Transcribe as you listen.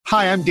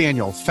Hi, I'm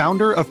Daniel,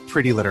 founder of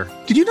Pretty Litter.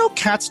 Did you know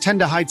cats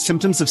tend to hide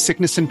symptoms of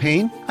sickness and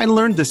pain? I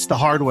learned this the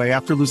hard way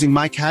after losing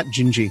my cat,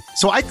 Gingy.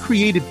 So I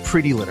created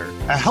Pretty Litter,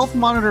 a health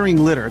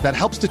monitoring litter that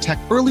helps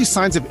detect early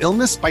signs of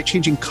illness by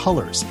changing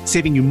colors,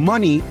 saving you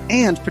money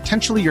and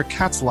potentially your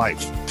cat's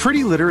life.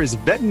 Pretty Litter is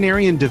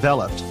veterinarian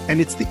developed, and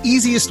it's the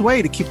easiest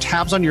way to keep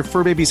tabs on your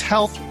fur baby's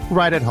health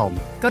right at home.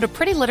 Go to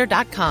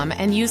prettylitter.com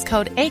and use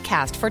code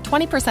ACAST for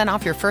 20%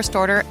 off your first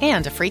order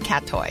and a free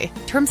cat toy.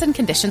 Terms and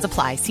conditions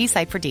apply. See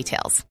site for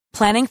details.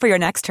 Planning for your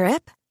next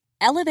trip?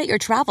 Elevate your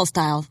travel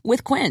style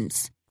with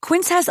Quince.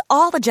 Quince has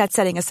all the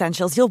jet-setting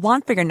essentials you'll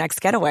want for your next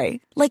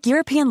getaway, like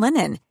European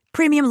linen,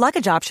 premium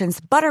luggage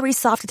options, buttery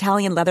soft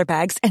Italian leather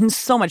bags, and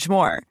so much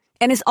more.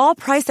 And is all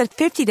priced at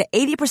 50 to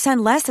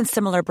 80% less than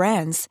similar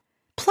brands.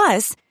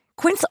 Plus,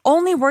 Quince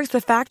only works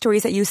with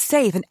factories that use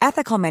safe and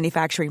ethical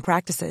manufacturing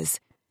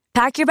practices.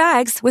 Pack your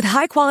bags with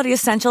high-quality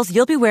essentials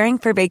you'll be wearing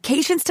for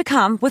vacations to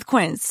come with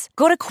Quince.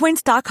 Go to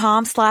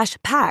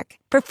quince.com/pack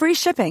for free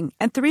shipping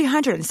and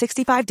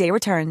 365-day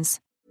returns.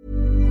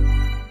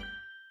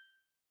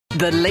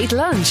 The Late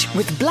Lunch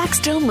with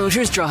Blackstone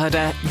Motors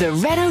Drogheda, the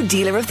Renault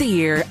Dealer of the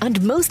Year and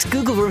most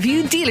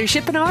Google-reviewed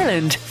dealership in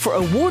Ireland. For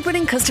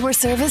award-winning customer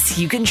service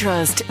you can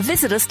trust,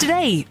 visit us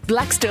today.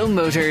 Blackstone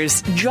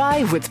Motors.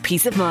 Drive with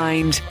peace of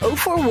mind.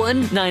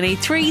 041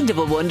 983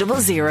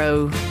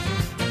 1100.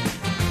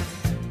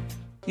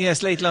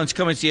 Yes, Late Lunch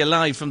coming to you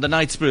live from the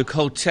Knightsbrook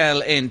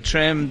Hotel in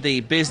Trim,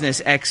 the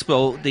Business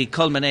Expo, the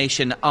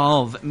culmination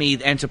of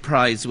Meath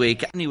Enterprise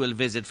Week. Annual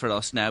visit for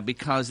us now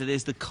because it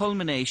is the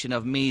culmination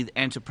of Meath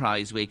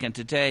Enterprise Week, and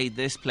today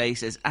this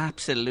place is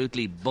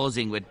absolutely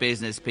buzzing with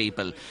business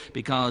people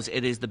because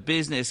it is the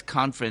business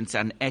conference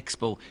and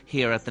expo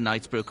here at the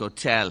Knightsbrook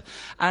Hotel.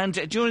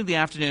 And during the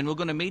afternoon we're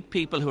going to meet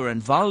people who are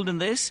involved in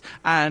this,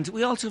 and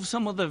we also have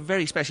some other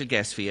very special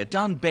guests for you.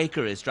 Don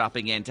Baker is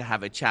dropping in to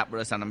have a chat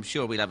with us, and I'm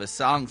sure we'll have a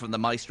song from the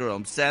maestro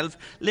himself.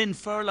 Lynn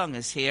Furlong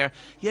is here.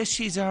 Yes,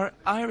 she's our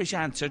Irish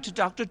answer to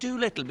Dr.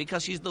 Dolittle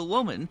because she's the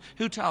woman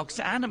who talks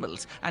to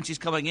animals, and she's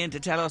coming in to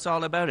tell us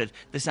all about it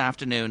this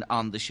afternoon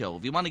on the show.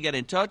 If you want to get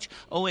in touch,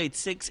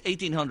 086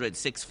 1800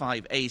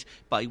 658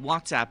 by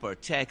WhatsApp or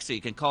text, so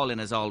you can call in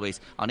as always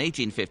on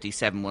 1850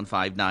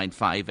 715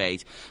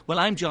 958. Well,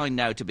 I'm joined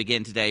now to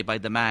begin today by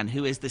the man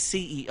who is the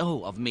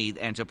CEO of Meath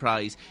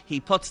Enterprise. He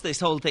puts this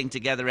whole thing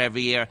together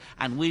every year,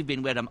 and we've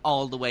been with him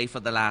all the way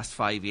for the last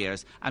 5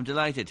 years. I'm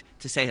delighted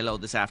to say hello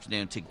this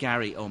afternoon to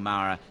Gary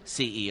O'Mara,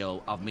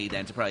 CEO of Meath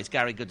Enterprise.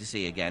 Gary, good to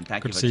see you again.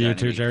 Thank you for joining me. Good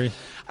to see you too, Jerry.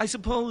 I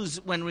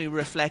suppose when we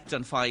reflect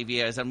on 5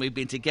 years, and we've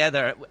been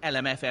together,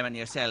 LMFM and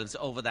yourselves,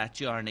 over that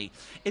journey,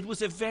 it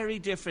was a very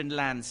different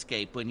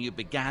landscape when you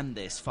began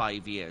this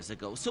 5 years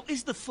ago. So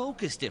is the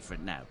focus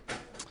different now?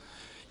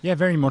 Yeah,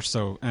 very much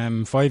so.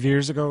 5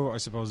 years ago, I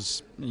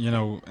suppose,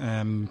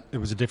 it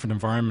was a different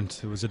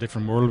environment. It was a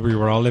different world we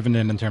were all living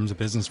in terms of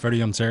business, very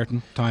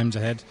uncertain times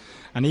ahead.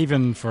 And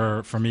even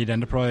for Meath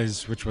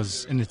Enterprise, which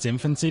was in its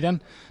infancy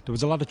then, there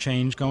was a lot of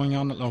change going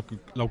on at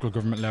local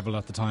government level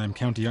at the time.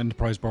 County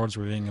enterprise boards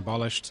were being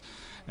abolished.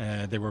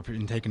 They were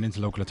being taken into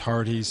local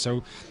authorities.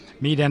 So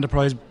Meath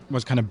Enterprise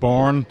was kind of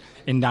born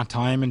in that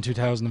time in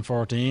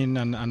 2014,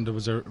 and there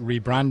was a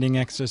rebranding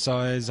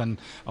exercise and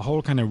a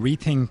whole kind of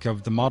rethink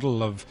of the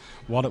model of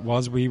what it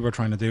was we were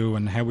trying to do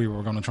and how we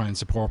were going to try and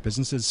support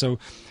businesses. So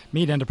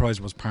Meath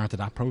Enterprise was part of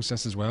that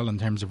process as well in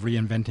terms of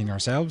reinventing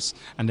ourselves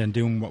and then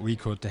doing what we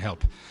could to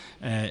help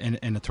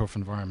in a tough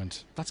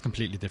environment. That's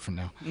completely different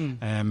now.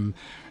 I'm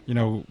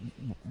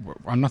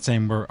not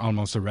saying we're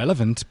almost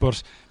irrelevant,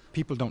 but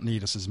people don't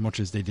need us as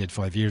much as they did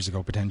 5 years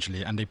ago,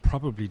 potentially, and they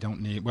probably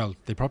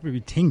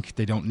think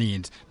they don't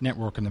need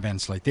networking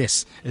events like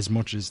this as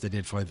much as they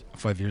did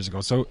five years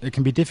ago. So it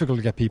can be difficult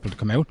to get people to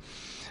come out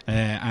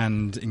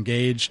and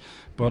engage,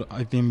 but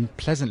I've been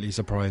pleasantly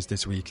surprised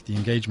this week. The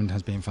engagement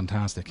has been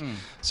fantastic.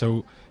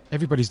 So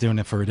everybody's doing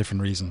it for a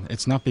different reason.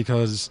 It's not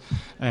because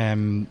they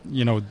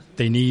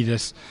need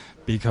it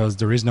because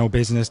there is no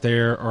business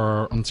there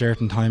or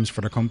uncertain times for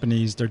the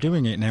companies. They're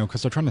doing it now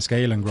because they're trying to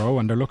scale and grow,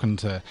 and they're looking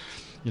to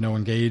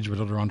engage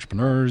with other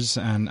entrepreneurs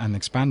and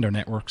expand their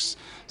networks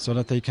so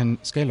that they can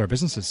scale their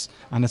businesses.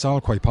 And it's all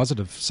quite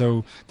positive.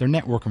 So they're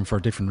networking for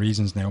different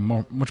reasons now,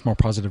 much more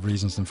positive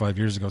reasons than 5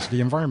 years ago. So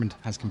the environment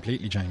has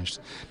completely changed.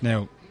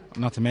 Now,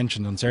 not to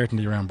mention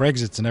uncertainty around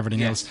Brexit and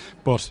everything else,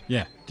 but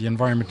yeah, the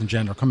environment in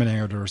general coming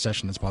out of the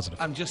recession is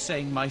positive. I'm just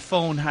saying my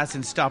phone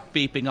hasn't stopped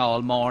beeping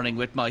all morning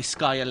with my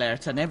Sky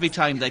alerts, and every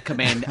time they come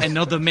in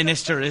another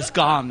minister is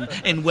gone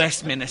in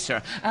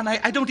Westminster, and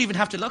I don't even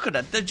have to look at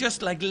it. They're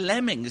just like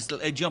lemmings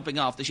jumping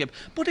off the ship.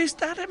 But is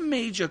that a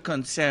major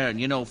concern,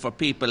 for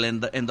people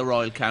in the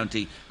Royal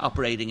County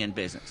operating in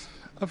business?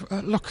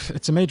 Look,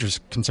 it's a major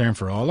concern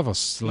for all of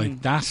us.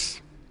 Like that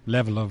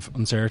level of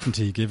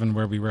uncertainty given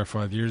where we were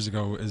 5 years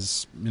ago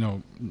is,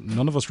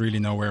 none of us really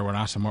know where we're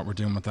at and what we're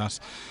doing with that.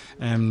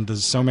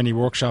 There's so many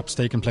workshops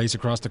taking place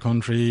across the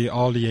country,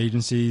 all the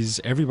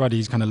agencies,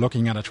 everybody's kind of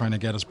looking at it, trying to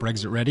get us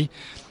Brexit ready,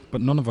 but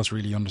none of us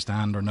really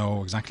understand or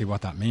know exactly what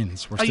that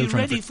means. Are you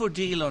ready for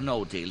deal or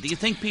no deal? Do you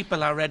think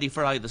people are ready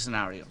for either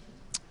scenario?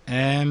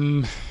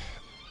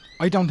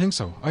 I don't think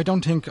so. I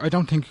don't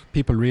think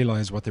people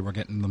realise what they were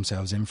getting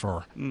themselves in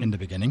for in the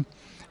beginning,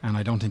 and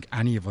I don't think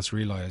any of us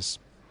realise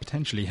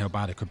potentially how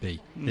bad it could be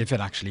if it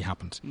actually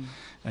happened.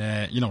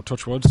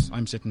 Touch wood,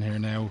 I'm sitting here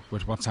now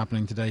with what's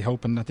happening today,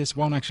 hoping that this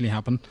won't actually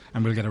happen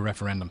and we'll get a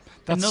referendum.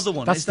 Another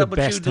one. That's Is that the what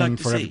best you'd like thing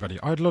to for see? everybody.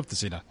 I'd love to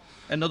see that.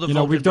 Another You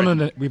know, vote we've in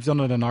Britain. we've done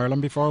it in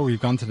Ireland before.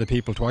 We've gone to the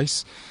people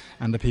twice,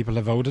 and the people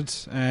have voted.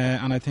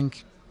 And I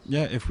think,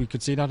 if we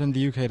could see that in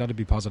the UK, that'd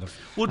be positive.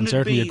 Wouldn't and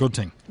certainly a good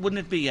thing. Wouldn't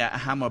it be a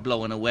hammer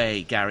blowing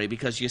away, Gary?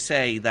 Because you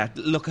say that,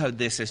 look how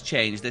this has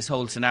changed, this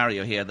whole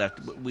scenario here that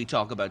we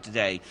talk about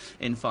today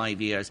in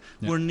 5 years.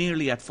 We're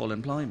nearly at full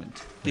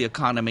employment. The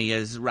economy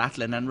is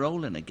rattling and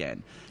rolling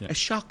again. A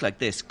shock like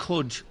this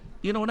could,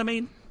 you know what I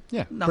mean?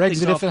 Yeah, Knock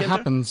things Brexit, off if it kilter.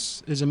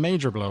 happens, is a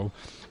major blow.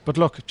 But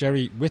look,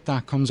 Jerry, with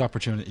that comes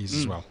opportunities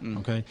as well.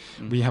 Okay,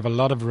 we have a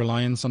lot of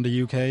reliance on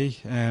the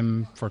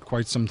UK for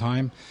quite some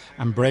time,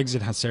 and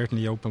Brexit has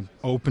certainly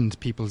opened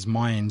people's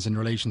minds in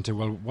relation to,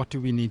 well, what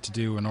do we need to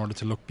do in order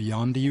to look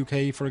beyond the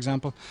UK, for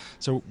example?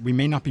 So we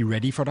may not be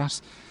ready for that,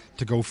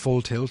 to go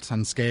full tilt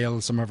and scale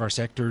some of our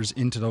sectors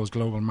into those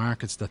global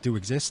markets that do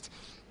exist.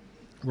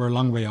 We're a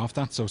long way off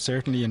that, so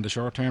certainly in the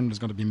short term there's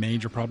going to be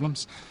major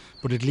problems,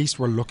 but at least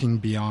we're looking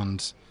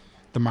beyond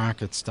the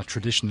markets that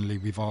traditionally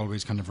we've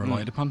always kind of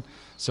relied upon.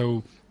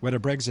 So whether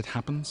Brexit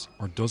happens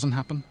or doesn't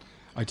happen,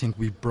 I think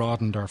we've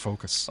broadened our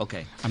focus.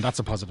 Okay. And that's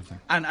a positive thing.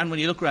 And when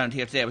you look around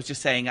here today, I was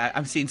just saying,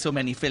 I'm seeing so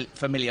many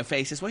familiar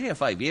faces. We're here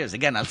 5 years.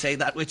 Again, I'll say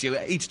that with you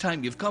each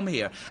time you've come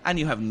here. And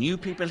you have new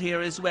people here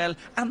as well.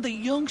 And the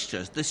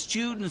youngsters, the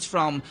students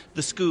from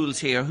the schools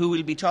here who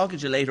we'll be talking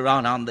to later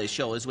on this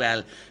show as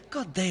well.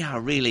 God, they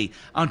are really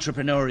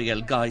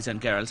entrepreneurial guys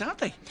and girls, aren't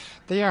they?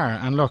 They are.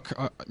 And look,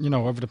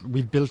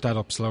 we've built that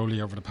up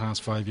slowly over the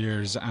past 5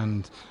 years.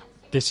 And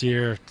this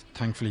year,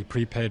 thankfully,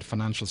 Prepaid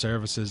Financial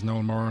Services,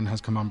 Noel Moran, has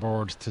come on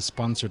board to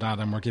sponsor that,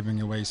 and we're giving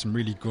away some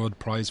really good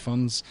prize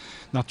funds,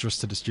 not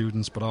just to the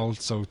students but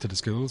also to the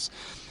schools.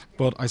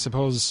 But I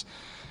suppose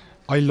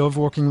I love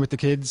working with the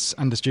kids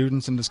and the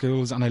students in the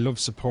schools, and I love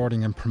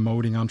supporting and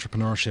promoting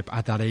entrepreneurship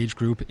at that age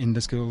group in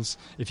the schools.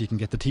 If you can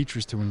get the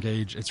teachers to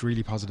engage, it's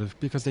really positive,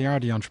 because they are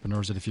the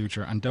entrepreneurs of the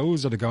future, and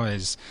those are the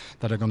guys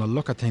that are going to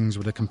look at things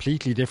with a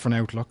completely different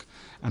outlook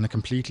and a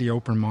completely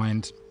open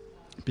mind,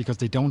 because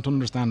they don't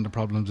understand the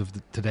problems of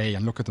today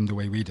and look at them the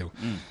way we do.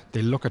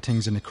 They look at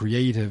things in a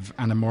creative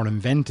and a more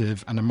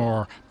inventive and a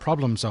more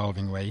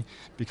problem-solving way,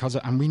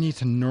 and we need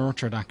to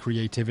nurture that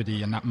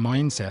creativity and that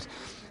mindset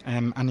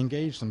and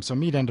engage them. So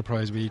Meet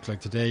Enterprise Week,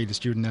 like today, the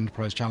Student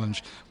Enterprise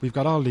Challenge, we've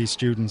got all these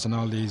students and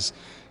all these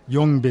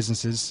young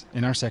businesses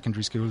in our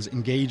secondary schools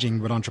engaging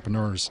with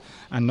entrepreneurs.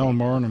 And Noel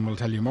Moran will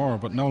tell you more,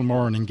 but Noel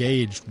Moran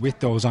engaged with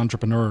those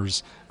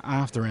entrepreneurs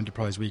after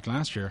Enterprise Week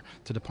last year,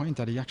 to the point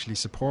that he actually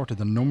supported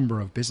a number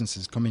of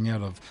businesses coming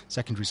out of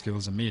secondary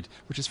schools in Meath,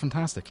 which is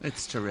fantastic.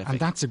 It's terrific. And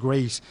that's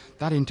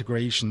that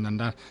integration,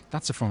 and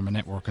that's a form of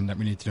networking that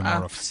we need to do more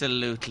of.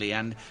 Absolutely,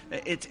 and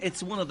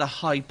it's one of the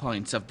high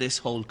points of this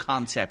whole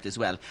concept as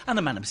well. And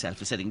the man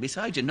himself is sitting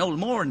beside you, Noel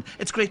Moran.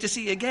 It's great to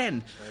see you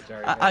again.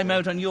 I'm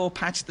out on your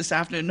patch this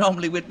afternoon,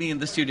 normally with me in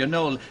the studio.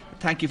 Noel,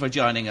 thank you for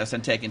joining us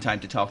and taking time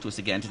to talk to us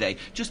again today.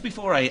 Just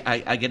before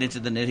I get into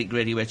the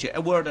nitty-gritty with you,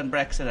 a word on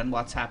Brexit and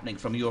what's happening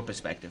from your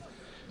perspective.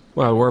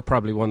 Well, we're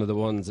probably one of the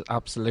ones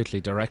absolutely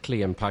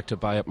directly impacted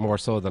by it, more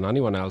so than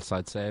anyone else,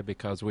 I'd say,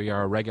 because we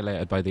are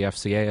regulated by the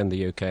FCA in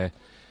the UK.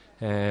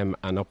 And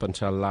up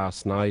until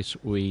last night,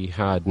 we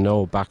had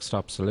no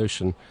backstop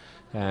solution.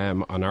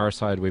 On our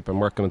side, we've been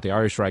working with the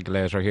Irish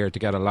regulator here to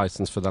get a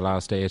licence for the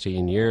last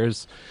 18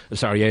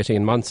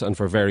 months, and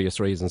for various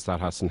reasons that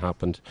hasn't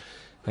happened.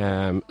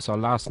 So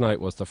last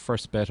night was the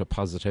first bit of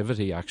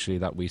positivity, actually,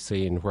 that we've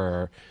seen,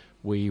 where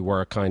we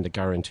were kind of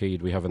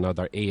guaranteed. We have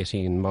another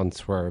 18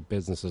 months where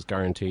business is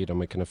guaranteed, and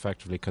we can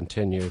effectively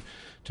continue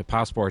to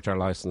passport our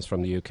licence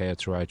from the UK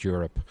throughout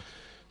Europe.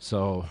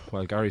 So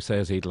while Gary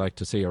says he'd like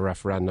to see a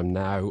referendum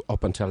now,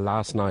 up until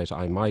last night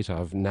I might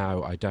have,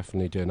 now I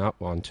definitely do not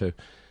want to.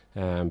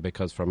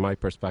 Because from my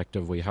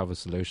perspective, we have a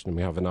solution and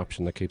we have an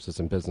option that keeps us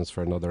in business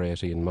for another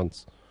 18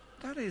 months.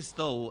 That is,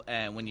 though,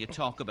 when you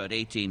talk about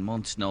 18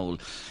 months, Noel,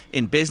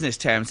 in business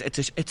terms,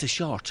 it's a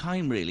short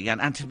time, really.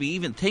 And to be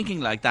even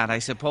thinking like that, I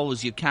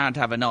suppose you can't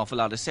have an awful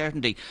lot of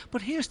certainty.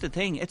 But here's the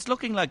thing. It's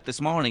looking like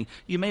this morning,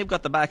 you may have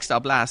got the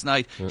backstop last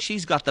night. Yeah.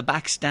 She's got the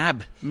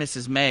backstab,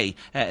 Mrs May,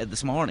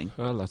 this morning.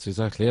 Well, that's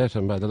exactly it.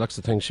 And by the looks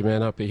of things, she may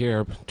not be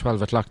here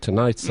 12 o'clock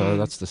tonight. So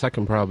that's the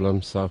second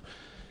problem. So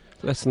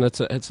listen,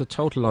 it's a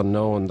total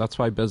unknown. That's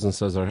why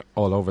businesses are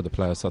all over the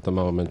place at the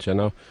moment, you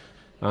know.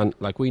 And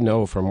like we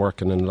know from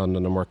working in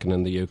London and working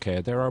in the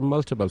UK, there are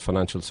multiple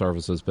financial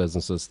services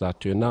businesses that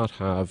do not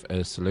have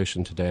a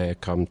solution today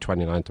come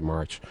 29th of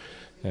March.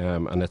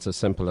 And it's as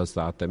simple as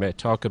that. They may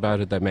talk about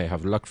it, they may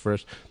have looked for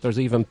it. There's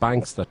even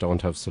banks that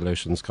don't have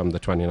solutions come the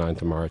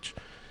 29th of March.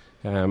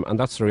 And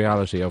that's the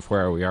reality of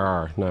where we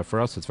are. Now,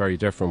 for us, it's very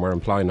different. We're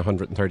employing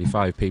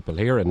 135 people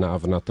here in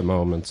Navan at the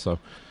moment. So,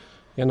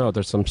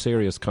 there's some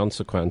serious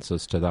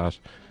consequences to that.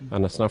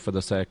 And it's not for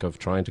the sake of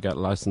trying to get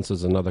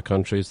licenses in other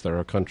countries. There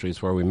are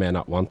countries where we may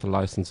not want the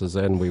licenses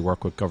in. We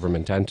work with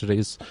government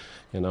entities,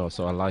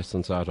 so a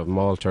license out of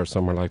Malta or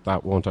somewhere like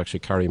that won't actually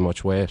carry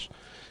much weight.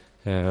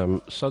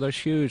 So there's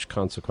huge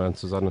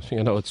consequences, and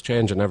it's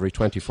changing every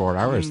 24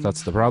 hours.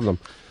 That's the problem.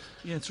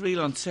 Yeah, it's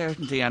real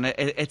uncertainty, and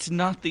it's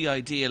not the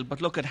ideal.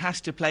 But look, it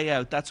has to play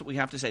out. That's what we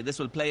have to say. This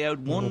will play out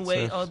one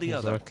way or the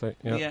other. Exactly.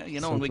 Yeah,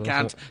 and we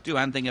can't do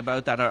anything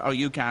about that, or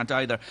you can't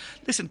either.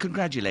 Listen,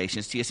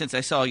 congratulations to you. Since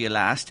I saw you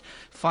last,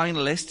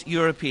 finalist,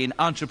 European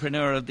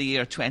Entrepreneur of the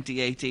Year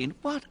 2018.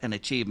 What an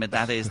achievement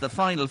that is. The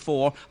final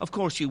four. Of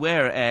course, you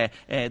were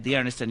the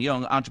Ernst &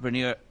 Young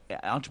Entrepreneur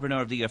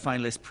of the Year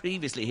finalist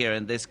previously here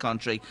in this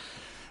country.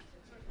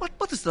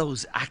 What does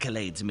those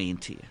accolades mean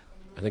to you?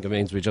 I think it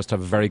means we just have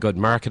a very good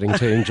marketing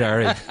team,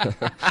 Jerry.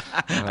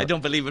 I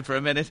don't believe it for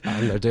a minute.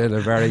 And they're doing a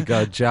very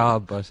good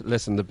job. But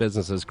listen, the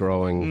business is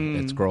growing.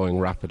 It's growing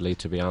rapidly,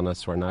 to be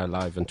honest. We're now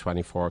live in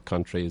 24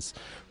 countries.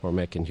 We're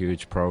making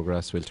huge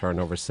progress. We'll turn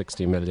over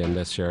 60 million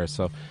this year.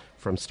 So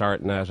from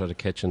starting out at a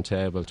kitchen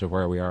table to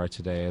where we are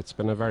today, it's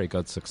been a very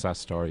good success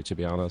story, to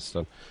be honest.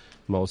 And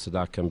most of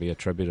that can be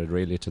attributed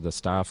really to the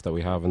staff that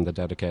we have and the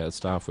dedicated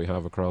staff we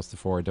have across the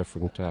 4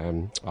 different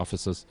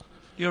offices.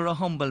 You're a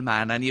humble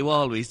man and you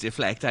always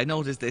deflect. I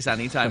notice this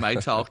any time I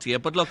talk to you.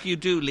 But look, you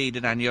do lead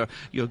it, and your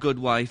good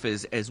wife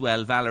is as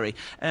well, Valerie.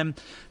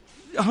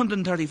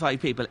 135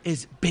 people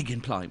is big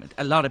employment.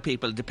 A lot of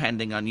people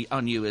depending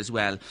on you as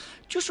well.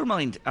 Just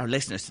remind our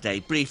listeners today,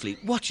 briefly,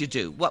 what you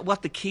do,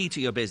 what the key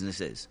to your business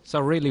is. So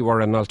really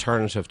we're an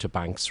alternative to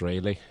banks,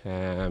 really.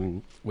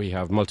 We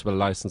have multiple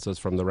licences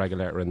from the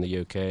regulator in the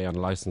UK and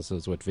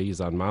licences with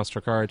Visa and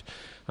MasterCard,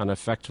 and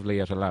effectively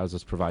it allows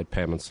us to provide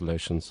payment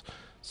solutions.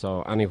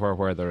 So anywhere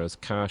where there is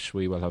cash,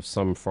 we will have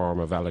some form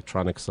of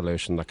electronic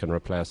solution that can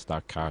replace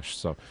that cash.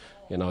 So,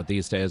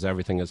 these days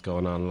everything is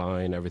going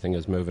online, everything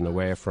is moving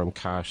away from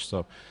cash.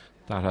 So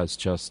that has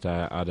just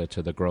added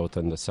to the growth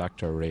in the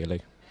sector,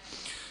 really.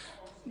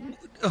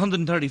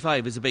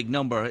 135 is a big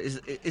number.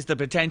 Is there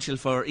potential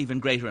for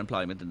even greater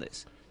employment than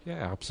this?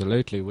 Yeah,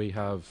 absolutely. We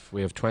have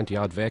 20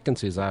 odd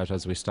vacancies out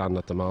as we stand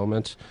at the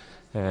moment.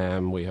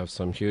 We have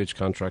some huge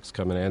contracts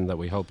coming in that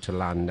we hope to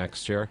land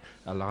next year.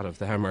 A lot of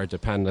them are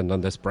dependent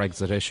on this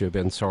Brexit issue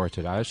being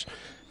sorted out.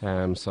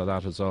 So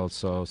that is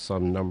also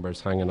some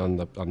numbers hanging on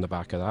the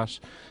back of that.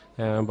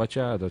 But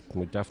yeah,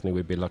 we definitely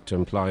would be looking to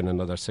employing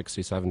another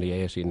 60, 70,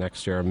 80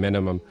 next year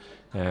minimum,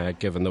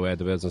 given the way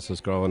the business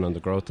is growing and the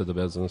growth of the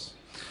business.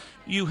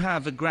 You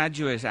have a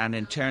graduate and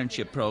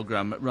internship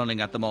programme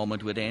running at the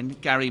moment within.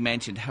 Gary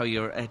mentioned how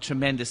you're a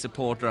tremendous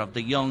supporter of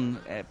the young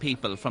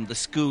people from the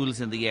schools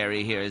in the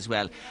area here as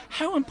well.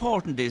 How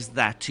important is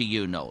that to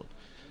you, Noel?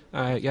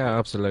 Yeah,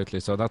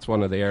 absolutely. So that's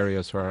one of the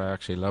areas where I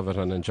actually love it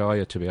and enjoy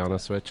it, to be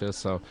honest with you.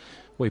 So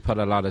we put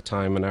a lot of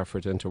time and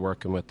effort into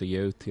working with the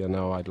youth.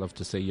 I'd love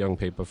to see young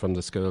people from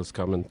the schools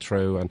coming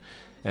through and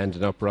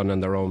ending up running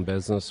their own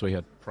business. We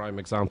had a prime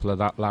example of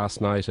that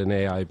last night in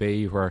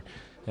AIB, where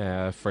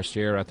first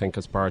year, I think,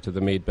 as part of the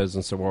Mead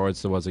Business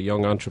Awards, there was a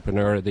Young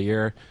Entrepreneur of the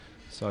Year.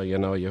 So,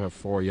 you have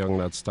 4 young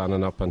lads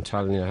standing up and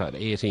telling you at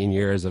 18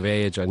 years of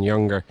age and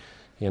younger,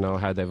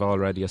 how they've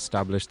already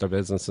established their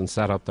business and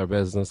set up their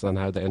business and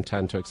how they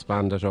intend to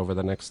expand it over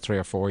the next 3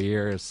 or 4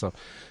 years. So,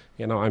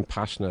 I'm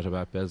passionate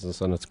about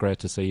business, and it's great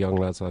to see young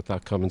lads like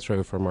that coming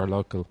through from our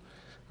local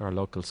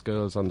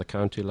schools and the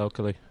county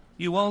locally.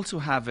 You also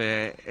have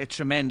a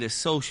tremendous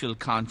social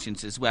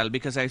conscience as well,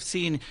 because I've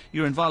seen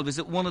you're involved. Is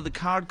it one of the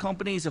card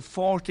companies, a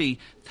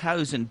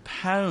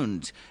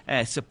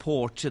 £40,000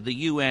 support to the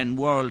UN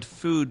World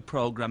Food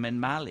Programme in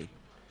Mali?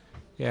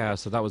 Yeah,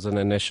 so that was an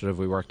initiative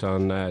we worked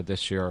on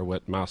this year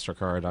with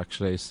MasterCard,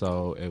 actually.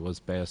 So it was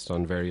based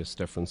on various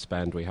different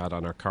spend we had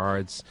on our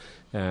cards.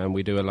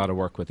 We do a lot of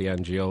work with the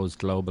NGOs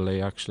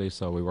globally, actually.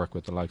 So we work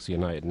with the likes of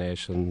United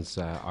Nations,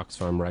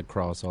 Oxfam, Red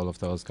Cross, all of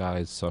those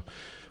guys. So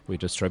we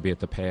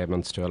distribute the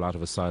payments to a lot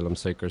of asylum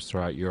seekers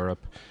throughout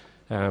Europe.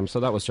 So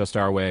that was just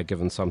our way of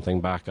giving something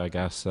back, I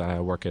guess,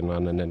 working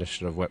on an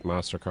initiative with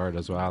MasterCard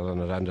as well.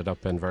 And it ended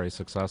up being very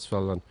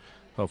successful, and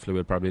hopefully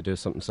we'll probably do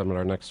something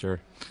similar next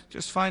year.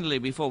 Just finally,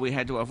 before we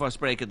head to our first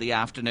break of the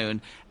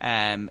afternoon,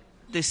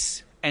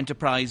 this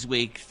Enterprise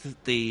Week,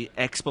 the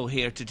expo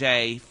here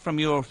today, from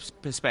your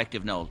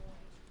perspective, Noel?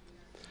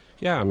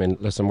 Yeah, I mean,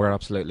 listen, we're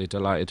absolutely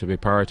delighted to be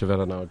part of it.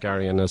 I know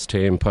Gary and his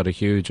team put a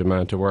huge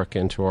amount of work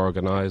into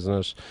organising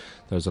it.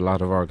 There's a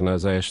lot of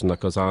organisation that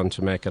goes on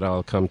to make it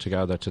all come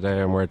together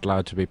today, and we're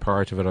glad to be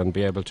part of it and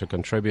be able to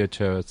contribute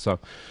to it. So,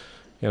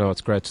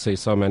 it's great to see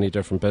so many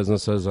different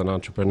businesses and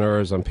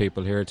entrepreneurs and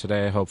people here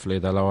today. Hopefully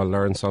they'll all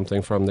learn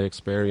something from the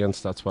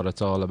experience. That's what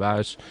it's all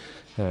about.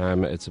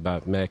 It's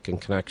about making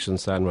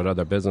connections then with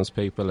other business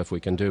people. If we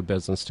can do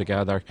business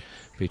together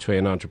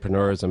between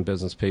entrepreneurs and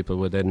business people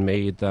within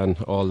Mead, then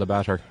all the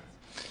better.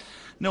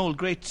 Noel,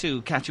 great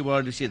to catch a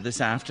word with you this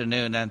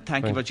afternoon, and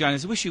thank you for joining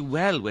us. I wish you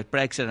well with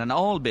Brexit and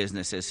all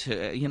businesses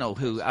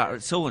who are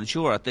so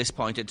unsure at this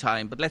point in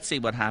time, but let's see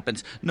what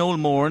happens. Noel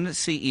Moran,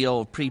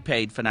 CEO of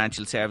Prepaid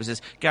Financial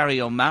Services,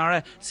 Gary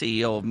O'Mara,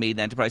 CEO of Meath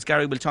Enterprise.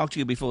 Gary, we'll talk to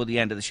you before the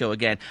end of the show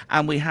again,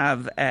 and we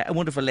have a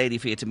wonderful lady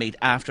for you to meet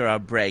after our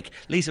break.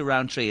 Lisa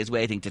Roundtree is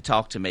waiting to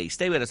talk to me.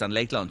 Stay with us on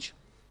Late Lunch.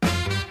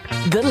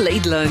 The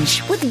Late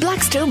Lunch with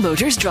Blackstone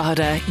Motors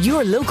Drogheda,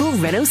 your local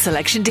Renault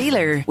selection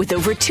dealer. With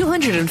over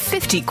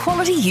 250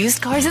 quality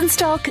used cars in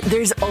stock,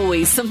 there's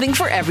always something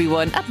for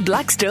everyone at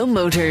Blackstone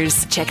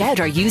Motors. Check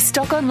out our used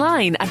stock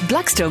online at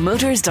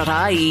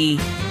blackstonemotors.ie.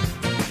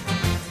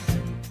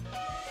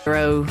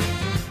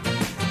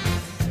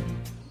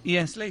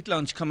 Yes, Late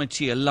Lunch coming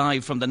to you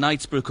live from the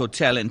Knightsbrook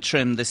Hotel in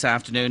Trim this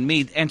afternoon.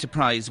 Meath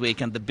Enterprise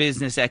Week and the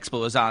Business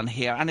Expo is on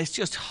here, and it's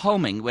just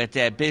humming with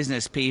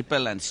business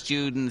people and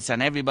students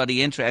and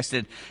everybody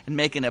interested in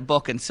making a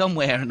buck in some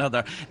way or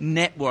another,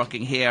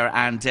 networking here,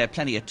 and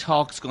plenty of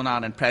talks going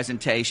on and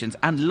presentations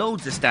and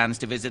loads of stands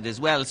to visit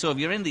as well. So if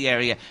you're in the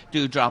area,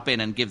 do drop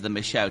in and give them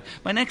a shout.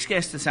 My next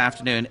guest this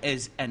afternoon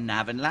is a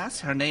Navan lass.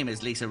 Her name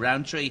is Lisa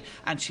Roundtree,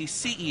 and she's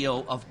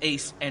CEO of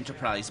Ace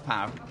Enterprise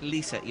Park.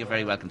 Lisa, you're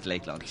very welcome to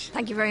Late Lunch.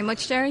 Thank you very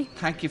much, Jerry.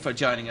 Thank you for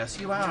joining us.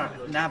 You are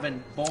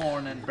Navan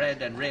born and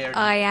bred and reared.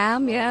 I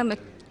am, yeah. I'm a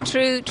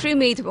true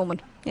Meath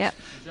woman, yeah.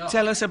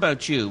 Tell us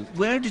about you.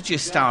 Where did you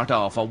start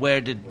off, or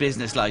where did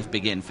business life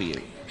begin for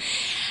you?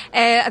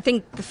 I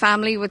think the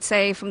family would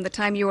say from the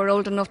time you were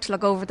old enough to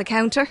look over the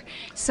counter.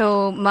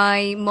 So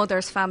my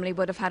mother's family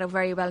would have had a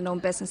very well-known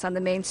business on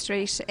the main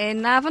street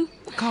in Navan.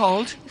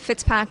 Called?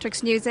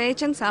 Fitzpatrick's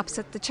Newsagents,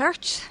 opposite the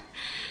church.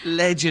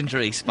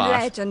 Legendary spot.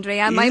 Legendary.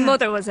 And my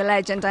mother was a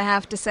legend, I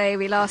have to say.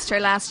 We lost her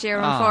last year,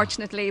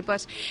 unfortunately.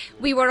 But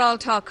we were all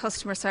taught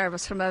customer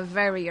service from a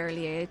very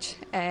early age.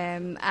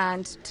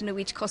 And to know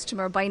each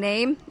customer by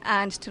name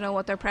and to know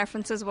what their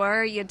preferences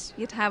were.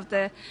 You'd have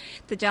the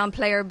John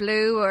Player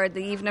Blue or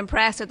the Evening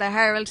Press or the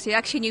Herald. So you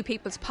actually knew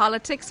people's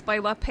politics by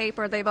what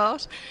paper they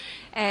bought.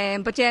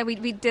 But yeah, we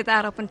did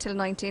that up until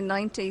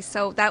 1990.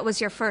 So that was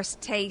your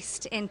first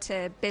taste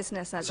into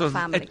business as a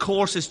family. So it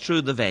courses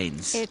through the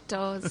veins. It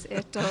does.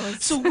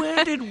 So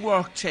where did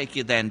work take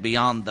you then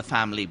beyond the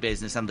family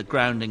business and the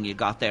grounding you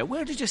got there?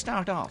 Where did you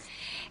start off?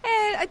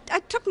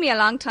 It took me a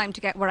long time to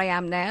get where I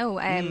am now.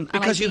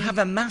 Because you have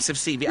a massive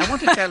CV. I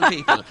want to tell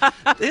people,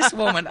 this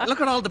woman,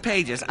 look at all the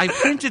pages. I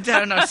printed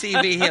down her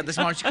CV here this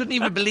morning. She couldn't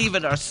even believe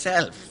it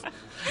herself.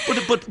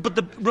 But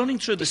the running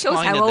through the spine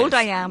of this... Shows how old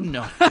I am.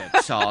 Not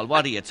at all.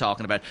 What are you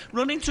talking about?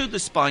 Running through the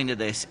spine of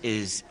this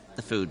is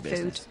the food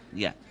business.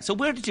 Yeah. So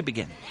where did you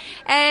begin?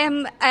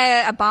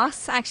 A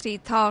boss actually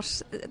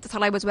thought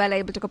I was well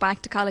able to go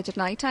back to college at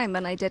night time,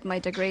 and I did my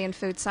degree in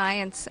food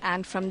science,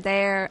 and from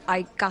there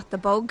I got the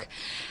bug.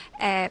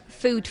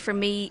 Food for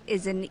me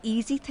is an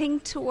easy thing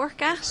to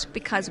work at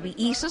because we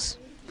eat it.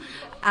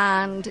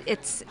 And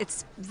it's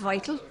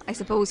vital, I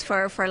suppose,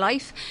 for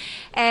life.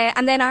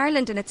 And then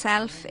Ireland in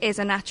itself is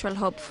a natural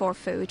hub for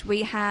food.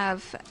 We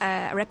have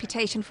a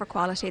reputation for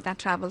quality that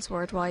travels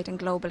worldwide and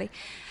globally.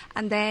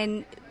 And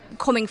then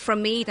coming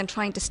from Meath and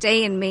trying to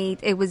stay in Meath,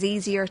 it was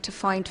easier to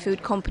find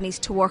food companies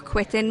to work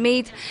with in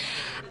Meath.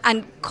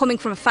 And coming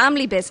from a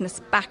family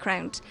business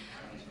background,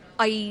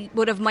 I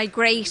would have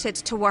migrated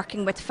to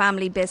working with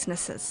family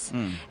businesses,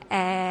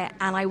 and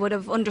I would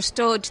have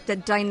understood the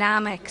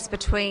dynamics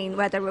between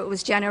whether it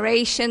was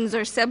generations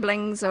or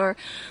siblings or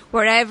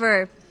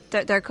wherever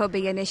there could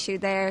be an issue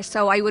there.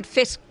 So I would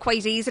fit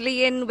quite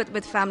easily in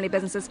with family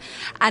businesses.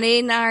 And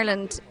in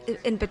Ireland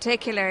in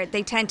particular,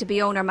 they tend to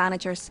be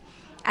owner-managers.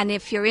 And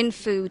if you're in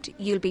food,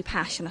 you'll be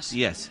passionate.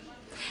 Yes.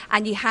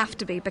 And you have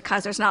to be,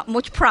 because there's not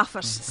much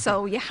profit,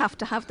 so you have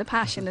to have the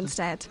passion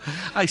instead.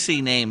 I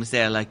see names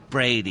there like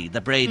Brady,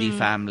 the Brady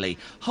family,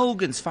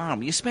 Hogan's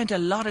Farm. You spent a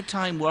lot of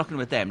time working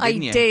with them,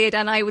 didn't you? I did,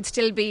 and I would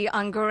still be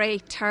on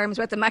great terms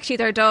with them. Actually,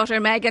 their daughter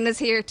Megan is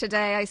here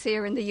today. I see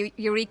her in the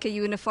Eureka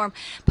uniform.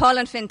 Paul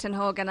and Fintan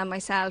Hogan and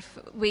myself,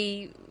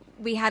 we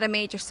had a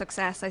major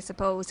success, I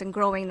suppose, in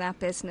growing that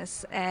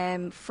business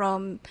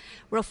from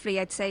roughly,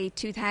 I'd say,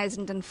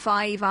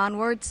 2005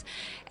 onwards.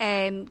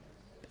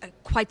 A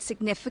quite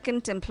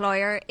significant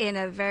employer in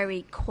a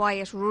very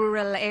quiet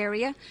rural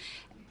area.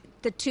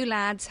 The two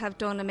lads have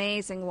done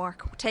amazing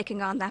work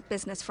taking on that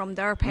business from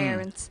their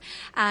parents,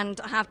 and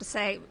I have to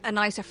say, a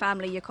nicer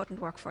family you couldn't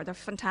work for. They're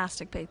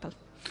fantastic people.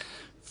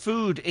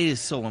 Food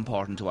is so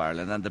important to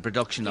Ireland, and the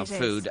production of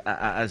food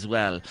as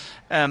well.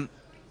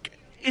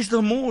 Is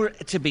there more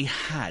to be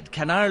had?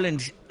 Can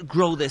Ireland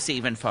grow this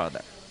even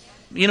further?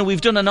 You know,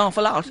 we've done an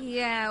awful lot.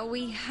 Yeah,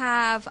 we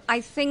have. I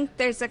think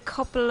there's a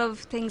couple of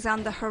things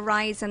on the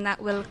horizon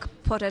that will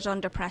put it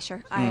under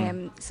pressure.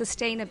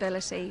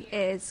 Sustainability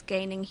is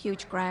gaining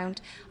huge ground.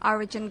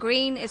 Origin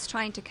Green is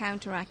trying to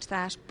counteract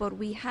that, but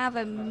we have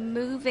a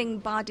moving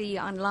body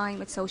online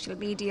with social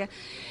media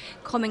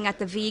coming at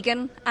the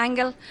vegan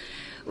angle,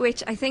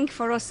 which I think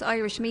for us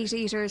Irish meat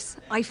eaters,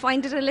 I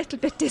find it a little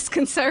bit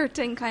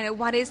disconcerting. Kind of,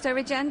 what is their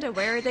agenda?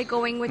 Where are they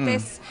going with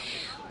this?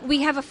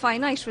 we have a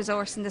finite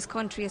resource in this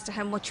country as to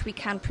how much we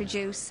can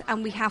produce,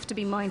 and we have to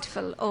be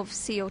mindful of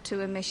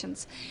CO2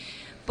 emissions.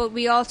 But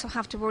we also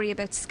have to worry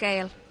about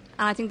scale.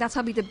 And I think that's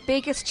probably the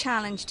biggest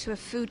challenge to a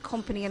food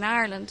company in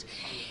Ireland,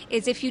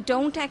 is if you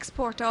don't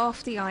export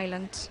off the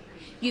island,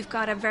 you've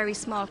got a very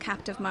small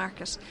captive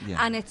market,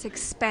 and it's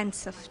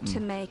expensive to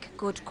make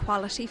good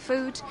quality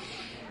food.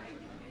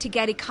 To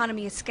get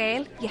economy of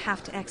scale, you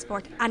have to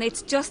export, and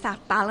it's just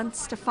that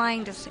balance to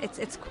find it.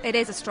 It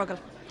is a struggle.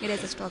 It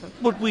is a struggle.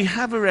 But we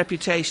have a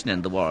reputation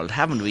in the world,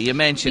 haven't we? You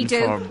mentioned we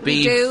do. for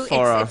beef,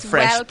 for our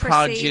fresh well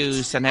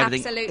produce and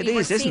everything. Absolutely. It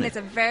is, isn't it? We're seen as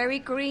a very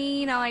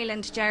green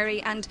island,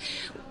 Jerry, and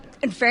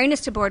in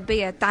fairness to Bord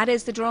Bia, that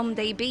is the drum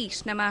they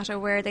beat, no matter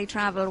where they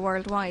travel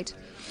worldwide.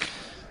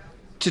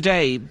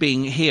 Today,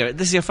 being here,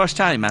 this is your first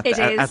time at the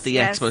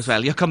Expo as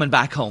well. You're coming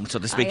back home, so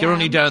to speak. You're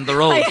only down the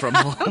road from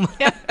home.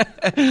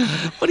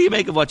 What do you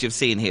make of what you've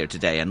seen here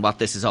today and what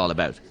this is all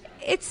about?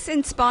 It's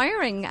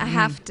inspiring, I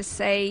have to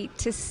say,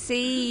 to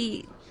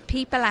see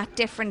people at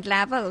different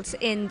levels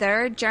in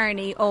their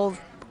journey of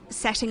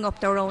setting up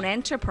their own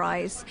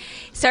enterprise.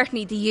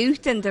 Certainly the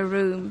youth in the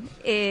room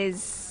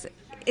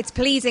it's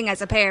pleasing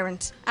as a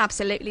parent,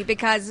 absolutely,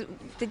 because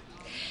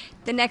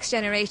the next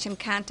generation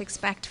can't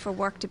expect for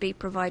work to be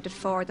provided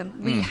for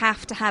them. We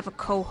have to have a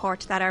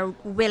cohort that are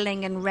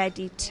willing and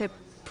ready to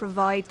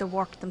provide the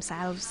work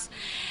themselves.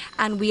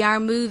 And we are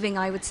moving,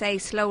 I would say,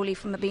 slowly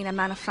from being a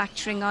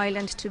manufacturing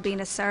island to being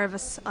a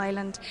service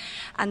island.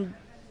 And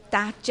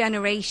that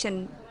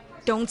generation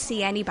don't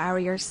see any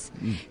barriers.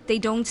 They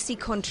don't see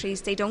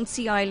countries, they don't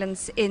see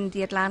islands in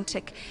the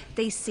Atlantic.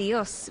 They see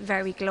us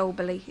very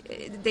globally.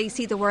 They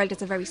see the world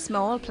as a very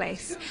small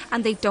place,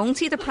 and they don't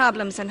see the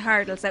problems and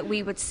hurdles that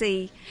we would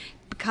see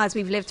because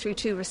we've lived through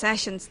 2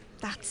 recessions.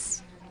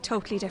 That's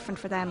totally different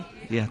for them.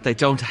 Yeah, they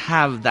don't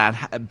have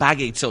that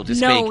baggage, so to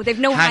speak. No, they've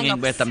no hanging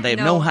hang-ups. with them. They've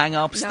no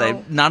hang-ups. No.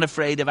 They're not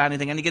afraid of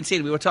anything. And you can see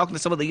it. We were talking to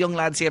some of the young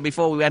lads here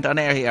before we went on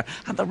air here,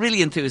 and they're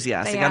really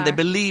enthusiastic and they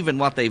believe in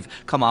what they've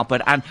come up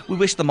with. And we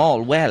wish them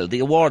all well. The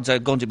awards are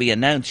going to be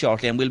announced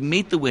shortly, and we'll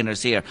meet the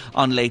winners here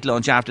on Late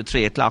Lunch after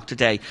 3 o'clock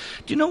today.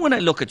 Do you know, when I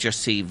look at your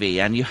CV,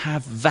 and you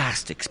have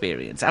vast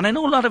experience, and I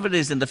know a lot of it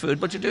is in the food,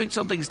 but you're doing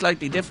something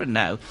slightly different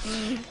now.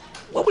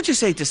 What would you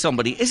say to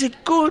somebody? Is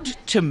it good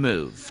to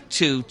move,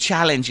 to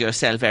challenge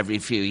yourself every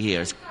few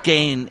years,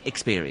 gain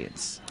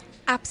experience?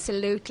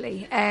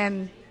 Absolutely.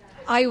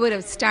 I would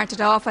have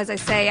started off, as I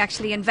say,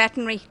 actually in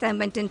veterinary, then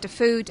went into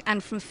food,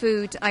 and from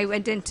food I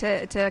went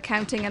into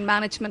accounting and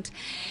management.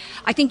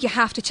 I think you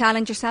have to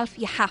challenge yourself,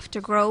 you have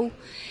to grow.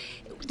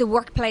 The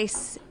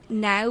workplace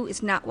now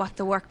is not what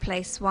the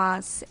workplace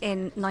was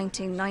in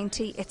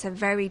 1990. It's a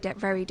very,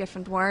 very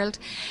different world.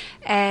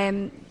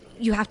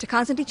 You have to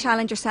constantly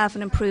challenge yourself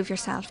and improve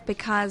yourself,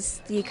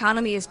 because the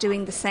economy is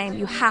doing the same.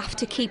 You have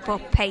to keep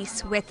up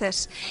pace with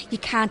it. You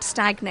can't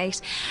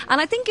stagnate. And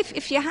I think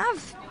if you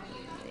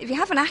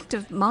have an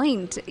active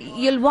mind,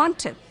 you'll want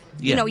to.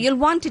 Yeah. You know, you'll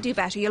want to do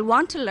better. You'll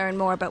want to learn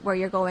more about where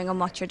you're going and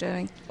what you're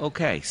doing.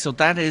 Okay, so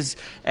that is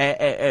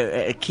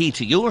a key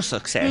to your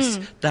success,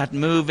 that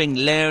moving,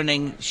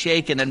 learning,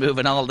 shaking and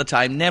moving all the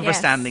time, never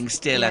standing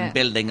still and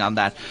building on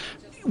that.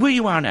 Where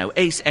you are now,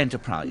 Ace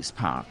Enterprise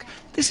Park,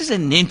 this is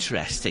an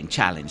interesting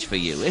challenge for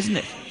you, isn't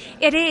it?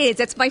 It is.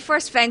 It's my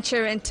first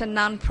venture into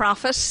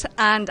non-profit,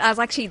 and as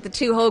actually the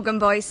 2 Hogan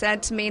boys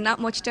said to me, not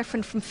much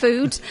different from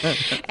food.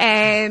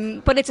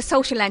 But it's a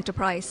social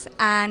enterprise,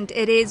 and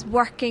it is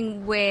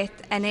working with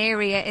an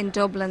area in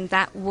Dublin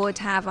that would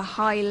have a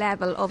high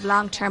level of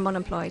long-term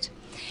unemployed.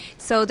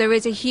 So there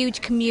is a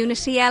huge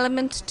community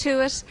element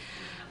to it,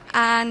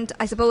 and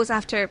I suppose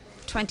after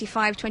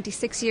 25,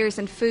 26 years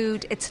in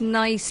food, it's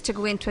nice to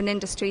go into an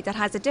industry that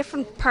has a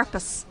different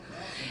purpose.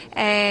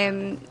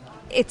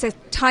 It's a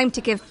time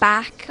to give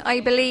back, I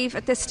believe,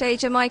 at this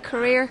stage of my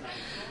career,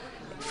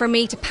 for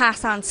me to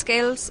pass on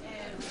skills,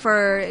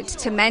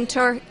 to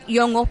mentor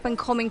young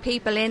up-and-coming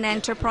people in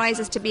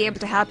enterprises, to be able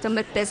to help them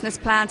with business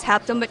plans,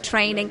 help them with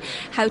training,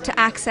 how to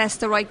access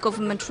the right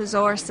government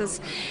resources.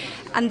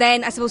 And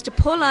then, I suppose, to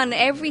pull on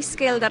every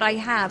skill that I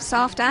have,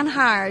 soft and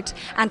hard,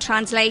 and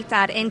translate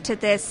that into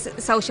this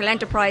social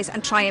enterprise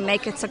and try and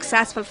make it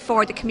successful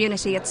for the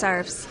community it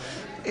serves.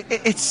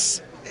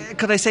 It's,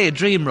 could I say, a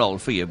dream role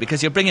for you,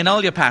 because you're bringing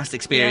all your past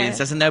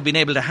experiences and now being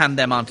able to hand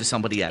them on to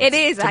somebody else. It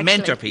is, to actually.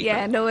 mentor people.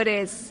 Yeah, no, it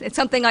is. It's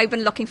something I've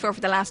been looking for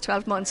the last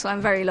 12 months, so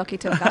I'm very lucky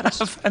to have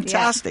got it.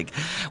 Fantastic.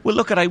 Yeah. Well,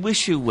 look, I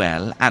wish you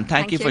well, and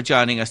thank you for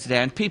joining us today.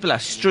 And people are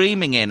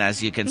streaming in,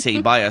 as you can see,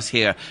 by us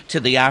here to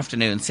the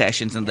afternoon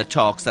sessions and the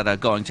talks that are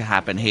going to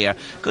happen here.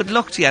 Good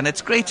luck to you, and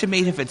it's great to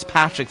meet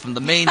Fitzpatrick from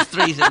the main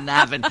street in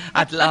Navan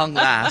at long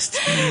last.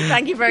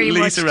 Thank you very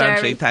much, Lisa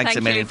Roundtree, Jerry. thanks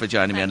a million for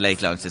joining me on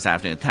Late Lunch this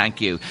afternoon.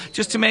 Thank you.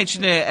 Just to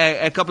mention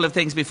a couple of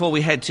things before we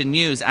head to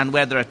news and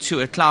weather at 2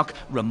 o'clock.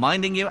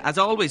 Reminding you, as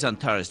always on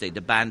Thursday, the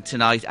band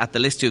tonight at the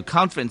Listou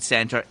Conference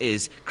Centre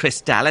is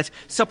Chris Dallett.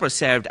 Supper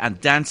served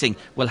and dancing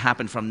will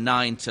happen from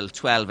 9 till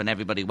 12, and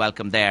everybody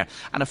welcome there.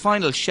 And a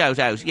final shout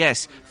out,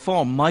 yes,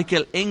 for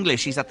Michael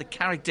English. He's at the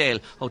Carrickdale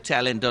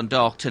Hotel in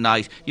Dundalk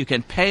tonight. You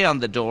can pay on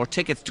the door,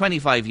 tickets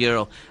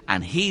 €25,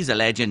 and he's a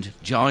legend,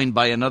 joined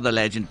by another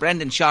legend.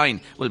 Brendan Shine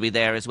will be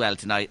there as well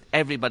tonight.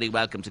 Everybody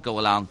welcome to go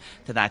along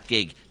to that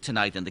gig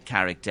tonight in the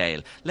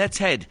Carrickdale. Let's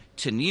head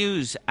to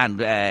news and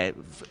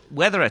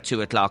weather at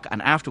 2 o'clock,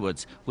 and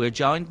afterwards we're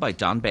joined by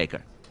Don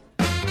Baker.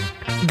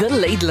 The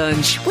Late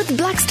Lunch with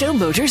Blackstone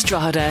Motors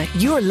Drogheda,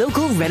 your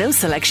local Renault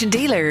selection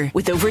dealer.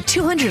 With over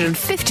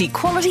 250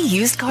 quality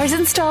used cars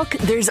in stock,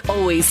 there's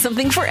always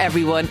something for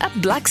everyone at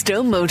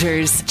Blackstone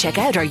Motors. Check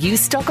out our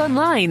used stock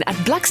online at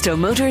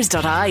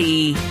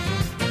blackstonemotors.ie.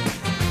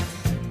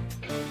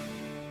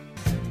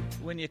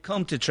 When you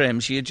come to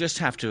Trims, you just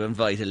have to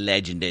invite a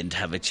legend in to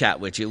have a chat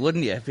with you,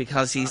 wouldn't you?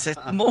 Because he's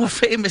more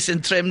famous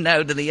in Trim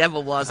now than he ever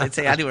was, I'd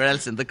say, anywhere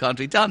else in the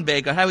country. Don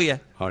Baker, how are you?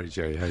 Hi,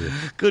 Jerry. How are you?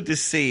 Good to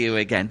see you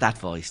again. That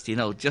voice,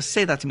 just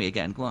say that to me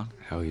again. Go on.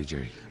 How are you,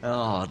 Jerry?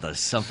 Oh, there's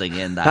something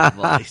in that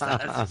voice.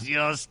 That's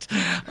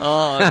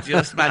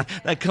just man.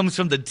 That comes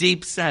from the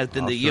deep south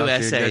in the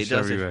USA,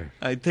 does it?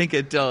 I think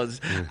it does.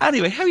 Yeah.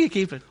 Anyway, how are you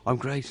keeping? I'm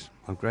great.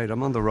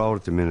 I'm on the road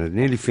at the minute.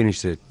 Nearly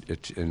finished a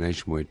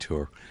nationwide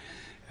tour.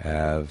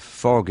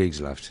 4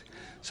 gigs left.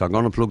 So I'm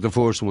going to plug the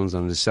first ones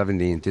on the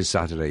 17th, this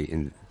Saturday,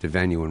 in the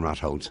venue in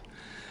Rathout.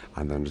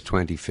 And on the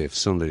 25th,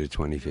 Sunday the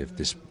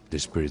 25th, the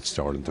Spirit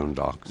Store in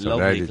Dundalk. So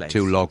lovely they're the place.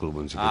 2 local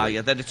ones.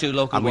 Yeah, they're the 2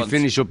 local ones. And we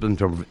finish up in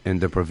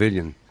the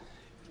Pavilion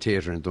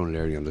Theatre in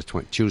Dunleary on the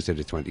Tuesday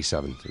the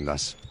 27th. And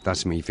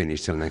that's me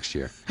finished till next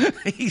year.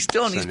 He's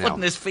done. So he's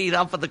putting his feet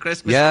up for the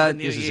Christmas and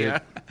the New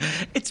Year.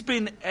 It's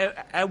been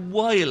a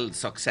wild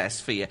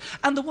success for you.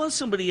 And there was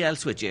somebody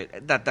else with you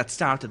that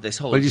started this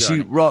whole journey. Well,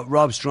 you see,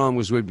 Rob Strong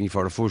was with me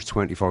for the first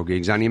 24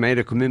 gigs, and he made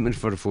a commitment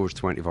for the first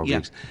 24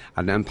 gigs.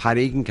 And then Pat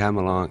Egan came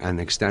along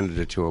and extended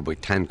the tour by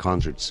 10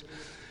 concerts.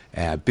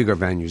 Bigger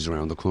venues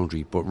around the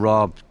country. But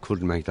Rob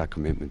couldn't make that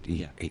commitment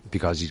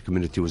because he's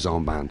committed to his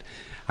own band.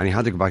 And he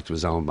had to go back to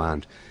his own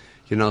band.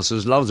 So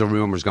there's loads of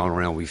rumours going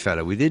around we fell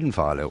out. We didn't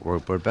fall out.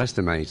 We're best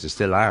of mates. They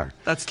still are.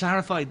 That's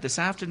clarified this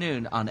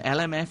afternoon on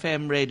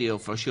LMFM radio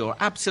for sure.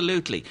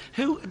 Absolutely.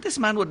 This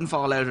man wouldn't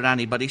fall out at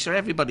anybody. Sure,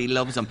 everybody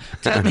loves him.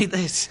 Tell me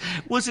this.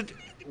 Was it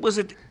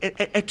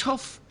a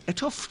tough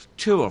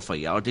tour for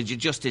you, or did you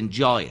just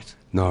enjoy it?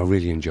 No, I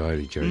really enjoyed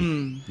it,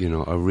 Jerry.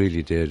 I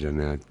really did.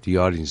 And the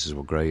audiences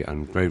were great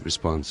and great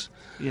response.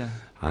 Yeah.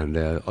 And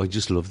I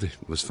just loved it.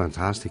 It was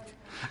fantastic.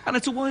 And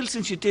it's a while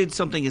since you did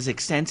something as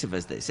extensive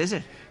as this, is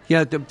it?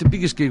 Yeah, the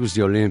biggest gig was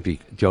the Olympia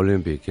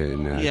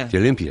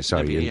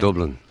in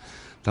Dublin.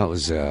 That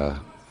was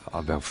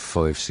about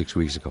 5-6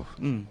 weeks ago.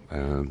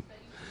 And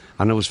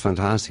it was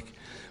fantastic.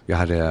 We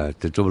had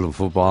the Dublin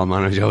football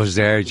manager was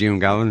there, Jim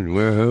Gowan.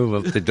 Woohoo,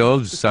 up the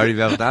Dubs. Sorry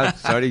about that.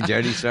 Sorry,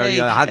 Jerry. Sorry,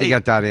 I had to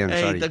get that in.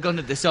 Sorry. They're going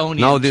to disown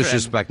you. No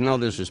disrespect.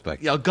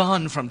 You're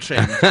gone from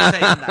Trim. Saying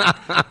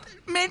that.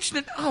 Mention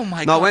it. Oh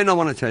my God. No, wait, I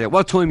want to tell you.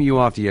 What time are you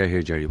off the air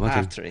here, Jerry?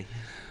 Half 3.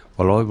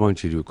 Well, I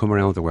want you to come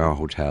around to our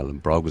hotel, in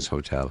Brogan's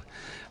Hotel,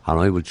 and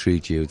I will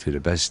treat you to the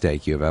best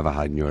steak you've ever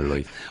had in your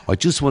life. I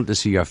just want to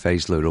see your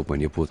face light up when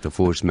you put the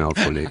first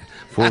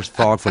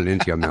forkful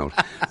into your mouth.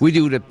 We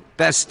do the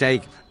best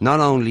steak, not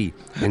only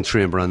in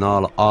Trim, but in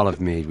all of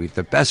Meath. We've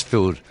the best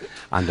food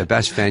and the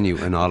best venue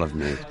in all of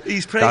Meath.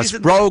 That's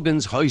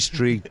Brogan's High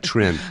Street,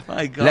 Trim.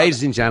 My God.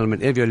 Ladies and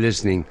gentlemen, if you're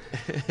listening,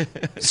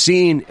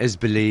 seeing is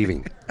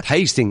believing.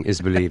 Tasting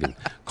is believing.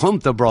 Come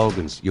to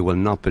Brogan's, you will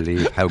not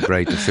believe how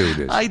great the food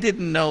is. I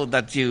didn't know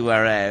that you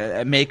were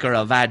a maker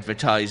of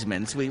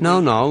advertisements.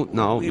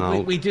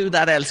 No. We do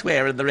that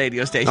elsewhere in the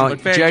radio station. No,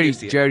 but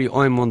Jerry,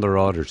 I'm under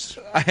orders.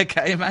 I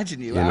can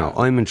imagine you.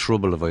 I'm in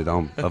trouble if I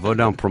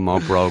don't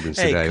promote Brogan's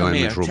today. Come I'm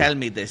here, in trouble. Tell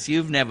me this: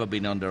 you've never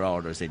been under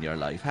orders in your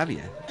life, have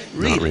you?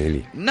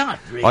 Really? Not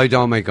really. I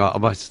don't make.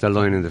 What's the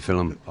line in the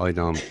film? I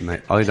don't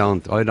make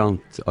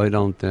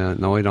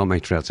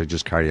threats. I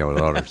just carry out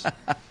orders.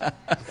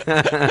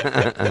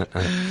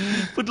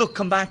 But look,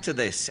 come back to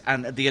this,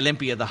 and the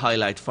Olympia, the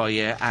highlight for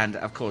you, and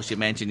of course you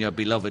mentioned your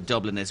beloved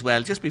Dublin as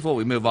well. Just before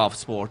we move off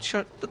sport,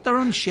 sure, they're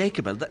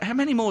unshakable. How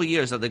many more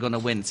years are they going to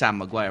win Sam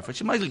Maguire for?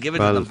 You might as well give it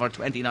to them for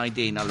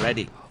 2019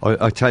 already.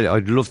 I tell you,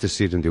 I'd love to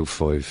see them do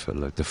 5,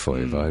 like the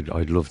 5.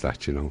 I'd love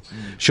that,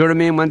 Sure, I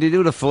mean, when they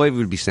do the 5,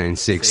 we'll be saying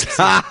 6.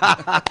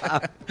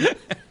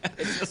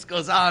 It just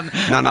goes on.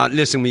 No,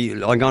 listen,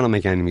 I'm going to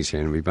make enemies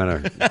here, and we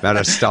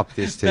better stop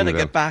this thing. Better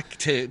get back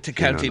to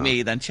County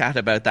Meath and chat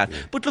about that. Yeah.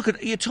 But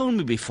look, you told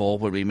me before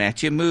when we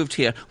met, you moved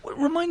here.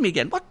 Remind me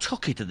again, what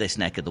took you to this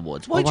neck of the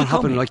woods? Why'd you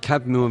come here? I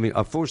kept moving.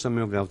 At first I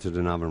moved out to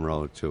the Navan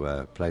Road to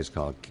a place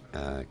called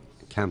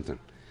Campton.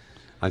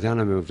 And then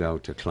I moved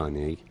out to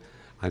Clonee.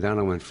 And then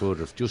I went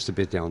further, just a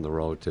bit down the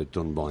road to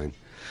Dunboyne.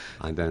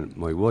 And then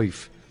my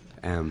wife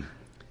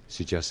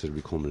suggested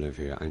we come live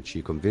here, and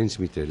she convinced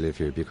me to live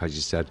here because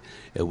she said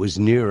it was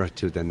nearer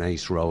to the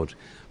nice road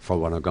for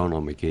when I've gone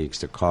on my gigs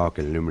to Cork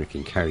and Limerick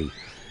and Kerry.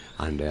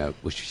 And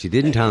what she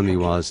didn't tell me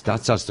was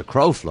that's as the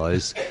crow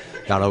flies,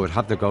 that I would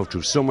have to go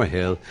through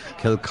Summerhill,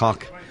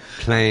 Kilcock,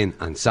 Clane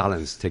and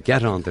Sallins to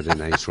get onto the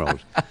nice road.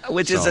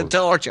 Which is a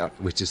torture.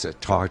 Which is a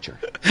torture.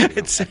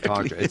 It's a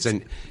torture. It's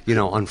an,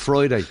 on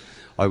Friday,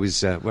 I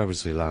was, where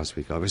was I last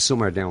week? I was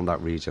somewhere down that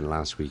region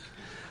last week.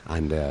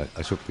 And it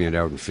took me an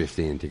hour and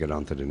 15 to get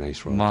onto the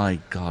nice road. My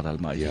God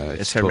almighty. Yeah,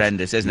 it's tough.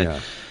 horrendous, isn't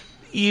it?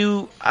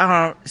 You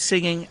are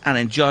singing and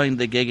enjoying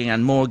the gigging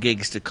and more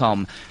gigs to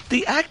come.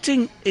 The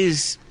acting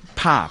is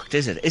parked,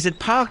 is it? Is it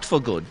parked for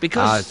good?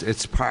 Because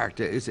it's parked.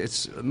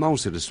 It's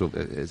most of the stuff.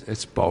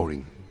 It's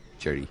boring,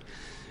 Jerry.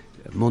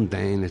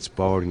 Mundane. It's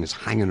boring. It's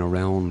hanging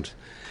around.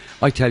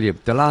 I tell you,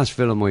 the last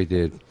film I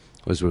did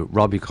was with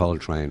Robbie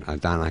Coltrane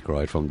and Dan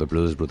Aykroyd from the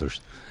Blues Brothers,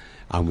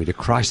 and we had a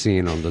crash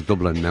scene on the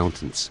Dublin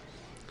mountains.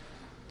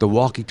 The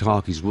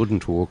walkie-talkies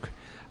wouldn't work,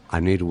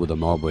 and neither would the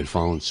mobile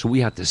phones. So we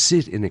had to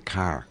sit in a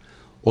car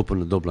up in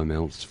the Dublin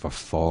mountains for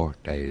 4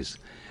 days,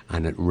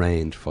 and it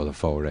rained for the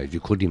 4 days. You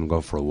couldn't even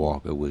go for a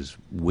walk. It was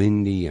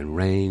windy and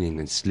raining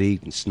and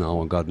sleet and snow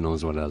and God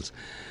knows what else.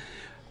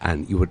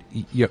 And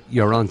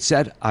you're on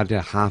set at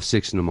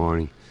 6:30 in the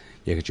morning.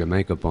 You get your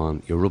makeup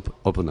on. You're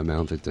up on the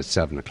mountains at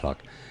 7 o'clock,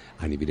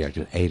 and you'd be there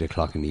till 8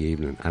 o'clock in the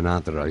evening. And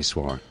after that, I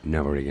swore,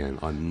 never again.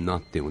 I'm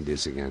not doing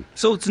this again.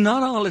 So it's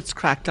not all it's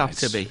cracked up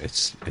to be.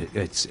 It's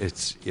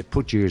it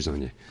put years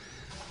on you.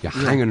 You're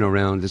hanging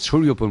around. It's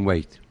hurry up and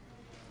wait.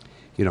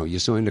 You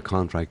sign the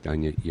contract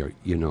and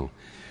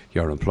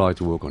you're employed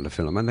to work on the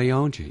film, and they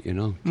owned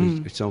you.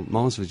 So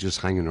most of it's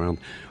just hanging around.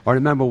 I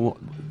remember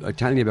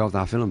telling you about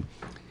that film.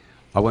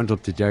 I went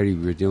up to Derry.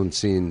 We were doing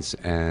scenes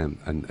and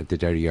at the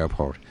Derry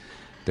airport.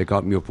 They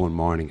got me up one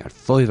morning at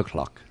 5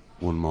 o'clock.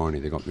 One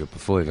morning they got me up at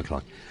 5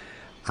 o'clock,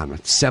 and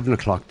at 7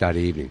 o'clock that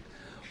evening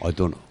I'd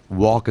done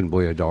walking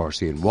by a door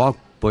scene. Walk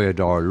by a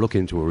door, look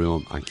into a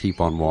room and keep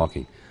on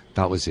walking.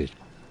 That was it.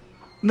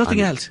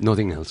 Nothing else?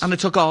 Nothing else. And it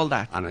took all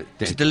that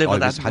to deliver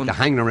that. I had to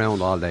hang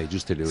around all day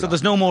just to do that. So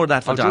there's no more of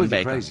that for Don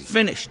Baker? Crazy.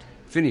 Finished?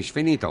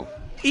 Finito.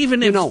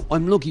 Even if...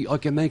 I'm lucky I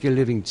can make a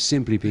living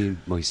simply being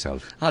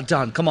myself. Oh,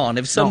 Don, come on.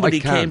 If somebody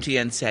came to you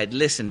and said,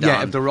 listen, Don...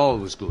 Yeah, if the role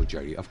was good,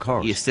 Jerry, of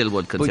course. You still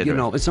would consider it.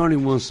 But, it's only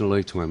once in a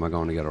lifetime I'm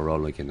going to get a role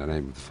like In the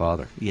Name of the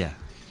Father. Yeah.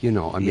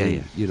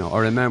 I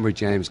remember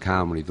James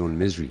Caan when he done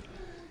Misery.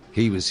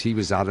 He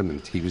was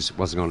adamant. He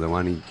wasn't going to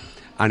do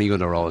any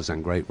other roles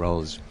and great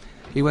roles.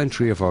 He went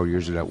 3 or 4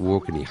 years without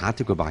working. He had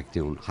to go back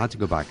and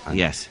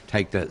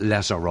take the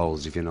lesser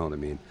roles, if you know what I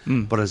mean.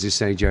 But as you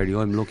say, Jerry,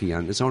 I'm lucky,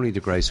 and it's only the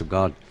grace of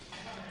God.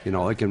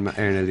 I can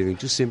earn a living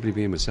just simply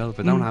being myself.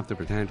 I don't have to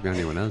pretend to be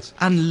anyone else.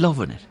 And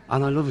loving it.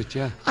 And I love it,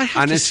 yeah.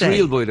 It's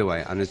real, by the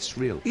way, and it's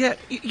real. Yeah,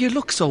 you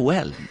look so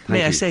well.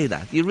 May I say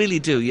that? You really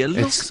do. You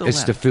look so well.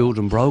 It's the food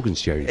in Brogan's,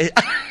 Jerry.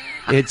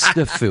 It's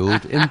the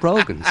food in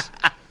Brogan's.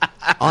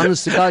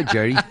 Honest to God,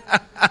 Jerry.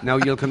 Now,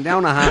 you'll come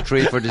down a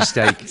hat-trick for the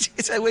steak.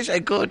 Jeez, I wish I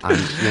could.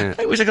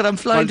 I wish I could. I'm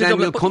flying to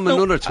Dublin. You'll come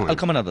another time. I'll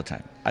come another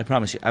time. I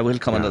promise you. I will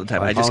come another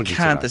time. I just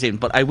can't this evening.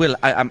 But I will.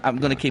 I'm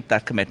going to keep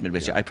that commitment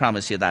with you. I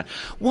promise you that.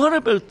 What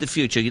about the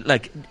future? You're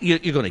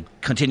going to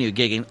continue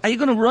gigging. Are you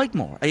going to write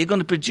more? Are you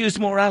going to produce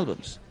more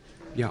albums?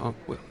 Yeah.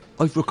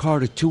 I've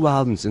recorded 2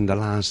 albums in the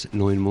last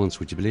 9 months.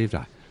 Would you believe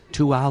that?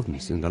 2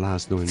 albums in the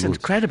last 9 months. It's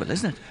incredible,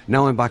 isn't it?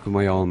 Now I'm back with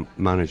my own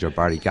manager,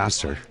 Barry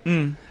Gaster.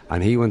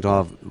 And he went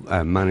off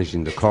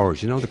managing the chorus.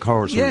 The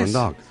chorus from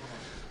Dundalk.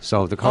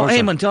 So the chorus.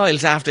 Eamon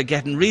Doyle's after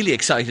getting really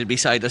excited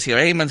beside us here.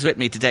 Eamon's with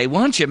me today.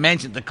 Once you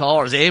mentioned the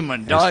chorus,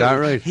 Eamon Doyle. Is that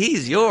right?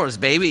 He's yours,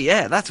 baby.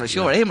 Yeah, that's for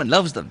sure. Eamon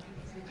loves them.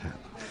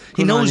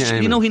 He knows,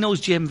 he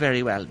knows Jim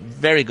very well.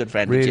 Very good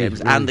friend of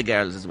Jim's and the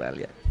girls as well.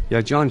 Yeah. Yeah,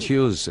 John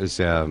Hughes is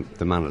the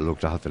man that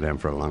looked after them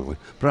for a long time.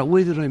 But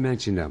why did I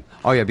mention them?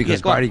 Oh yeah,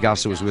 because Barry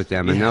Gaster was with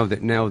them, and now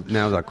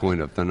they're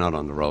kind of, they're not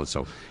on the road,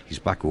 so he's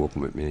back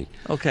working with me.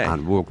 Okay.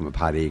 And working with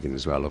Pat Egan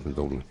as well up in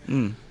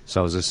Dublin.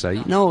 So as I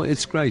say,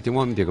 it's great. They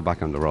want me to go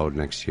back on the road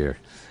next year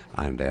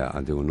and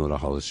do another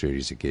whole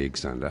series of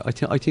gigs, and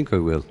I think I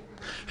will.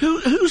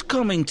 Who's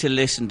coming to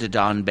listen to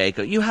Don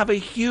Baker? You have a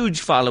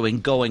huge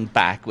following going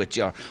back with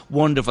your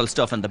wonderful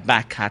stuff in the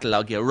back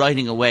catalogue. You're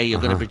writing away,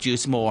 you're going to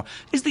produce more.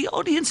 Is the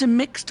audience a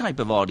mixed type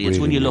of audience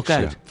really when you look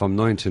out? Yeah. From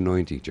 9 to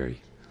 90, Jerry.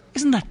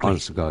 Isn't that great?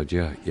 Honest to God,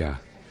 yeah.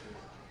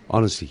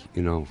 Honestly,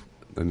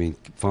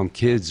 from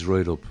kids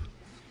right up.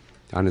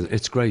 And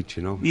it's great,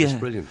 It's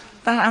brilliant.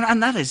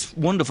 And that is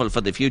wonderful for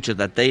the future,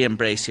 that they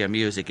embrace your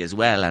music as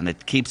well, and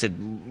it keeps it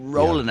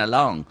rolling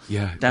along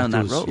down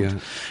that road.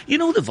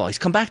 Yeah. The voice.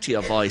 Come back to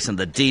your voice and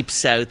the deep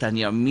south and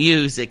your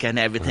music and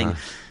everything.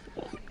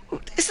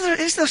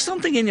 Is there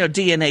something in your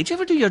DNA? Do you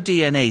ever do your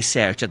DNA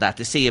search of that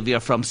to see if you're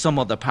from some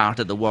other part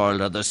of the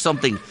world, or there's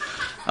something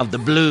of the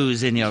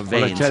blues in your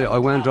veins? Well, I tell you,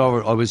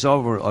 I was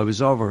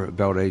over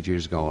about 8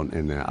 years ago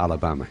in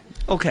Alabama.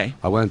 Okay.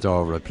 I went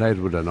over, I played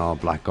with an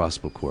all-black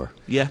gospel choir.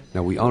 Yeah.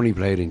 Now, we only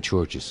played in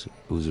churches.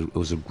 It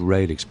was a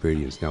great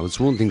experience. Now, it's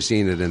one thing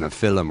seeing it in a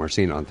film or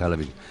seeing it on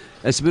television.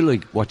 It's a bit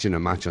like watching a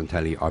match on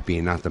telly or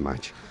being at the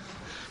match.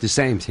 The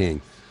same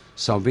thing.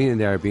 So being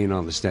there, being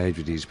on the stage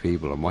with these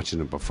people and watching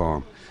them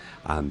perform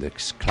and the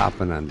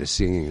clapping and the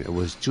singing, it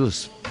was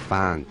just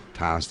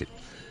fantastic.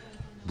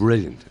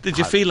 Brilliant. Did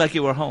you feel like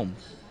you were home?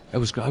 I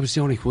was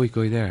the only white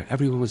guy there.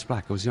 Everyone was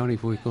black. I was the only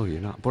white guy, you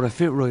know. But I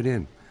fit right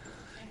in.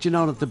 Do you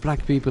know that the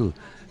black people,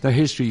 their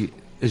history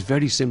is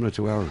very similar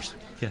to ours?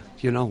 Yeah.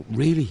 You know,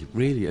 really,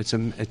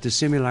 the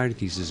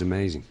similarities is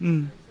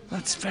amazing.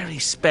 That's very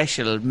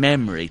special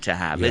memory to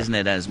have, isn't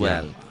it, as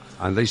well? Yeah.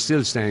 And they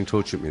still stay in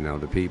touch with me now.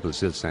 The people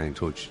still stay in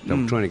touch.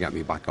 They're trying to get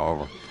me back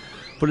over.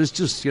 But it's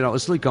just, you know,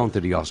 it's like going to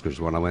the Oscars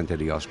when I went to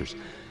the Oscars.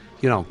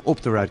 You know,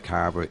 up the red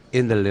carpet,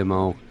 in the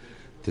limo,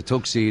 the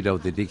tuxedo,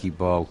 the dicky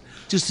bow,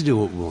 just to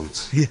do it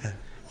once. Yeah.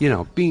 You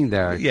know, being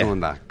there, doing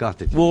that, got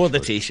the t-shirt. Wore the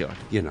T-shirt.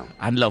 You know.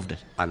 And loved it.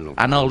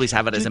 And always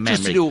have it as a memory.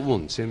 Just to do it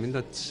once. I mean,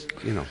 that's,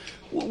 you know.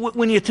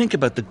 When you think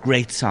about the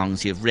great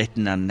songs you've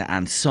written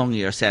and sung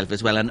yourself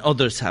as well, and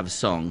others have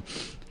sung,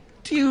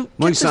 do you...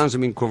 My songs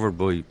have been covered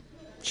by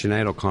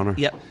Sinead O'Connor,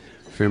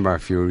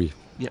 Finbar Fury,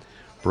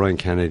 Brian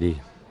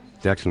Kennedy,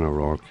 Declan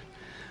O'Rourke,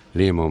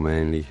 Liam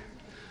O'Manley,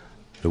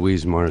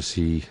 Louise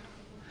Morrissey,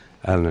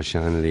 Eleanor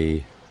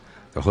Shanley,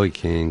 the High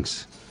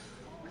Kings.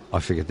 I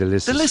forget the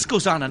list. The list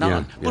goes on and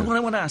on. But what I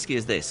want to ask you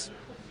is this.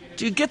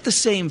 Do you get the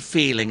same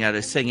feeling out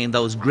of singing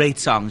those great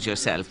songs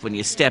yourself when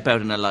you step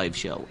out in a live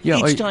show?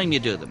 Yeah, each time you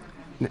do them?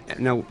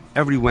 Now,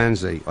 every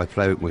Wednesday I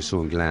play with my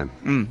son Glenn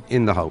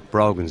in the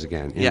Brogan's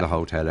again, in the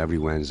hotel every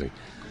Wednesday.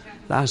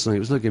 Last night, it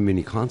was like a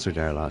mini concert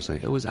there last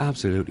night. It was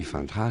absolutely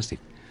fantastic.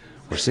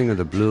 We're singing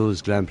the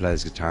blues. Glenn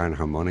plays guitar and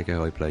harmonica.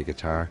 I play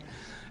guitar,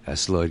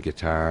 slide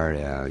guitar,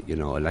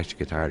 electric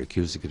guitar,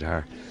 acoustic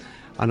guitar.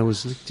 And it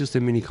was just a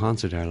mini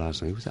concert there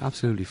last night. It was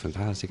absolutely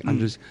fantastic. And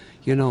there's,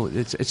 you know,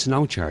 it's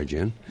no charge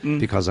in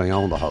because I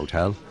own the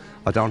hotel.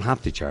 I don't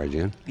have to charge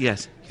in.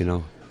 Yes. You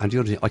know, and the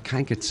other thing, I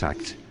can't get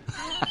sacked.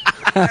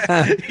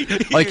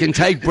 I can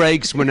take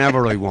breaks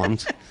whenever I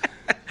want.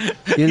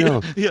 You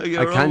know,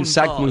 I can't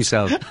sack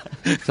myself.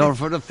 So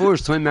for the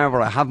first time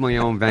ever, I have my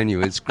own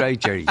venue. It's great,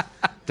 Jerry.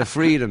 The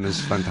freedom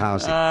is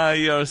fantastic.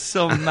 You're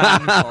some man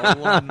for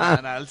one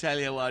man. I'll tell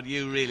you what,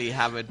 you really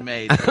have it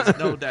made. There's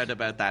no doubt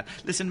about that.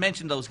 Listen,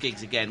 mention those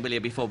gigs again, will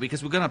you, before?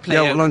 Because we're going to play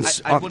out one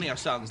of your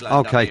songs lined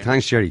up here.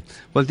 Thanks, Jerry.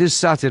 Well, this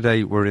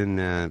Saturday we're in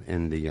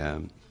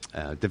the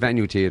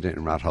Venue Theatre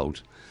in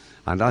Rathout,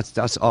 and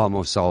that's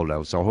almost sold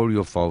out. So hurry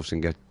up, folks,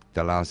 and get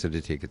the last of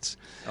the tickets.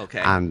 Okay.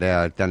 And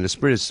then the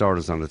Spirit Sword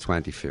is on the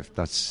 25th.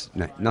 That's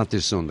not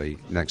this Sunday,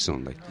 next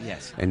Sunday.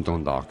 Yes. In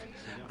Dundalk.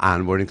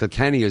 And we're in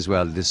Kilkenny as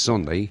well this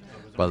Sunday.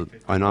 Well,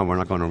 I know we're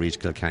not going to reach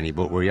Kilkenny,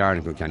 but we are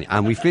in Kilkenny.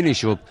 And we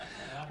finish up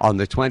on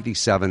the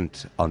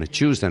 27th on a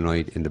Tuesday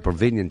night in the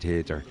Pavilion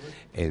Theatre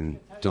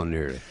in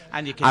Dunleary.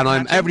 And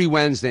I'm every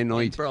Wednesday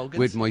night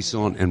with my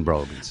son in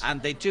Brogan's.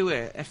 And they do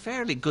a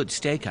fairly good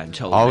steak, I'm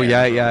told. Oh,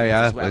 yeah.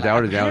 Well.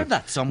 I've heard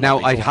that somewhere now,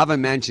 before. I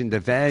haven't mentioned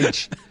the veg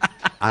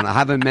and I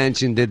haven't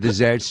mentioned the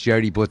desserts,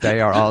 Jerry, but they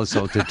are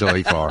also to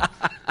die for.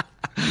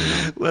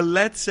 Well,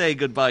 let's say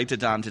goodbye to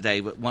Don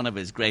today with one of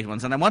his great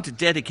ones. And I want to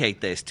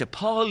dedicate this to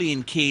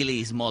Pauline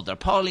Keeley's mother.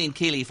 Pauline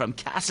Keeley from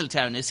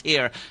Castletown is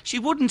here. She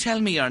wouldn't tell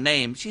me her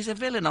name. She's a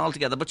villain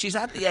altogether, but she's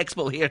at the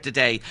expo here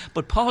today.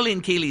 But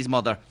Pauline Keeley's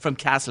mother from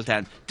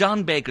Castletown.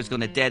 Don Baker's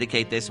going to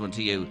dedicate this one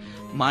to you.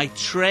 My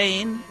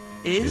train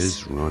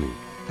is running.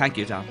 Thank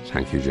you, Don.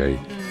 Thank you, Jerry.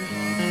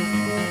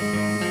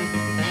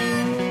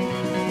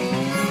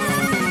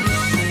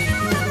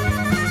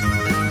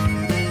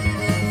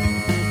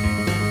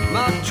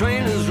 My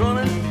train is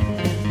running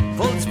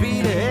full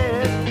speed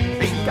ahead.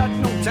 Ain't got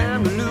no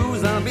time to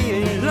lose. I'll be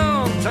a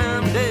long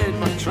time dead.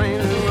 My train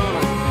is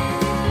running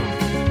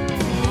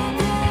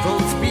full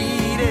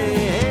speed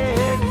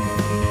ahead.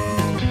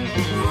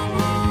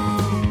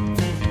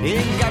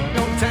 Ain't got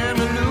no time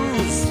to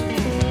lose.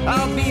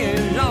 I'll be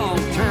a long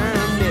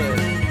time dead.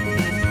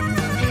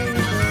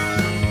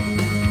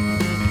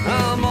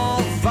 I'm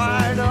all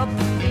fired up,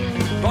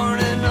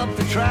 burning up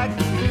the track.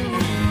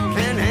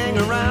 Can't hang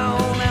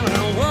around.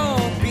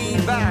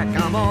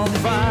 I'm all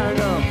fired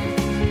up,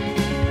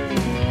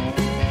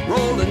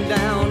 rolling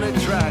down the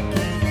track.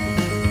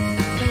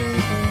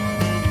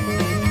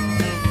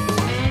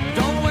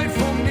 Don't wait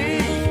for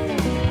me,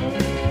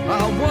 I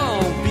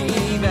won't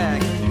be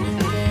back.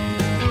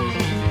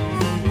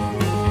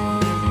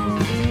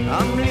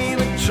 I'm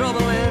leaving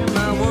trouble and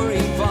my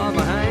worry far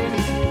behind.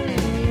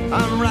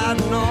 I'm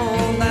riding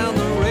on down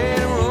the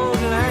railroad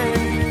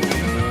line.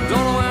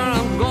 Don't know where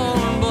I'm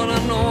going, but I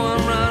know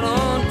I'm right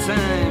on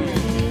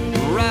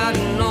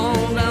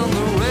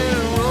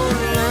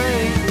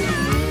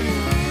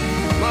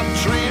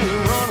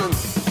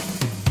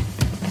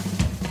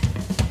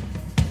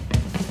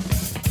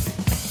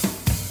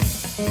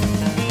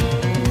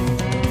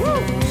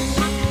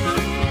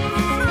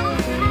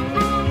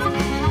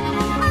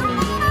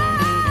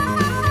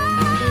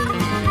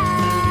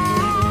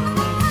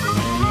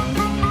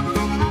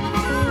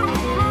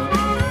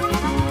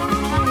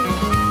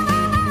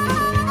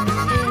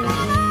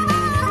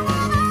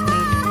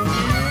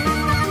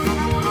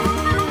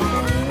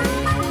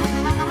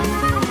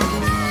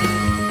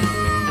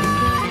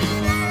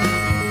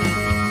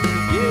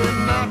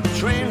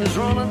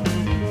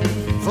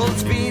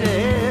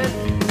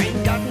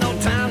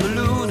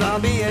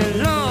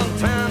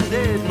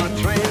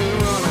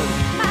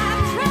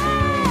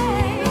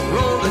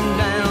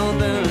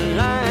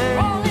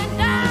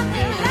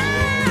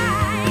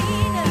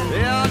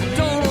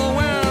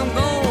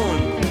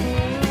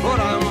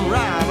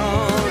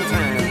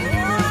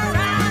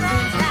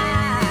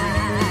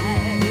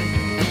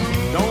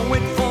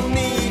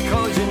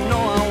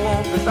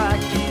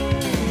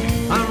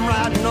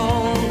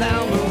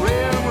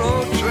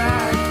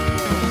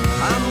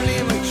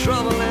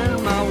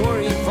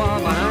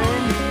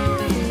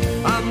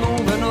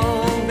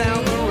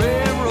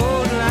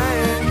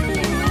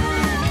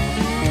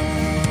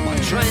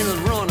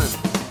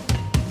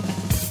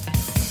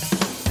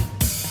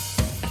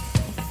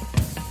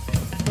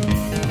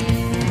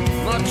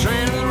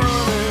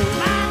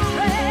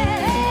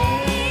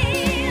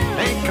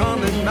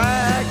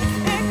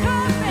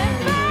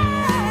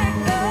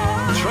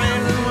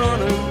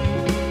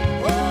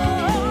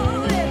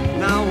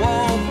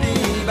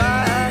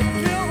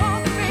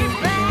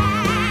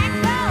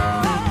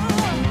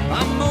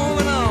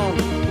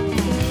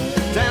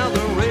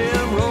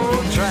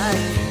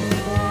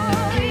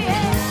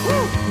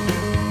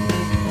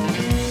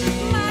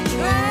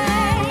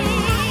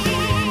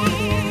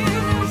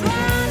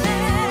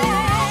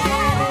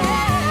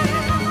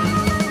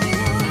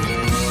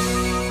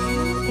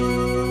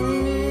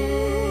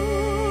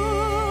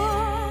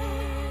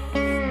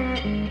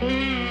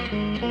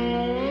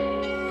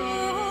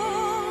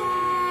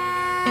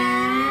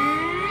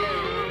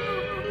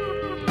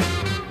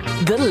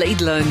Late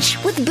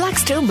Lunch with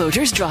Blackstone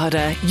Motors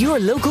Drogheda, your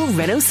local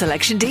Renault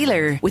selection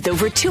dealer. With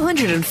over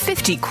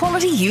 250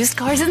 quality used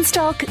cars in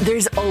stock,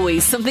 there's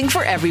always something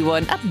for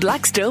everyone at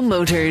Blackstone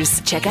Motors.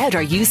 Check out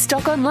our used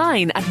stock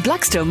online at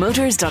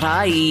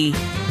blackstonemotors.ie.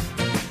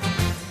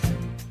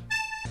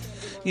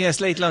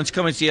 Yes, Late Lunch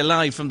coming to you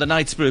live from the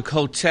Knightsbrook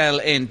Hotel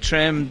in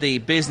Trim, the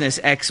Business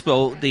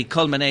Expo, the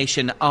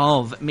culmination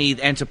of Meath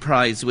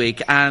Enterprise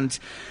Week. And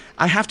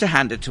I have to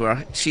hand it to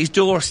her. She's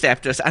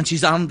doorstepped us and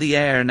she's on the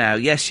air now.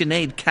 Yes,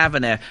 Sinead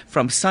Kavanagh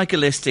from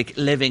Cyclistic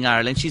Living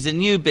Ireland. She's a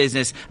new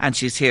business and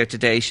she's here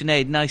today.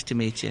 Sinead, nice to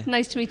meet you.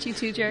 Nice to meet you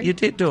too, Jerry. You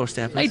did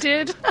doorstep us. I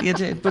did. You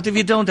did. But if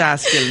you don't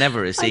ask, you'll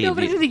never receive. I know,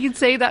 but I didn't think you'd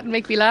say that and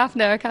make me laugh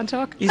now. I can't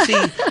talk. You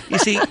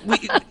see,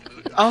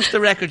 off the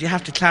record, you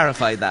have to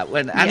clarify that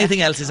when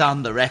anything else is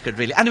on the record,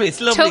 really. Anyway, it's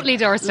lovely. Totally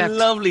doorstep.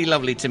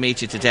 Lovely to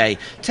meet you today.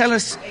 Tell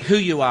us who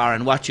you are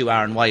and what you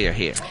are and why you're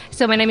here.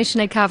 So my name is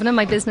Sinead Kavanagh.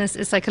 My business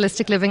is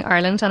Cyclistic Living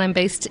Ireland and I'm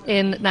based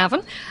in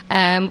Navan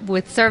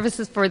with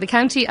services for the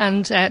county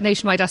and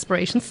nationwide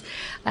aspirations.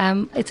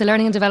 It's a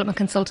learning and development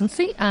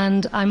consultancy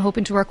and I'm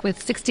hoping to work with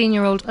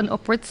 16-year-old and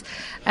upwards,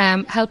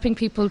 helping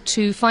people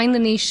to find the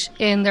niche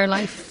in their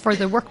life for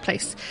the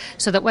workplace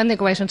so that when they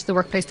go out into the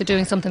workplace they're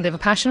doing something they have a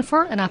passion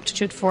for, an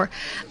aptitude for,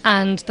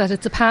 and that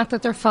it's a path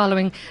that they're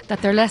following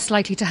that they're less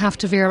likely to have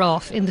to veer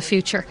off in the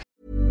future.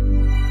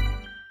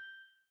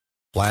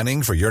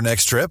 Planning for your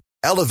next trip?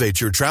 Elevate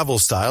your travel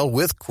style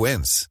with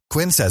Quince.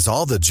 Quince has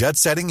all the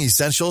jet-setting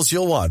essentials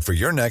you'll want for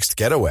your next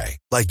getaway,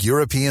 like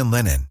European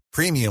linen,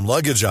 premium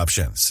luggage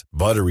options,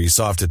 buttery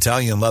soft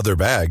Italian leather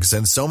bags,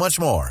 and so much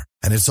more.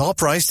 And it's all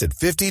priced at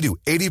 50 to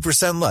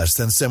 80% less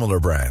than similar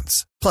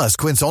brands. Plus,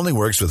 Quince only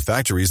works with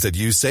factories that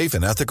use safe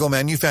and ethical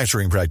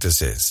manufacturing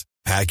practices.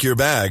 Pack your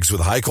bags with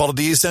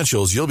high-quality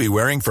essentials you'll be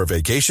wearing for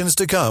vacations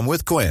to come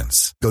with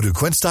Quince. Go to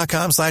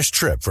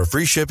quince.com/trip for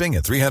free shipping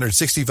and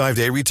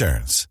 365-day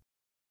returns.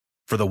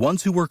 For the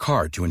ones who work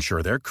hard to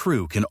ensure their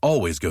crew can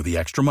always go the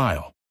extra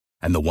mile,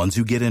 and the ones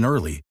who get in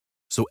early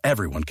so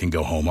everyone can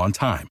go home on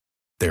time,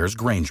 there's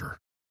Grainger,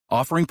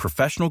 offering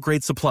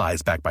professional-grade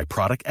supplies backed by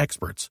product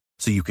experts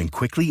so you can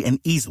quickly and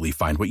easily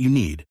find what you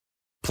need.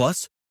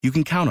 Plus, you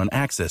can count on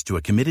access to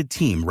a committed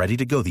team ready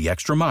to go the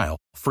extra mile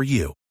for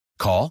you.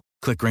 Call,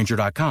 click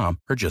Grainger.com,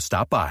 or just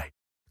stop by.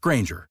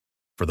 Grainger,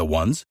 for the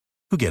ones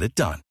who get it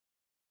done.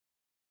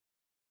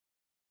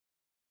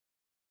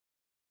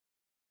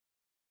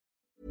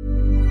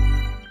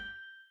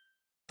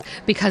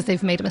 Because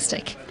they've made a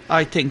mistake.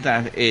 I think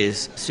that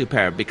is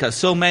superb because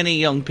so many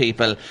young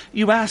people,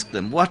 you ask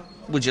them, what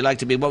would you like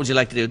to be, what would you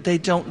like to do? They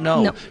don't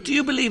know. No. Do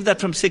you believe that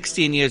from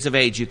 16 years of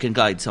age you can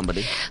guide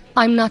somebody?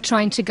 I'm not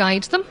trying to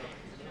guide them.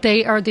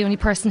 They are the only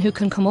person who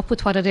can come up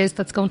with what it is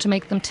that's going to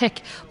make them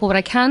tick. But what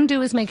I can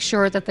do is make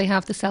sure that they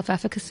have the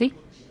self-efficacy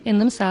in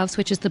themselves,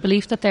 which is the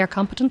belief that they are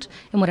competent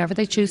in whatever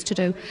they choose to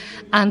do.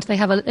 And they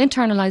have an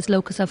internalised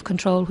locus of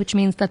control, which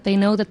means that they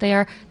know that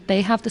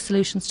they have the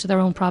solutions to their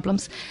own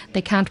problems.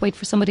 They can't wait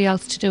for somebody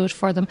else to do it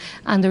for them.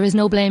 And there is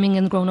no blaming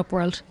in the grown-up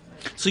world.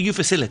 So you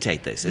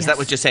facilitate this, is that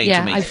what you're saying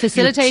to me? Yeah, I'm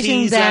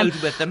facilitating them.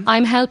 Out with them.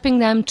 I'm helping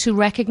them to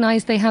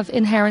recognise they have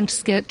inherent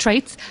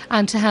traits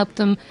and to help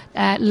them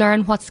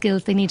learn what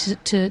skills they need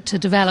to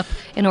develop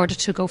in order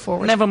to go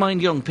forward. Never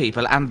mind young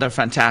people, and they're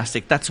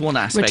fantastic. That's one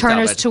aspect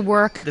Returners of it. to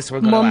work,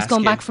 mums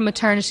going back from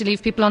maternity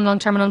leave, people on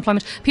long-term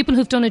unemployment, people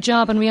who've done a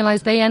job and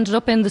realise they ended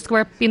up being the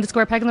square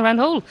peg in the round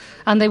hole,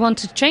 and they want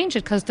to change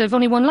it because they've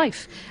only one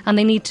life, and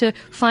they need to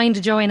find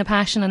a joy and a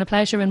passion and a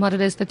pleasure in what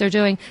it is that they're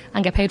doing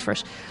and get paid for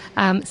it.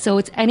 So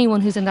it's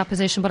anyone who's in that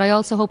position, but I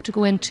also hope to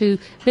go into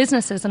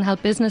businesses and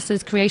help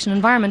businesses create an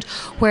environment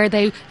where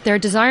their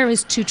desire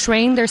is to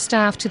train their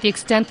staff to the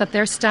extent that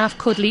their staff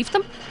could leave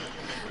them,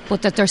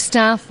 but that their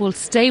staff will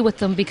stay with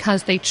them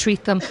because they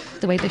treat them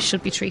the way they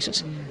should be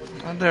treated.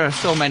 And there are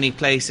so many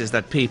places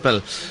that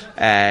people,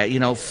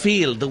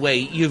 feel the way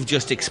you've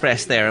just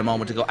expressed there a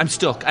moment ago. I'm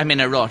stuck, I'm in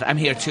a rut, I'm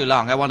here too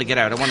long, I want to get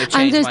out, I want to change my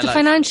life. And there's the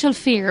financial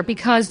fear,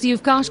 because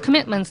you've got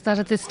commitments that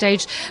at this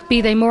stage,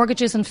 be they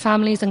mortgages and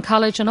families and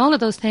college and all of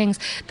those things,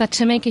 that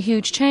to make a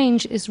huge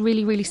change is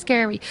really, really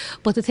scary.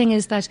 But the thing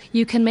is that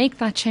you can make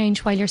that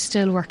change while you're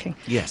still working.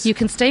 Yes. You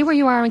can stay where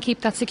you are and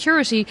keep that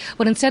security,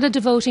 but instead of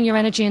devoting your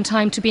energy and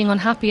time to being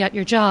unhappy at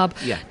your job,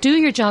 do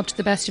your job to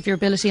the best of your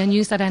ability and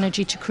use that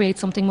energy to create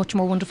something much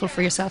more wonderful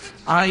for yourself.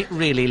 I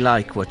really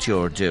like what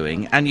you're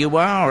doing, and you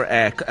are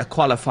a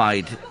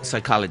qualified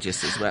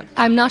psychologist as well.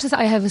 I'm not.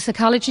 I have a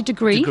psychology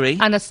degree,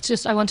 and it's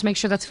just, I want to make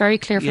sure that's very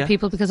clear for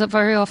people, because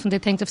very often they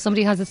think if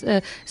somebody has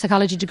a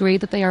psychology degree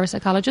that they are a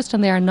psychologist,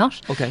 and they are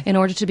not. Okay. In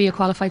order to be a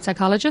qualified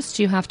psychologist,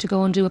 you have to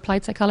go and do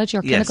applied psychology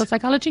or clinical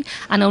psychology,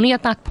 and only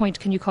at that point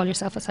can you call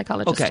yourself a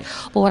psychologist. Okay.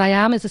 But what I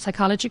am is a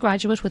psychology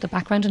graduate with a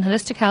background in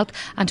holistic health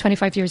and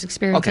 25 years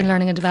experience in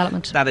learning and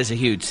development. That is a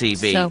huge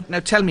CV. So, now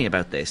tell me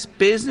about this.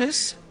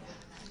 Business,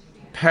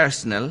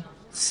 personal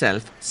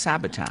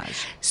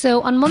self-sabotage?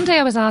 So on Monday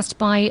I was asked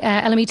by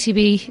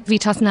LMETB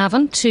Vitas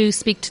Navan to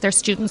speak to their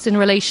students in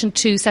relation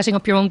to setting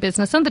up your own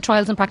business and the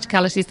trials and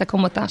practicalities that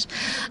come with that.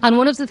 And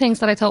one of the things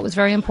that I thought was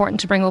very important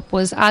to bring up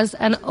was, as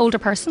an older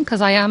person,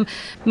 because I am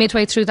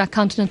midway through that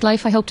continent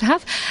life I hope to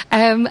have,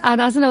 and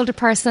as an older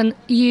person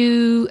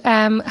you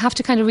have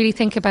to kind of really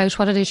think about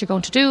what it is you're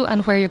going to do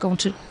and where you're going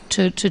to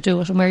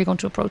do it and where you're going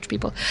to approach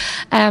people.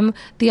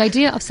 The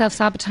idea of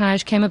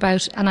self-sabotage came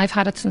about, and I've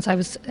had it since I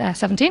was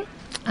 17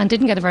 and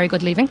didn't get a very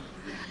good leaving,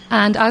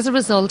 and as a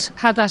result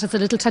had that as a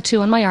little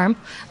tattoo on my arm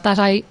that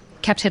I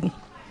kept hidden,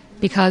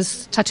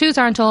 because tattoos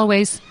aren't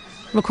always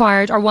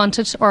required or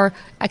wanted or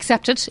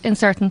accepted in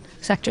certain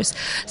sectors.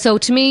 So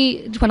to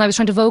me, when I was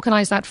trying to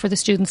vocalise that for the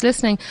students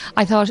listening,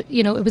 I thought,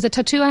 it was a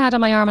tattoo I had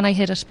on my arm and I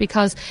hid it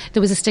because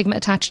there was a stigma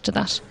attached to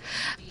that.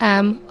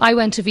 I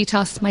went to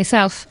Vitas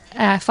myself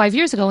 5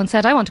 years ago and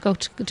said I want to go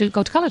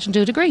to college and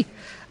do a degree.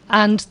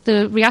 And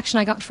the reaction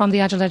I got from the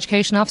adult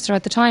education officer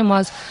at the time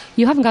was,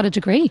 you haven't got a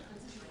degree.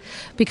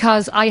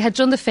 Because I had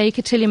done the fake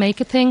it till you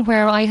make it thing,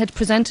 where I had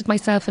presented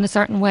myself in a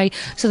certain way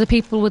so that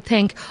people would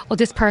think, oh,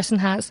 this person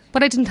has.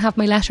 But I didn't have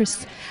my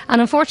letters.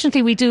 And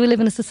unfortunately, we do live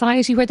in a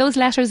society where those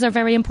letters are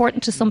very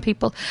important to some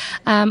people.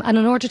 And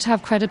in order to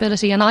have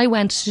credibility, and I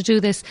went to do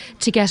this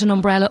to get an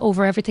umbrella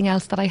over everything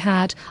else that I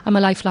had. I'm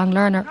a lifelong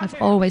learner.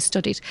 I've always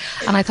studied.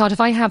 And I thought,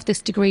 if I have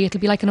this degree, it'll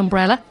be like an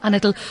umbrella and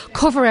it'll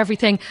cover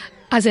everything,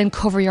 as in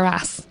cover your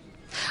ass.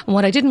 And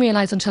what I didn't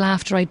realise until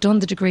after I'd done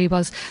the degree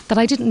was that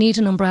I didn't need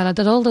an umbrella,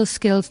 that all those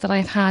skills that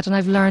I've had and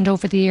I've learned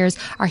over the years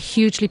are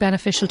hugely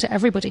beneficial to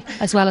everybody,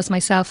 as well as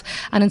myself.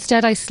 And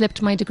instead I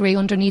slipped my degree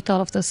underneath all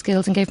of those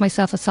skills and gave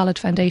myself a solid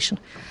foundation.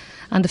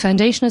 And the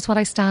foundation is what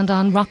I stand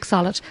on, rock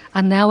solid.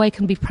 And now I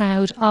can be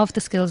proud of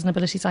the skills and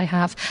abilities I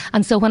have.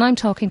 And so when I'm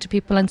talking to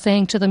people and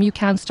saying to them, you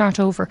can start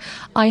over,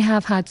 I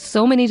have had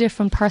so many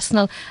different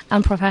personal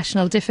and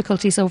professional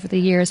difficulties over the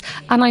years.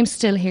 And I'm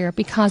still here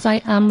because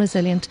I am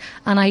resilient.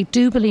 And I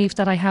do believe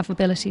that I have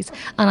abilities.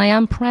 And I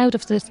am proud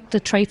of the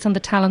traits and the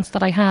talents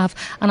that I have.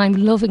 And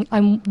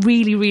I'm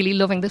really, really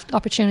loving the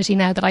opportunity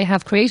now that I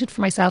have created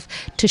for myself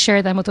to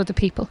share them with other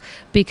people.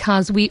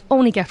 Because we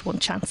only get one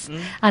chance.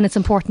 And it's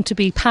important to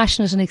be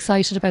passionate and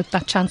excited about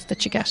that chance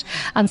that you get.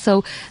 And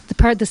so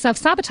the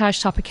self-sabotage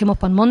topic came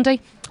up on Monday,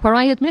 where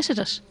I admitted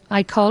it.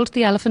 I called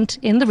the elephant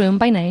in the room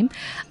by name,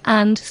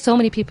 and so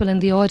many people in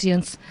the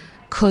audience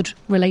could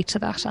relate to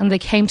that, and they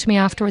came to me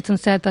afterwards and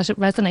said that it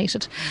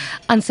resonated.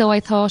 And so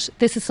I thought,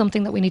 this is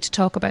something that we need to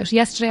talk about.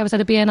 Yesterday I was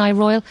at a BNI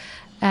Royal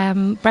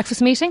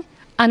breakfast meeting,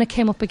 and it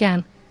came up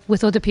again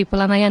with other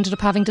people, and I ended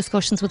up having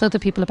discussions with other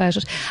people about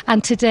it.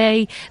 And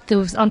today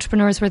those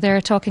entrepreneurs were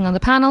there talking on the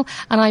panel,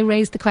 and I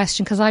raised the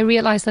question because I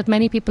realised that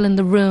many people in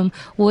the room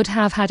would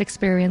have had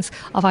experience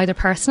of either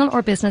personal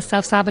or business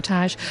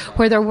self-sabotage,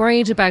 where they're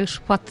worried about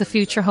what the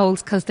future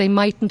holds because they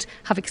mightn't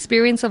have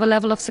experience of a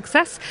level of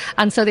success,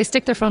 and so they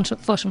stick their foot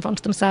in front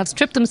of themselves,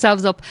 trip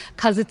themselves up,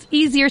 because it's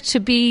easier to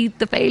be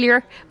the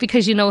failure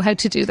because you know how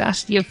to do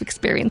that, you have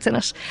experience in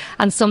it.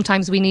 And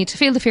sometimes we need to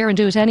feel the fear and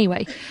do it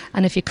anyway.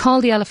 And if you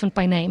call the elephant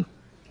by name,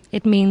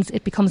 it means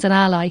it becomes an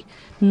ally,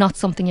 not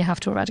something you have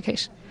to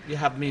eradicate. You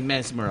have me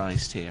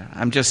mesmerised here.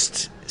 I'm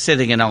just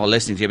sitting and all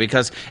listening to you,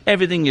 because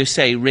everything you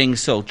say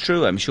rings so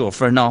true, I'm sure,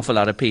 for an awful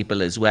lot of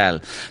people as well.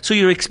 So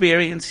your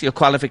experience, your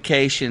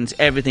qualifications,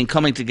 everything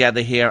coming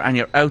together here, and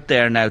you're out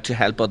there now to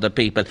help other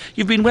people.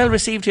 You've been well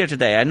received here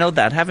today, I know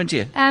that, haven't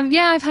you?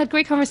 Yeah, I've had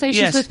great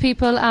conversations with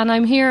people, and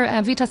I'm here.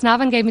 Vitas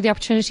Navan gave me the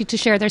opportunity to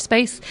share their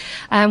space,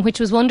 which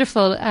was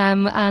wonderful,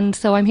 and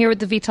so I'm here with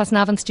the Vitas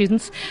Navan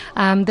students.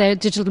 The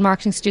digital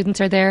marketing students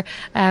are there.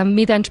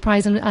 Meath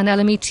Enterprise and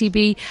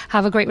LMETB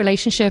have a great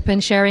relationship in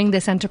sharing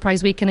this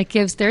Enterprise Week, and it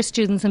gives their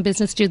students and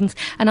business students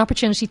an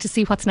opportunity to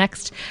see what's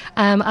next,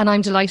 and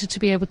I'm delighted to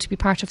be able to be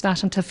part of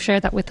that and to share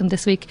that with them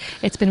this week.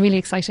 It's been really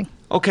exciting.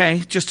 Okay,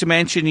 just to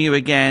mention you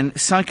again,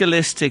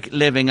 Cyclistic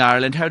Living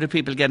Ireland, how do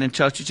people get in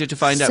touch with you to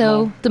find out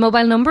more? So the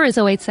mobile number is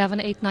 087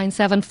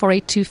 897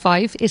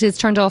 4825. It is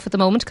turned off at the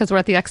moment because we're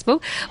at the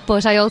expo,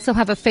 but I also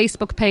have a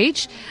Facebook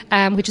page,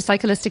 which is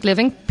Cyclistic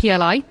Living,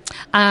 PLI.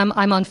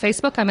 I'm on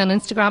Facebook, I'm on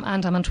Instagram,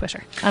 and I'm on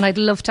Twitter, and I'd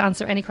love to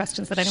answer any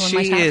questions that anyone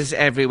might have. She is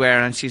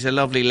everywhere, and she's a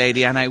lovely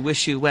lady, and I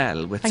wish you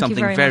well with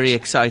something very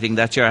exciting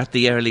that you're at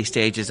the early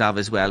stages of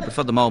as well. But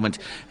for the moment,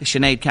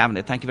 Sinead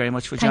Cavanagh, thank you very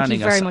much for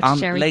joining us on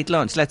Late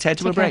Lunch. Let's head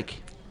to a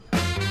break.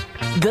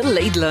 The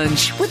Late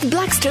Lunch with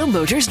Blackstone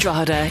Motors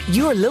Drogheda,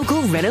 your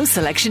local Renault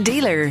selection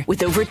dealer.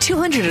 With over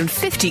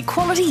 250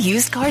 quality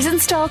used cars in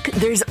stock,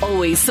 there's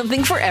always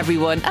something for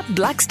everyone at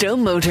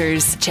Blackstone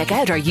Motors. Check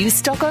out our used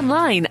stock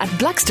online at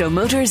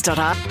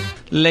blackstonemotors.com.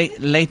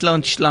 Late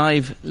Lunch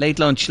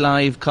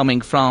Live coming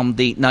from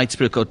the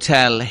Knightsbrook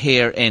Hotel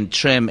here in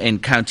Trim in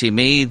County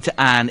Meath,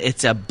 and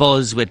it's a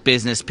buzz with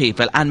business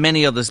people and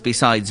many others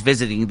besides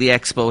visiting the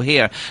expo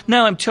here.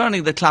 Now I'm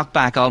turning the clock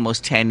back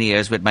almost 10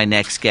 years with my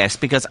next guest,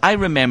 because I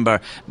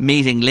remember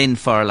meeting Lynn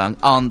Furlong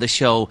on the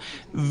show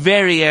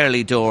very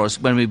early doors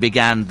when we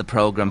began the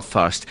programme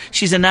first.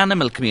 She's an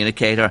animal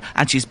communicator,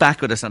 and she's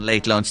back with us on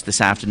Late Lunch this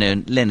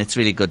afternoon. Lynn, it's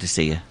really good to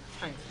see you.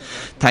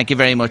 Thank you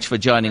very much for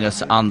joining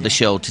us on the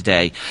show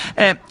today.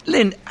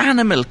 Lynn,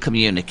 animal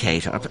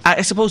communicator.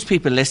 I suppose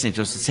people listening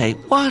to us would say,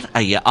 what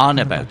are you on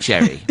about,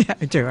 Jerry? Yeah,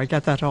 I do. I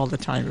get that all the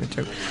time. I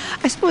do.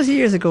 I suppose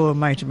years ago it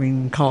might have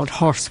been called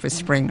horse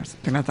whispering or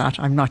something like that.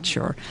 I'm not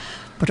sure.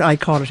 But I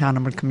call it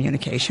animal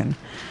communication.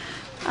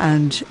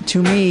 And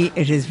to me,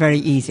 it is very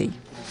easy.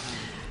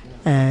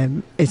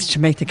 It's to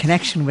make the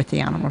connection with the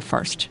animal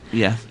first.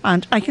 Yeah.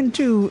 And I can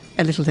do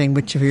a little thing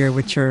with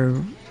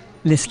your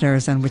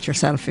listeners and with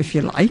yourself if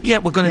you like. Yeah,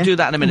 we're going to do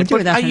that in a minute.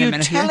 We'll but are you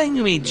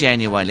telling me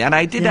genuinely, and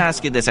I did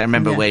ask you this, I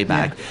remember way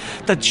back,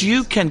 that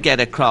you can get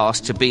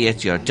across to be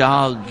it your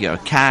dog, your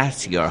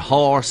cat, your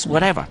horse,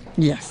 whatever?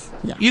 Yes.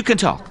 Yeah. You can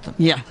talk to them?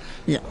 Yeah.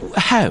 Yeah.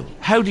 How?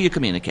 How do you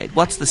communicate?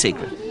 What's the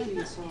secret?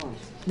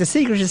 The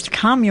secret is to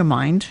calm your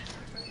mind,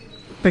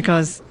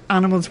 because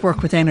animals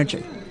work with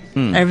energy.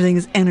 Everything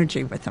is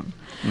energy with them.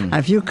 And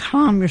if you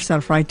calm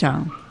yourself right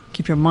down,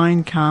 keep your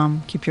mind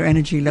calm, keep your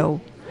energy low,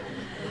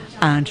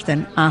 and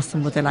then ask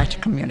them would they like to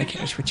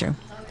communicate with you.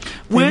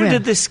 Where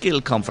did this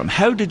skill come from?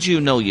 How did you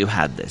know you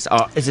had this?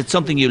 Or is it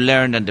something you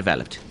learned and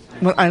developed?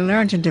 Well, I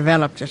learned and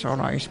developed it, all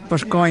right.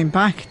 But going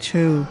back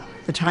to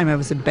the time I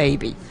was a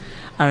baby,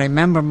 I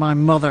remember my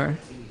mother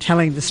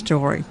telling the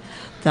story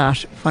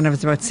that when I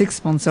was about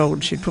 6 months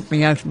old, she'd put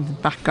me out in the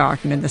back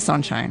garden in the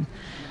sunshine,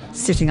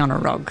 sitting on a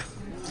rug.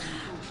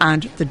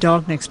 And the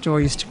dog next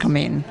door used to come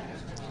in.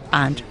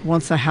 And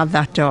once I had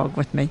that dog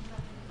with me,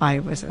 I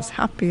was as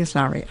happy as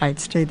Larry.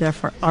 I'd stayed there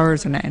for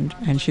hours on end,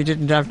 and she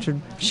didn't have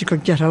to, she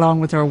could get along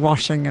with her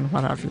washing and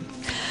what have you.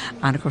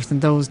 And of course,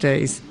 in those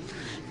days,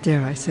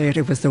 dare I say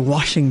it was the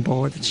washing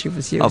board that she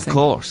was using. Of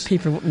course.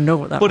 People wouldn't know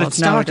what that was. But it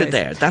started nowadays.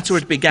 there. That's where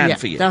it began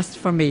for you. That's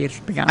for me,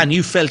 it began. And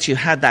you felt you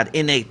had that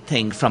innate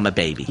thing from a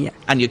baby. Yeah.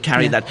 And you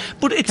carried that.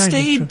 But it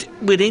stayed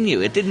within you.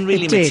 It didn't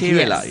really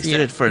materialise, did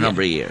it, for a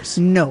number of years?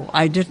 No,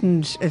 I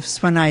didn't. It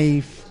was when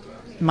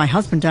my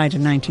husband died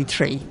in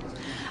 93.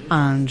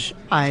 And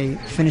I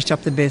finished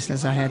up the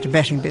business. I had a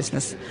betting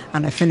business,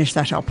 and I finished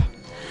that up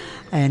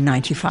in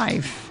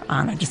 95.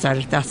 And I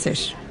decided that's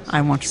it. I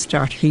want to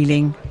start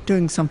healing,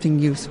 doing something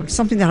useful,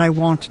 something that I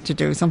wanted to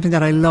do, something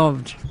that I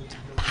loved.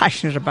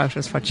 Passionate about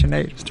is what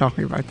Sinead was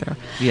talking about there.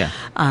 Yeah.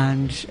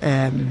 And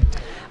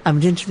I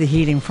went into the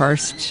healing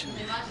first,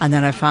 and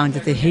then I found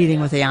that the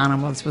healing with the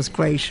animals was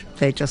great.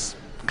 They just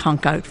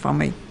conk out from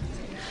me.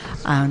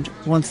 And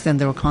once then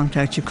they were conked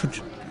out, you could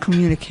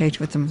communicate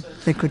with them.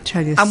 They could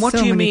tell you so many things. And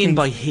what do you mean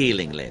by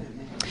healing, Lynn?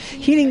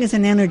 Healing is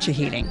an energy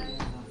healing.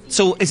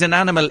 So is an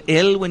animal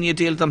ill when you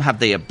deal with them? Have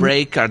they a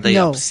break? Are they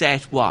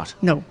upset? What?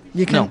 No.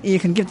 You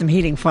can give them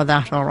healing for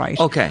that, all right.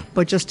 Okay.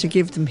 But just to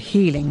give them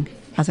healing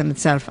as in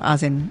itself,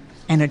 as in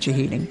energy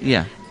healing.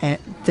 Yeah.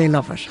 They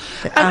love it.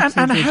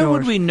 And how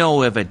would we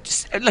know if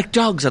it... Like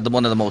dogs are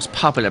one of the most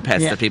popular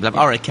pets that people have,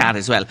 or a cat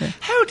as well. Yeah.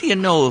 How do you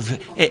know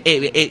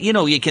if...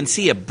 you can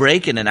see a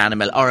break in an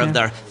animal or if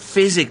they're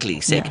physically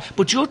sick. Yeah.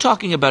 But you're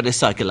talking about a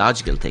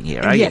psychological thing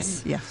here, are you?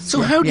 Yes.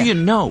 So how do you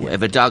know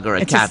if a dog or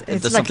a cat...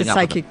 It's there's like something a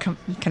psychic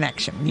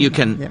connection. You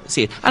can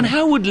see it. And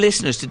how would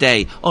listeners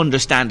today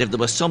understand if there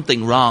was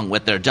something wrong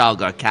with their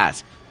dog or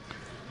cat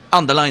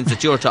on the lines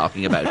that you're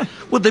talking about?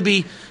 Would they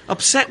be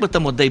upset with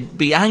them? Would they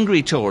be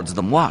angry towards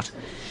them? What?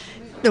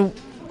 The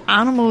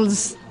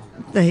animals,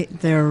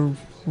 they're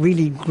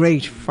really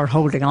great for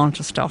holding on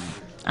to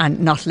stuff and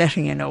not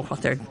letting you know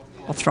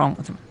what's wrong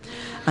with them.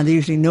 And they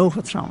usually know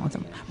what's wrong with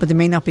them, but they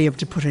may not be able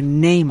to put a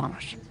name on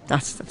it.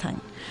 That's the thing.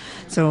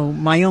 So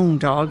my own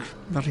dog,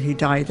 he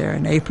died there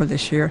in April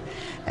this year,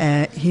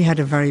 he had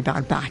a very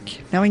bad back.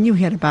 Now I knew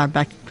he had a bad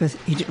back because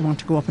he didn't want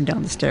to go up and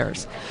down the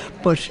stairs,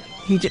 but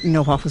he didn't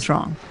know what was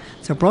wrong.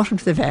 So I brought him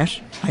to the vet.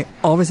 I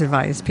always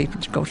advise people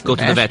to go to the vet.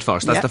 Go to the vet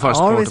first. That's the first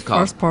port of call.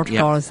 First port of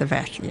call is the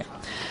vet,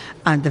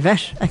 And the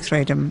vet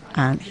x-rayed him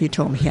and he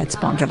told me he had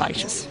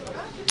spondylitis.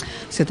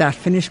 So that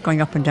finished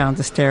going up and down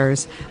the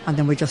stairs, and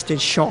then we just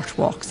did short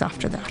walks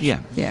after that.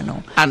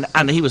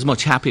 And he was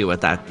much happier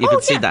with that. You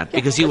could see that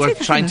because you were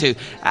trying to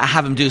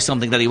have him do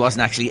something that he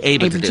wasn't actually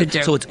able to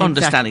do. So it's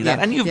understanding that.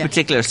 And you have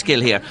particular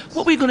skill here.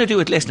 What were you going to do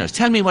with listeners?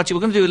 Tell me what you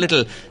were going to do. A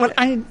little. Well,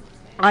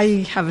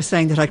 I have a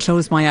saying that I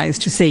close my eyes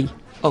to see.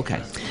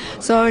 Okay.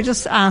 So I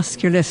just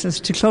ask your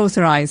listeners to close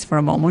their eyes for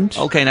a moment.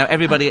 Okay, now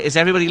is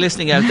everybody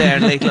listening out there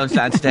in Late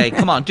Lunchtime today?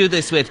 Come on, do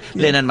this with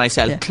Lynn and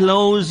myself.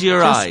 Close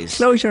your eyes.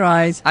 Close your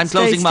eyes. I'm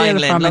closing mine,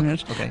 Lynn.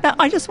 Look. Okay. Now,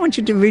 I just want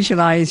you to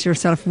visualise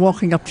yourself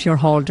walking up to your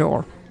hall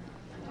door.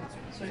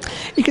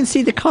 You can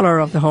see the colour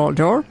of the hall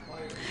door.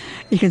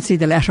 You can see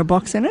the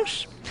letterbox in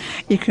it.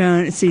 You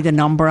can see the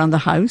number on the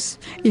house.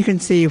 You can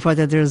see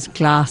whether there's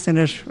glass in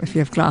it, if you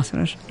have glass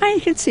in it. And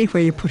you can see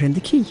where you put in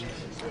the key.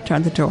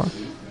 Turn the door.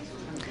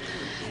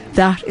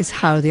 That is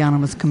how the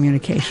animals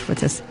communicate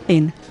with us,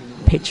 in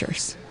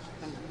pictures.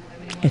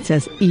 It's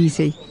as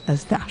easy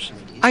as that.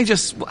 I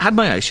just had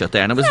my eyes shut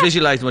there and I was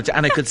visualising it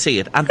and I could see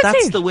it. And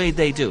that's the way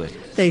they do it.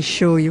 They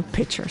show you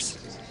pictures.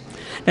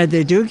 Now,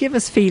 they do give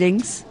us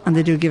feelings and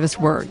they do give us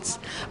words,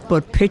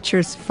 but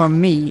pictures for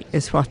me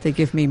is what they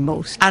give me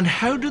most. And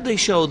how do they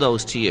show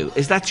those to you?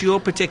 Is that your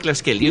particular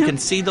skill? You can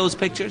see those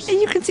pictures? And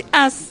you can see,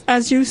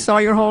 as you saw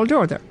your whole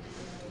door there.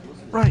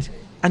 Right.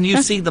 And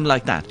you see them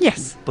like that?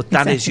 Yes. But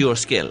that is exactly. your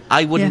skill.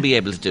 I wouldn't be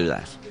able to do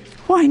that.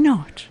 Why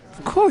not?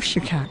 Of course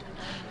you can.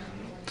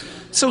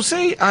 So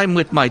say I'm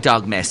with my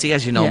dog Messi,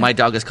 as you know, my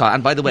dog is called,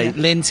 and by the way,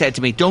 Lynn said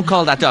to me, don't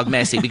call that dog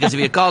Messi, because if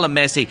you call him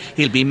Messi,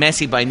 he'll be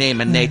messy by name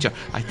and nature.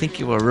 I think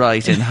you were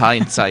right in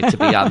hindsight, to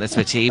be honest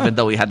with you, even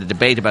though we had a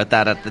debate about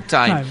that at the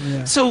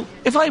time. So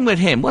if I'm with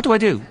him, what do I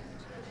do?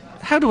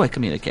 How do I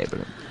communicate with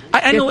him?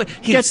 I know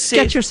he'll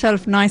get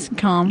yourself nice and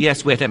calm.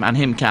 Yes, with him, and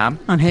him calm.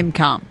 And him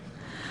calm.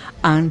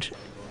 And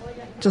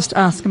just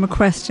ask him a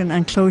question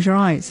and close your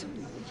eyes.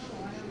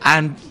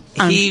 And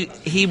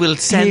he will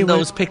send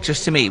those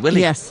pictures to me, will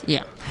he? Yes,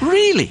 yeah.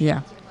 Really?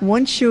 Yeah.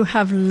 Once you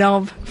have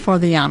love for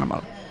the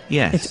animal,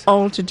 it's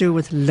all to do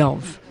with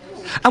love.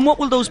 And what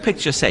will those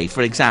pictures say,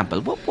 for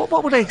example?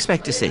 What would I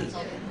expect to see?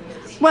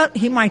 Well,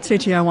 he might say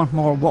to you, I want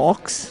more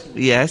walks.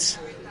 Yes.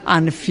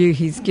 And if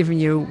he's giving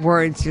you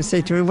words, you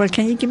say to him, well,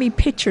 can you give me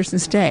pictures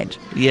instead?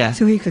 Yeah.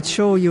 So he could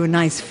show you a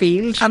nice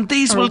field. And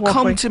these will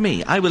come to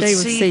me. I will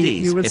see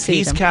these. You will if see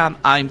he's them. calm,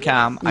 I'm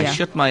calm. I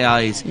shut my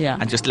eyes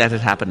and just let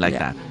it happen like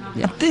that.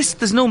 Yeah. And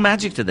there's no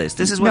magic to this.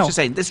 This is what you're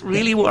saying. This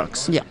really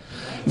works. Yeah.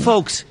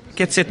 Folks,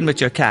 get sitting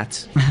with your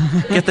cats.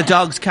 Get the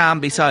dogs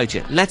calm beside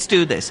you. Let's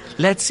do this.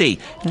 Let's see.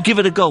 Give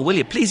it a go, will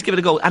you? Please give it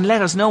a go. And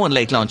let us know in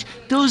Late Lunch.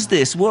 Does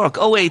this work?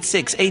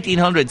 086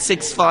 1800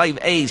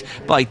 658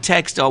 by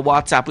text or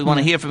WhatsApp. We want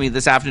to hear from you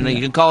this afternoon.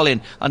 You can call in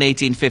on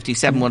 1850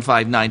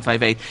 715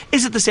 958.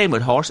 Is it the same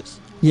with horses?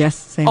 Yes,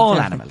 same all with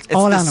animals. It's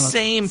all the animals.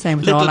 same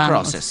with little all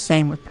animals. process.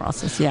 Same with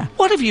process, yeah.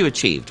 What have you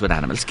achieved with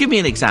animals? Give me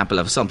an example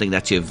of something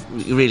that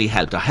you've really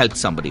helped or helped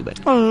somebody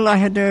with. Well, I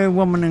had a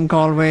woman in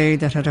Galway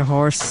that had a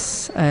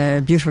horse,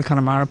 a beautiful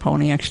Connemara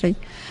pony actually,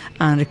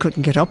 and it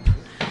couldn't get up.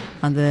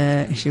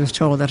 And she was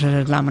told that it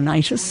had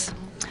laminitis,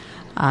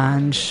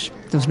 and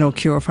there was no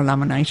cure for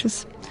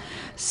laminitis.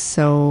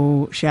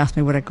 So she asked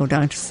me would I go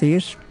down to see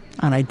it,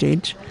 and I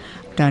did,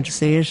 down to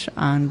see it,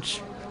 and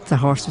the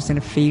horse was in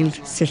a field,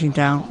 sitting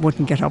down,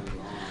 wouldn't get up.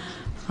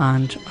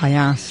 And I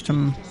asked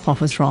him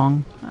what was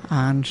wrong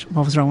and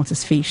what was wrong with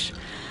his feet.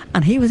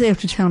 And he was able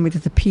to tell me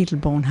that the pedal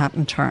bone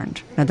hadn't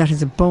turned. Now, that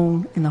is a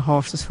bone in the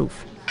horse's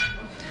hoof.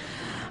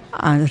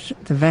 And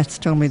the vets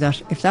told me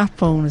that if that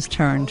bone is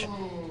turned,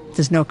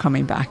 there's no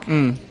coming back.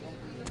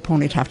 The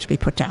pony would have to be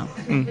put down.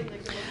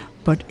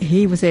 But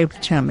he was able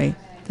to tell me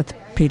that the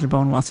pedal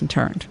bone wasn't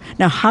turned.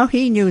 Now, how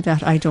he knew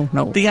that, I don't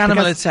know. The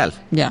animal itself?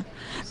 Yeah,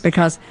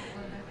 because...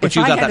 But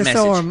if I had a message.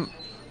 sore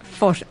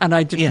foot and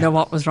I didn't know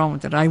what was wrong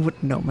with it, I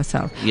wouldn't know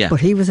myself. Yeah.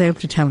 But he was able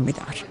to tell me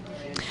that.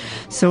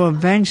 So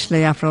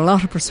eventually, after a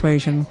lot of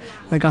persuasion,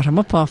 I got him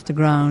up off the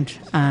ground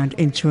and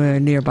into a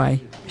nearby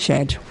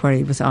shed where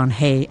he was on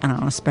hay and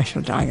on a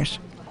special diet.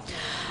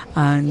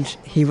 And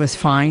he was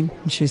fine.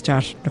 And she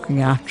started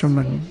looking after him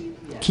and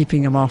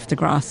keeping him off the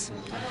grass.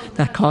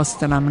 That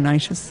caused the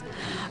laminitis.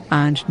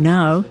 And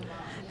now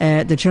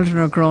the children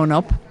are grown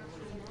up,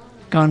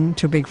 gone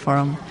too big for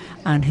him.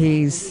 And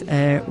he's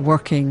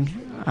working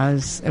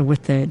as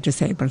with the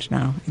disabled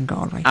now in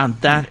Galway. And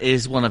that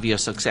is one of your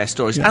success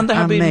stories. And there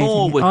have been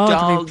more with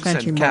dogs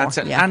and cats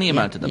and any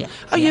amount of them.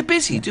 Are you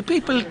busy? Do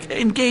people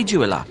engage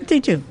you a lot? They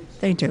do.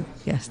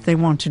 Yes, they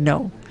want to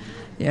know.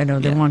 They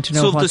want to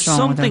know what's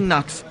wrong with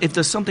them. If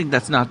there's something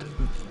that's not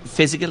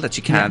physical that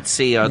you can't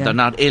see, or they're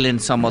not ill in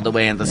some other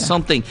way, and there's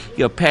something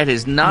your pet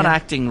is not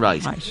acting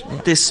right,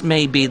 this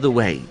may be the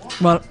way.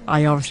 Well,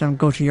 I always tell them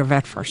go to your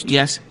vet first.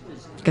 Yes.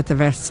 Get the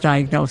vet's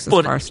diagnosis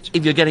first.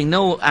 If you're getting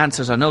no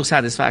answers or no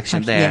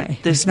satisfaction there,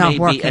 this may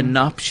be an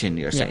option,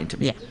 you're saying to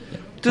me. Yeah.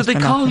 Do they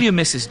call you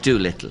Mrs.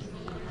 Doolittle?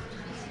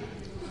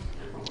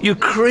 You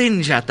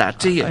cringe at that,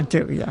 do you? I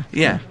do,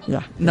 yeah.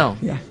 No.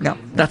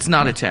 That's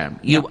not a term.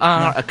 You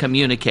are a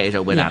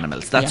communicator with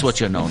animals. That's what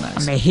you're known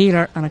as. I'm a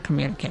healer and a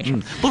communicator.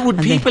 But would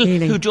people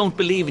who don't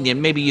believe in you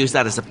maybe use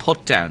that as a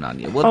put down on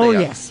you? Would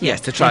they? Yes,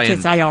 to try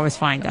and... I always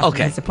find that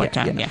as a put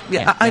down.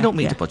 I don't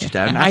mean to put you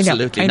down.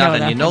 Absolutely not,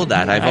 and you know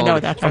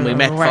that. When we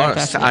met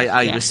first,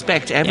 I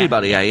respect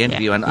everybody I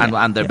interview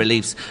and their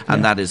beliefs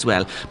and that as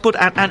well. But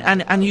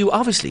and you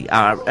obviously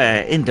are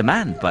in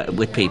demand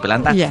with people,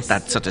 and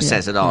that sort of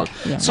says it all.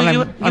 So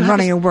I'm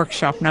running a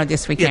workshop now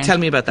this weekend. Yeah, tell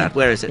me about that.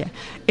 Where is it?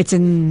 It's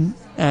in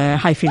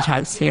Highfield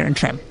House here in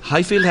Trim.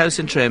 Highfield House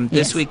in Trim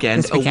this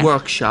weekend. A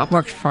workshop.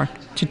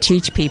 To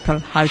teach people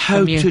how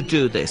to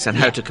do this and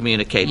how to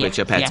communicate with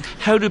your pets.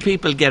 How do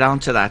people get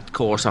onto that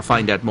course or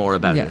find out more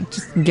about it?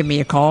 Just give me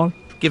a call.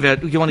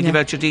 You want to give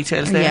out your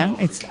details there? Yeah,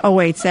 it's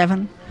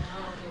 087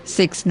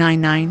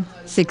 699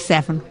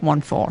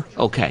 6714.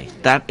 Okay,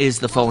 that is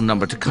the phone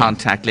number to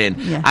contact Lynn.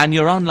 Yeah. And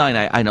you're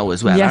online, I know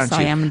as well, Yes,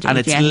 aren't you? I am indeed, And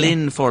it's yeah,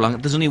 Lynn Furlong.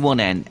 There's only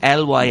one N.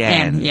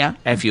 L-Y-N yeah.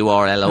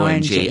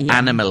 F-U-R-L-O-N-G. yeah.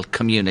 Animal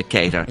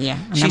communicator. Yeah,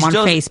 and I'm on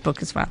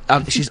Facebook as well.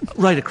 She's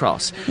right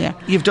across. Yeah.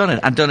 You've done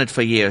it and done it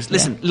for years.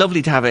 Listen,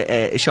 lovely to have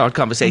a short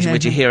conversation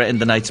with you here in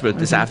the Knightsbrook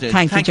this afternoon.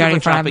 Thank you, Jerry, for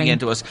for dropping having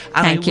into me. us.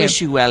 And Thank I you.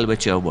 wish you well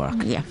with your work.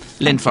 Yeah.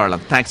 Lynn Furlong,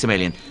 thanks a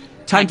million.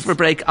 Time for a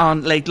break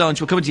on Late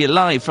Lunch. We're coming to you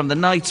live from the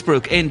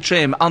Knightsbrook in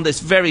Trim on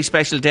this very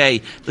special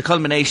day, the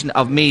culmination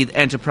of Meath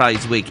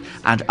Enterprise Week.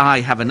 And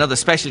I have another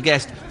special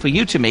guest for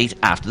you to meet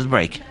after the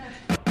break.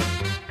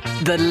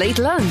 The Late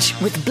Lunch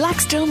with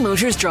Blackstone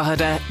Motors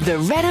Drogheda, the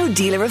Renault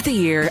Dealer of the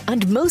Year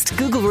and most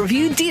Google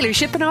reviewed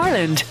dealership in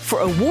Ireland. For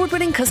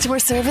award-winning customer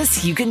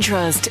service you can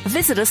trust,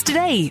 visit us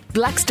today.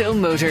 Blackstone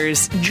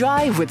Motors.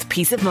 Drive with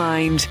peace of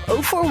mind.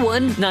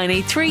 041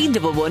 983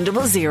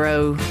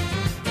 1100.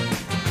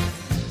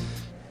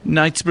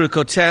 Knightsbrook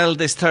Hotel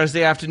this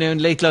Thursday afternoon,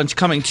 Late Lunch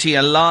coming to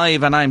you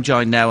live, and I'm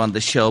joined now on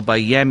the show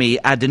by Yemi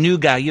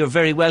Adenuga. You're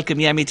very welcome,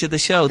 Yemi, to the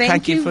show.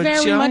 Thank you for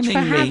very joining much for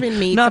having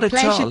me. Not it's a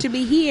at pleasure all. to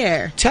be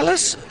here. Tell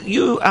us,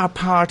 you are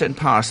part and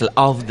parcel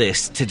of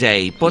this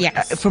today, but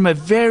Yes. from a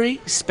very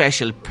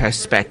special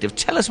perspective.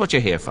 Tell us what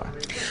you're here for.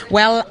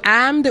 Well,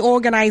 I'm the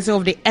organizer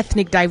of the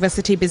Ethnic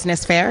Diversity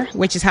Business Fair,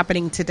 which is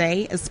happening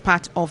today as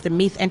part of the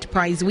Meath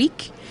Enterprise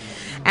Week.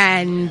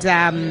 And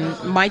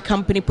my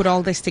company put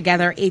all this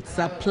together. It's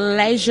a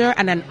pleasure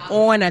and an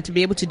honor to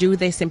be able to do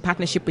this in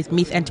partnership with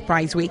Meath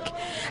Enterprise Week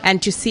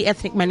and to see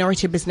ethnic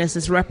minority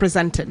businesses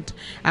represented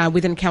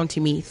within County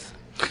Meath.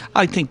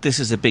 I think this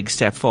is a big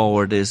step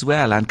forward as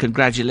well, and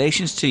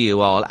congratulations to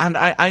you all. And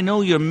I know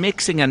you're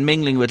mixing and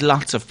mingling with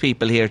lots of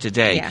people here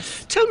today.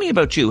 Yes. Tell me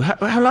about you.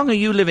 How long are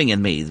you living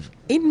in Meath?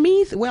 In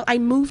Meath, well, I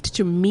moved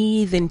to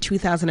Meath in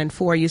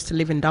 2004. I used to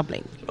live in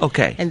Dublin.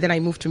 Okay. And then I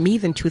moved to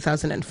Meath in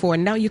 2004.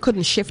 And now you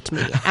couldn't shift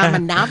me. I'm a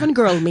Navan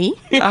girl, me.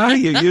 Are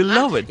you? You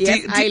love it.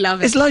 Yes, I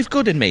love it. Is life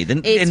good in Meath,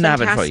 in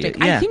Navan for you?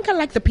 Fantastic. I think I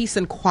like the peace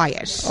and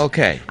quiet.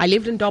 Okay. I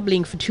lived in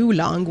Dublin for too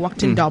long,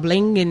 worked in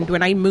Dublin, and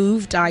when I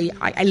moved, I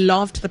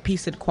loved the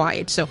peace and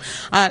quiet. So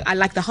I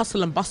like the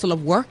hustle and bustle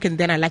of work, and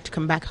then I like to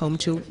come back home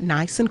to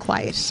nice and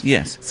quiet.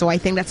 Yes. So I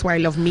think that's why I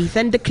love Meath,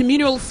 and the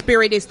communal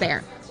spirit is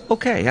there.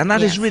 Okay, and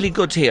that is really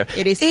good to hear.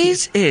 It is.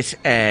 Is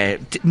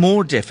it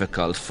more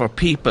difficult for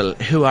people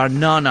who are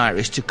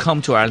non-Irish to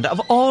come to Ireland,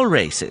 of all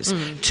races,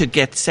 to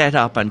get set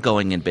up and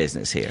going in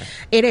business here?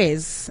 It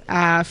is.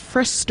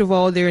 First of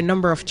all, there are a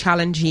number of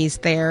challenges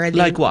there.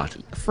 Like what?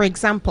 For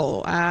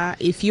example,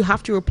 if you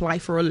have to apply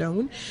for a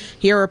loan,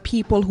 here are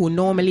people who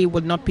normally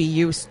would not be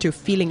used to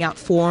filling out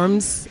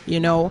forms,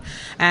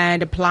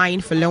 and applying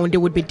for loan. There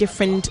would be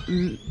different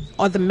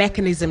other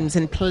mechanisms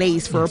in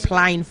place for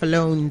applying for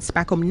loans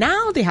back home.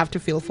 Now they have to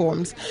fill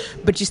forms,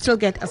 but you still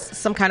get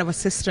some kind of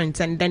assistance,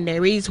 and then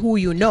there is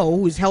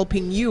who's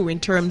helping you in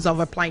terms of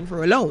applying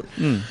for a loan.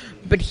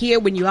 But here,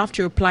 when you have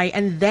to apply,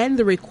 and then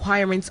the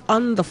requirements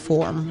on the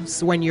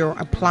forms when you're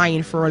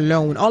applying for a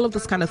loan, all of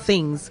those kind of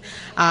things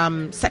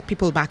set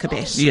people back a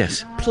bit.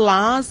 Yes.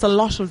 Plus, a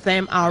lot of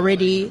them are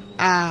already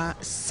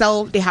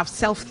they have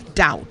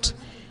self-doubt.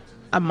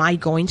 Am I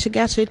going to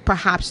get it?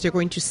 Perhaps they're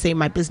going to say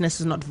my business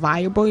is not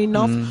viable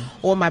enough,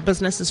 or my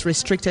business is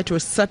restricted to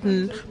a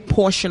certain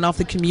portion of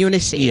the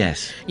community.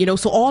 Yes.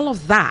 So all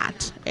of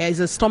that is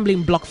a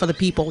stumbling block for the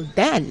people.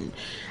 Then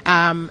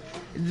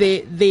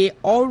they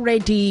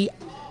already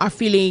are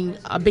feeling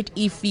a bit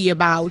iffy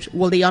about,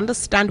 will they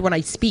understand when I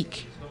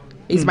speak?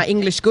 Is my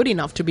English good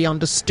enough to be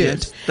understood?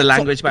 Yes. The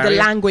language barrier. The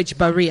language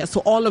barrier.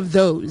 So all of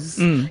those,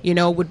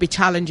 would be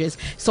challenges.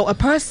 So a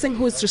person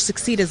who is to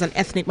succeed as an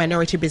ethnic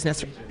minority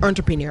business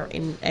entrepreneur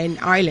in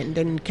Ireland,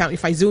 and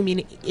if I zoom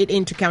it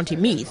into County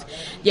Meath,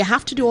 you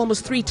have to do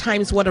almost 3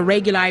 times what a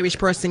regular Irish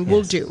person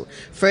will do.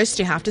 First,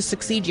 you have to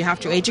succeed. You have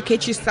to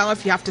educate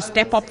yourself. You have to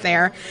step up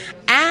there,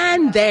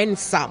 and then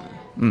some.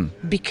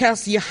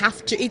 Because you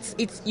have to.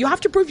 You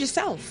have to prove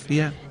yourself.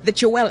 Yeah.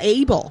 That you're well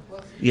able.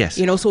 Yes.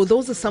 So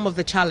those are some of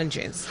the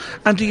challenges.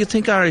 And do you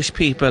think Irish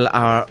people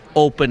are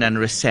open and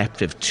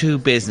receptive to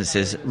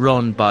businesses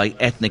run by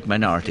ethnic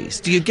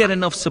minorities? Do you get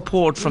enough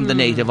support from the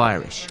native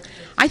Irish?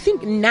 I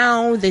think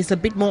now there's a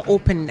bit more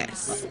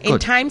openness. In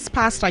times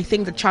past, I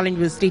think the challenge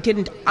was they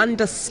didn't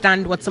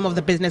understand what some of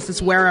the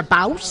businesses were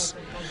about.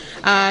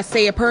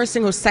 Say a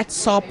person who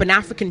sets up an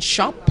African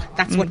shop,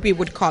 that's what we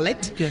would call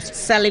it,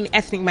 selling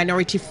ethnic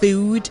minority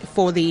food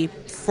for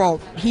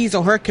his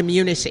or her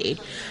community.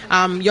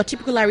 Your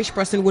typical Irish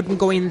person wouldn't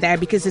go in there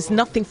because there's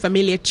nothing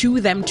familiar to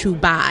them to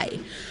buy.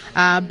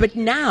 But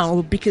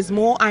now, because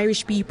more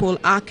Irish people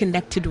are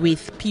connected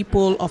with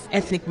people of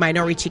ethnic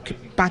minority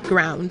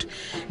background,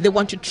 they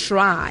want to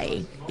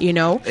try,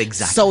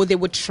 Exactly. So they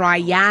would try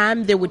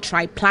yam, they would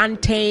try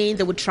plantain,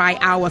 they would try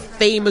our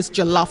famous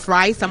jollof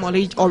rice. I'm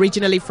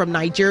originally from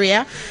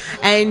Nigeria,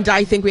 and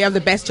I think we have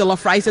the best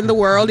jollof rice in the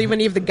world,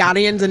 even if the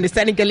Ghanaians and the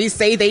Senegalese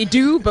say they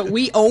do, but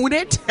we own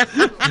it.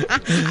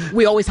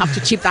 We always have to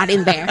chip that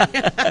in there.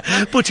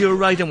 But you're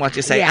right in what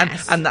you say.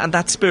 Yes. And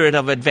that spirit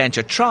of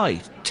adventure,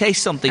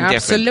 taste something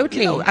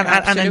Absolutely.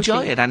 different. And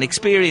enjoy it and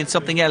experience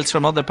something else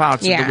from other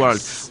parts of the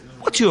world.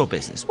 What's your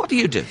business? What do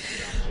you do?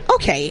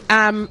 Okay,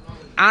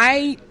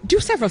 I do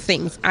several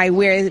things. I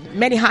wear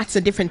many hats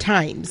at different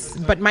times,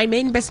 but my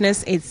main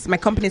business my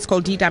company is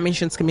called D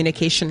Dimensions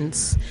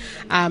Communications.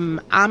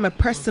 I'm a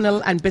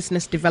personal and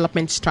business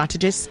development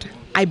strategist.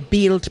 I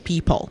build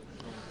people.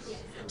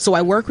 So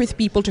I work with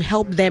people to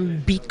help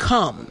them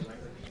become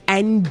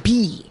and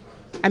be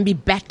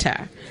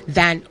better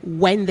than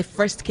when they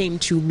first came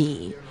to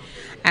me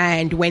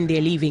and when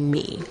they're leaving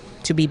me,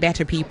 to be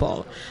better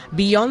people.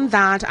 Beyond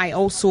that, I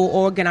also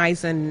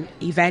organize an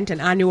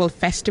annual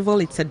festival.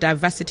 It's a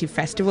diversity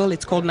festival.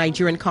 It's called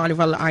Nigerian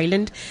Carnival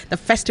Island. The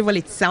festival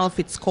itself,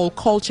 it's called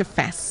Culture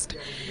Fest.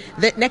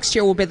 Next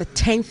year will be the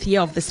 10th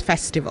year of this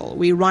festival.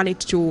 We run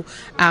it to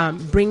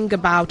bring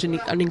about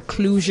an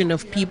inclusion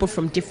of people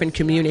from different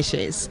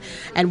communities.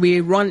 And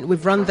we've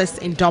run this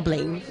in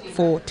Dublin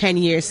for 10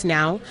 years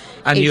now.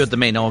 And you're the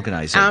main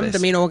organizer of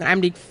this?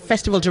 I'm the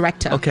festival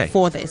director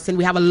for this. And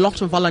we have a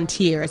lot of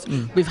volunteers.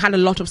 We've had a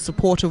lot of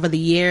support over the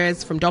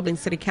years from Dublin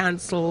City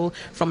Council,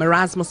 from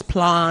Erasmus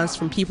Plus,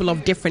 from people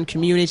of different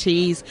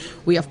communities.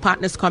 We have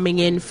partners coming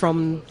in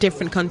from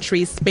different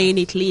countries, Spain,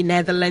 Italy,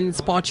 Netherlands,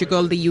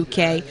 Portugal, the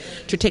UK,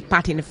 to take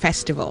part in the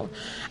festival.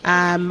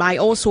 I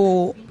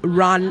also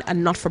run a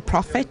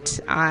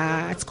not-for-profit.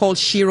 It's called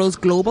Shiro's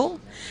Global,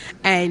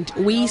 and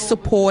we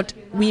support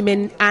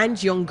women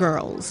and young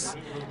girls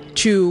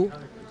to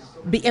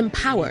be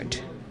empowered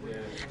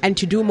and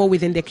to do more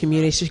within their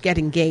community, to get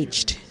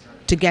engaged,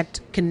 to get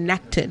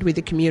connected with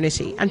the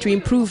community and to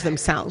improve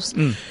themselves.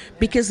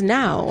 Because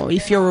now,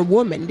 if you're a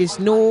woman, there's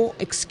no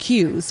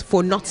excuse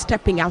for not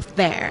stepping out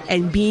there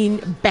and being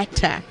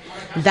better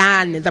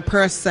than the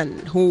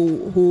person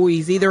who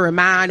is either a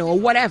man or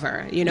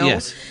whatever,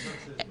 Yes.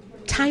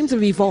 Times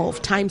have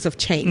evolved, times have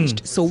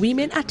changed. So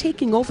women are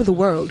taking over the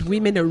world.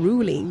 Women are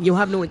ruling. You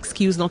have no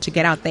excuse not to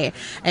get out there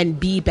and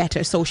be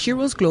better. So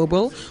Shiro's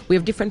Global, we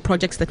have different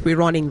projects that we're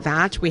running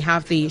that. We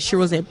have the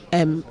Shiro's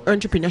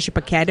Entrepreneurship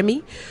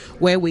Academy,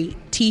 where we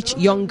teach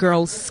young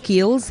girls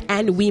skills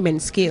and women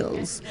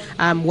skills.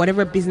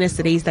 Whatever business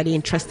it is that they're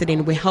interested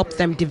in, we help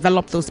them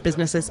develop those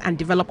businesses and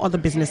develop other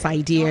business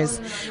ideas.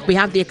 We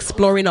have the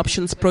Exploring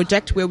Options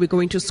Project, where we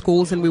go into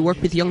schools and we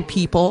work with young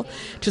people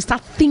to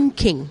start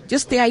thinking.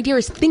 Just the idea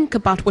is think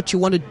about what you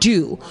want to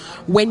do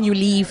when you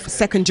leave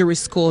secondary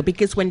school,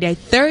 because when they're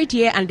third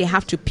year and they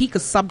have to pick the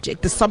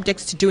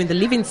subjects to do in the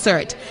Living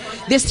Cert,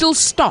 they're still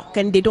stuck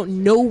and they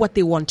don't know what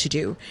they want to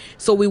do.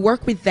 So we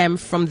work with them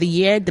from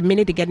the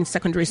minute they get in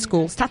secondary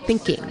school. Start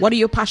thinking, what are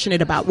you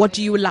passionate about? What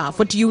do you love?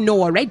 What do you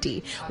know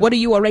already? What are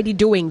you already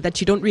doing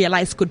that you don't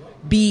realize could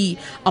be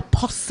a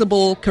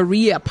possible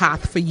career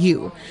path for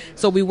you?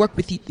 So we work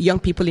with young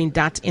people in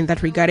that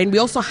regard. And we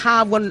also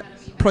have one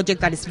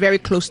project that is very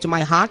close to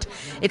my heart.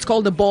 It's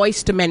called the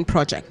Boys to Men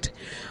Project.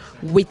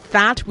 With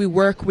that, we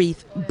work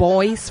with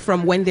boys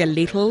from when they're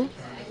little,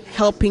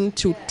 helping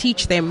to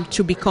teach them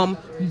to become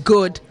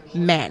good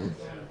men.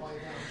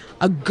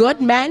 A good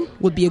man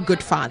will be a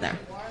good father.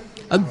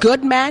 A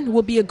good man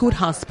will be a good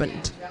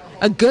husband.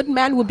 A good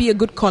man will be a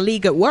good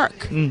colleague at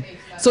work.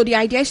 So the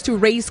idea is to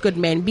raise good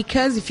men,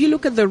 because if you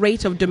look at the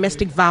rate of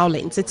domestic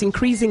violence, it's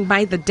increasing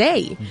by the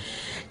day.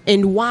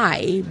 And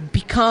why?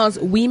 Because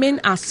women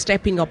are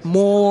stepping up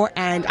more,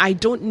 and I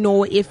don't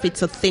know if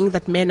it's a thing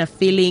that men are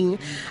feeling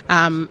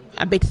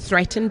a bit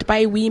threatened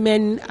by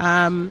women,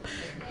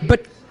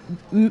 but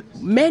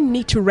men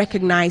need to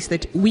recognize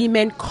that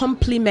women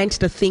complement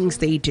the things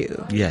they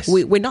do. Yes.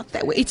 We're not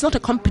there. It's not a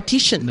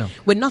competition. No.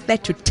 We're not there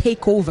to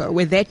take over.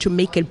 We're there to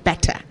make it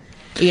better.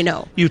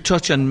 You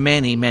touch on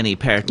many, many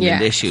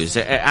pertinent issues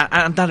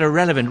and that are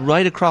relevant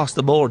right across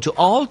the board to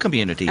all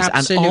communities.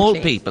 Absolutely. And all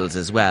peoples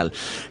as well.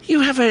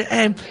 You have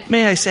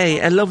may I say,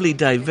 a lovely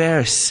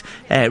diverse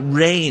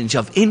range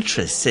of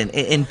interests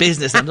in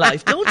business and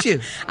life, don't you?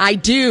 I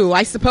do.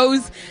 I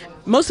suppose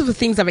most of the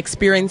things I've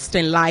experienced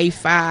in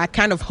life, I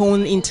kind of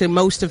hone into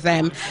most of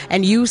them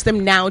and use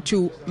them now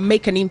to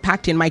make an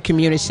impact in my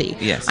community.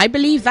 Yes. I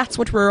believe that's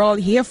what we're all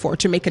here for,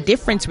 to make a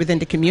difference within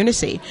the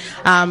community.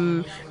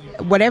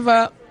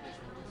 Whatever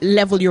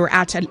level you're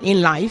at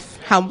in life,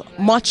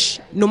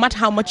 no matter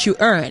how much you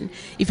earn,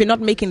 if you're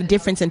not making a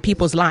difference in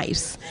people's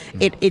lives,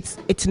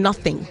 it's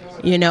nothing,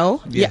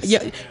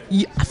 Yes.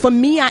 For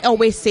me, I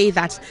always say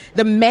that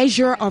the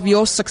measure of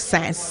your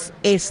success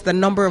is the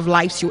number of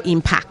lives you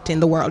impact in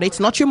the world. It's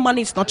not your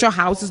money, it's not your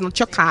house, it's not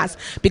your cars,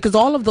 because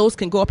all of those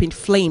can go up in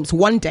flames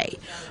one day.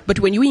 But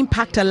when you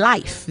impact a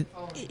life,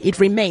 it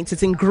remains.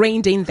 It's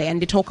ingrained in there,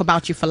 and they talk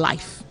about you for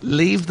life.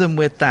 Leave them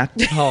with that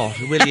thought,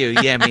 will you,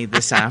 Yemi,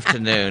 this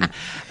afternoon?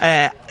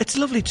 It's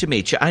lovely to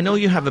meet you. I know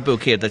you have a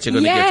book here that you're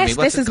going to give to me. Yes,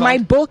 What's this is my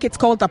book. It's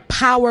called The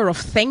Power of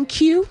Thank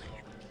You.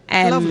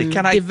 Lovely.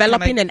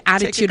 Developing an take a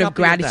attitude of copy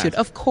gratitude. that?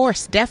 Of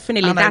course,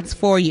 definitely. And that's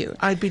for you.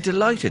 I'd be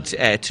delighted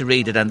to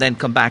read it and then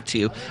come back to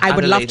you. I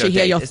would at a love later to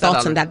hear date. your Is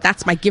thoughts on that.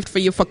 That's my gift for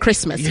you for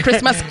Christmas.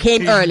 Christmas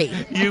came early.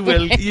 You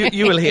will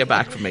hear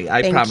back from me.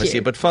 I Thank promise you.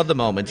 you. But for the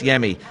moment,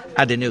 Yemi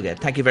Adenuga,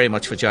 thank you very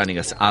much for joining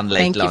us on Late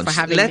Thank you Lunch. for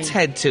having Let's me.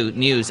 head to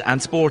news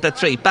and sport at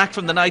 3. Back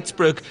from the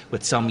Knightsbrook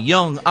with some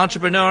young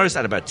entrepreneurs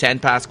at about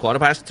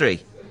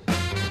 3:10.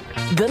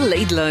 The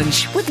Late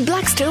Lunch with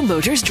Blackstone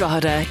Motors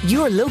Drogheda,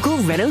 your local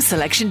Renault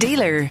selection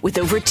dealer. With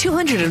over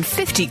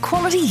 250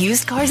 quality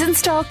used cars in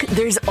stock,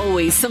 there's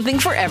always something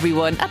for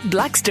everyone at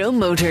Blackstone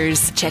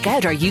Motors. Check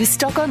out our used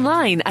stock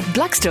online at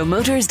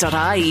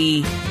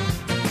blackstonemotors.ie.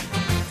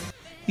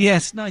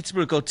 Yes,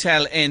 Knightsbrook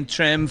Hotel in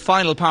Trim.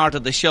 Final part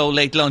of the show,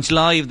 Late Lunch,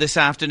 live this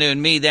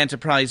afternoon. Meath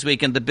Enterprise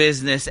Week and the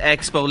Business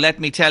Expo. Let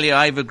me tell you,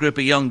 I have a group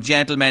of young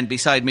gentlemen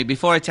beside me.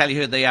 Before I tell you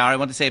who they are, I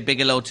want to say a big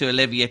hello to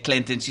Olivia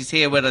Clinton. She's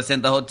here with us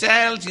in the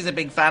hotel. She's a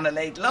big fan of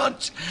Late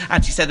Lunch.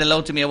 And she said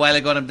hello to me a while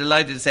ago, and I'm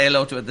delighted to say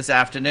hello to her this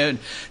afternoon.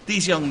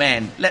 These young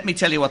men, let me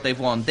tell you what they've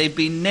won. They've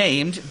been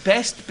named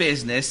Best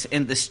Business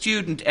in the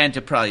Student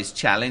Enterprise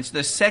Challenge.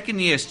 They're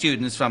second-year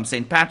students from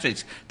St.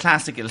 Patrick's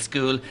Classical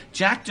School.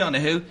 Jack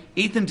Donoghue,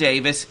 Ethan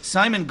Davis,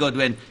 Simon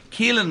Goodwin,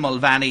 Keelan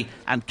Mulvaney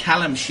and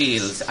Callum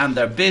Shields, and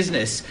their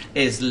business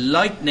is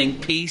Lightning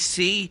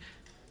PC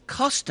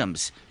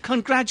Customs.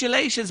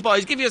 Congratulations,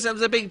 boys. Give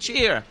yourselves a big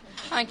cheer.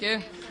 Thank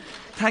you.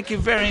 Thank you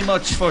very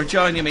much for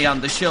joining me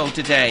on the show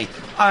today.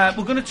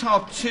 We're going to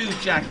talk to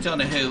Jack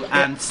Donoghue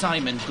and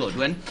Simon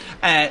Goodwin.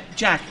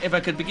 Jack, if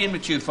I could begin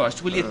with you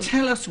first, will you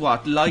tell us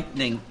what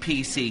Lightning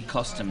PC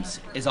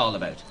Customs is all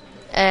about?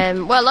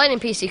 Well, Lightning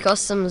PC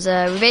Customs,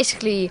 we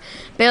basically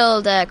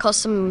build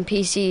custom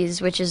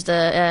PCs, which is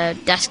the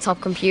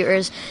desktop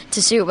computers, to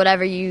suit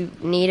whatever you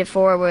need it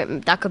for.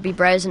 That could be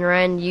browsing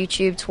around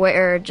YouTube,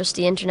 Twitter, just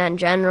the internet in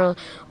general,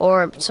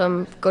 or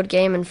some good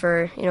gaming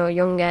for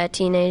young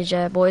teenage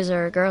boys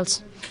or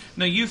girls.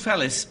 Now, you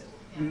fellas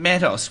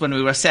met us when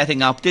we were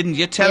setting up, didn't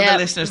you? Tell the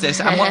listeners this.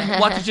 And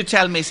what did you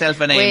tell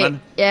myself and Eamon?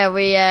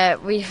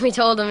 We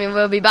told them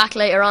we'll be back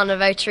later on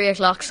about 3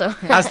 o'clock. So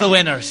as the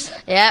winners.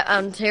 Yeah,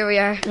 and here we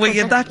are. Were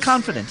you that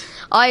confident?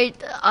 I'd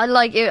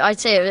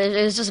say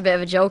it was just a bit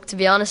of a joke, to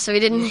be honest. So we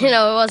didn't, it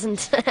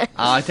wasn't.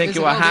 I think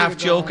you were half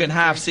joking,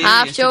 half serious.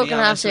 Half joking,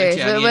 half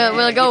serious.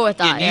 We'll go with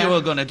that. You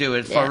were going to do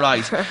it for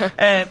right.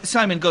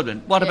 Simon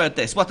Goodwin, what about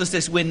this? What does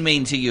this win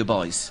mean to you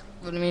boys?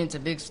 Well, it's a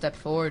big step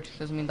forward,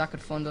 because that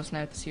could fund us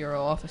now to the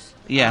CRO office.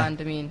 Yeah.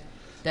 And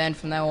then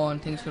from now on,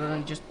 things could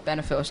only just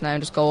benefit us now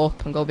and just go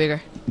up and go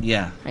bigger.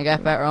 Yeah. And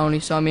get better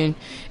only. So it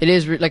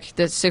is like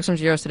the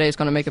 €600 today is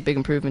going to make a big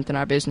improvement in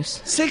our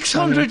business.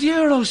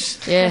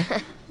 €600. Yeah.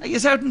 Are you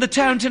out in the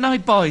town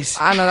tonight, boys?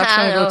 I know, that's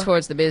going to go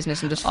towards the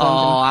business and just fund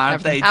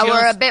aren't they? And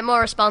we're a bit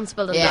more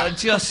responsible than that. They're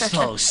just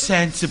so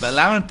sensible,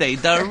 aren't they?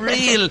 They're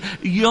real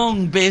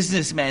young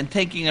businessmen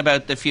thinking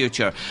about the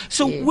future.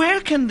 So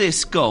where can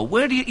this go?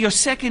 Where do your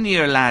second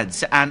year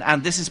lads,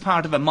 and this is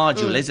part of a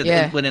module, is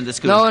it, within the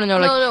school?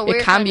 No,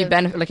 it can be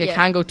benefit, it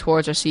can go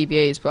towards our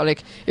CBAs, but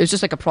it was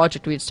just like a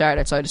project we'd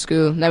started outside of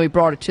school, and then we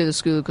brought it to the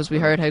school because we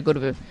heard how good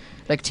of a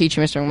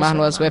teacher Mr. McMahon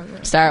was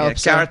with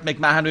startups. Gareth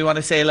McMahon, we want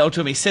to say hello to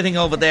him. He's sitting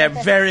over there,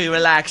 very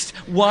relaxed,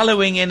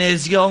 wallowing in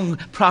his young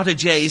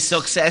protege's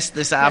success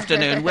this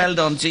afternoon. Well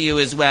done to you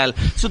as well.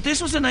 So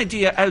this was an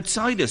idea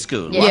outside of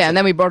school, yeah, and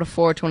then we brought it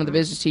forward to one of the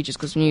business teachers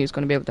because we knew he was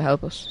going to be able to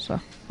help us. So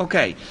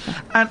okay,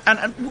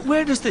 and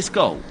where does this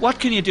go? What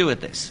can you do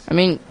with this?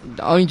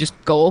 Only just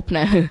go up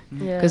now,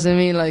 because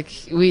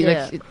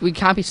we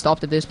can't be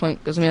stopped at this point,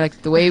 because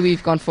the way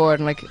we've gone forward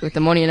and with the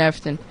money and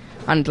everything.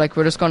 And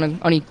we're just going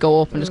to only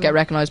go up and just get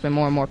recognised by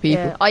more and more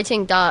people. Yeah, I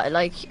think that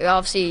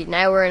obviously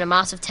now we're in a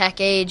massive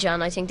tech age,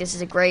 and I think this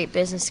is a great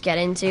business to get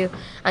into.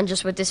 And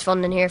just with this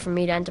funding here from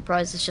Meath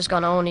Enterprise, it's just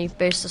going to only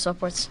boost us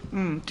upwards.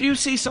 Do you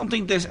see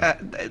something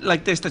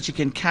like this that you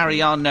can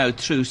carry on now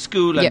through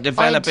school and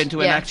develop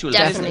into an actual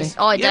business?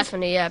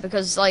 Definitely,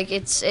 because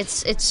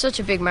it's such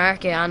a big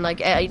market, and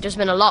there's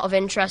been a lot of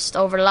interest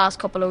over the last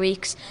couple of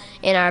weeks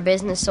in our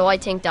business. So I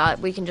think that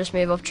we can just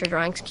move up through the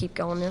ranks and keep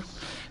going now.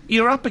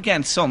 You're up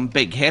against some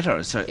big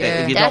hitters,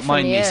 if you don't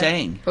mind me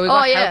saying. But we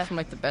got help from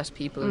the best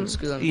people in the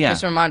school. And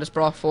Mr. Armand has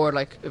brought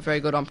forward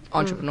very good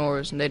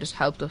entrepreneurs, and they just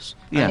helped us.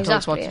 And told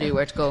us what to do,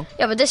 where to go.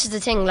 Yeah, but this is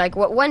the thing.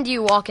 When do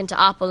you walk into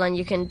Apple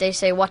and they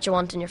say what you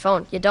want on your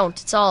phone? You don't.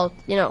 It's all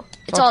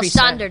it's all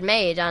standard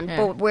made,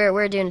 but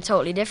we're doing it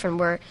totally different.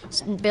 We're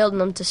building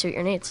them to suit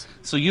your needs.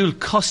 So you'll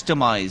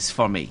customise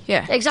for me.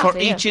 Yeah, exactly. For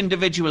each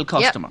individual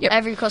customer. Yep,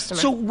 every customer.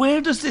 So where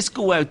does this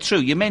go out through?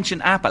 You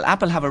mentioned Apple.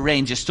 Apple have a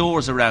range of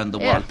stores around the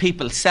world.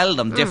 people sell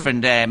them,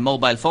 different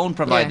mobile phone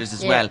providers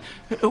as well.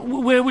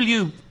 Where will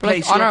you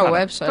place on your our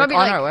product? website? Probably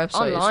on like our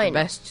website online. is the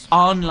best.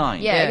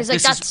 Online? Yeah,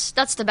 because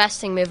that's the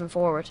best thing moving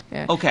forward.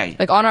 Yeah. Okay.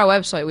 Like on our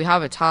website, we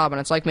have a tab, and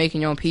it's like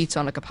making your own pizza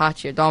on like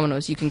Apache or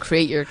Domino's. You can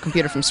create your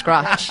computer from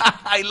scratch.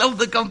 I love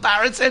the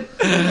comparison.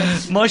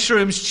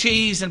 Mushrooms,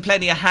 cheese, and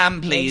plenty of ham,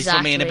 please,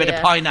 for me, and a bit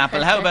of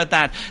pineapple. How about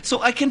that? So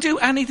I can do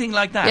anything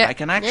like that. Yeah. I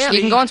can actually.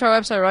 You can go onto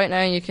our website right now,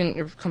 and you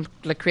can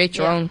create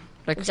your own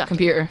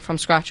computer from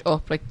scratch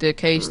up, like the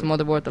case, the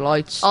motherboard, the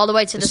lights, all the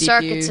way to the CPU.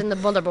 circuits and the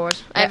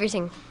motherboard,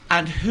 everything.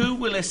 And who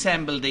will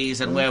assemble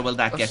these, and where will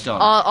that get done?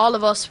 All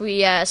of us,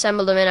 we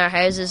assemble them in our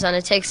houses, and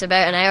it takes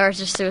about an hour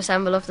just to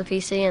assemble up the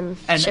PC and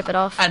ship it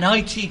off. An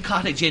IT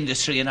cottage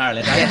industry in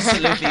Ireland. I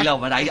absolutely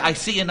love it. I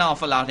see an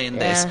awful lot in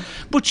this.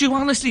 But you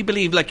honestly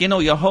believe, like, you know,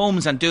 your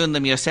homes and doing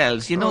them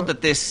yourselves, you know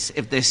that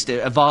if this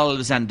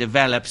evolves and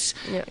develops,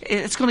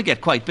 it's going to get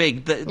quite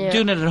big.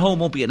 Doing it at home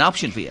won't be an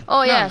option for you.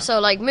 Oh, yeah.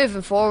 So, like,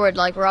 moving forward,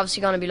 like, we're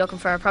obviously going to be looking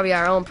for probably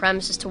our own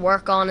premises to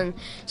work on and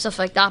stuff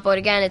like that. But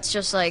again, it's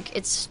just like,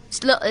 it's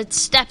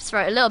steps,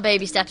 right? Little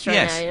baby steps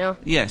right now, you know?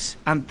 Yes,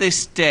 and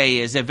this day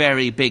is a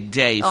very big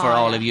day for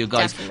all of you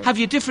guys. Definitely. Have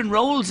you different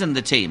roles in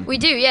the team? We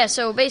do, yeah.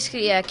 So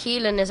basically,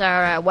 Keelan is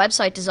our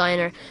website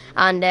designer,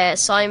 and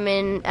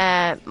Simon,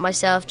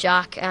 myself,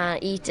 Jack,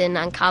 Ethan,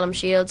 and Callum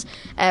Shields,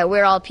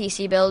 we're all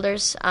PC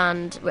builders,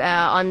 and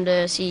I'm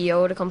the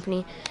CEO of the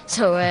company.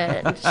 So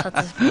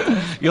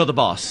you're the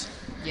boss.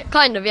 Yeah.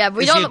 Kind of, yeah. But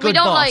we don't like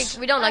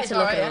to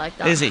look at it like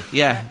that. Is he?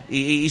 Yeah,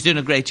 he's doing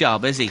a great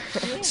job, is he?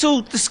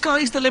 So the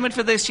sky's the limit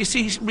for this. You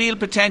see real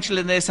potential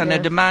in this, and a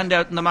demand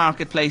out in the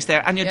marketplace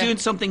there, and you're doing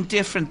something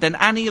different than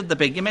any of the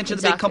big. You mentioned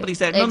the big companies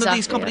there. None of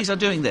these companies are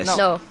doing this.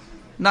 No,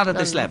 not at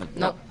this level.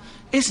 No.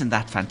 Isn't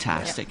that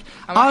fantastic?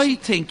 I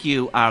think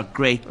you are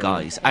great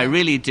guys. I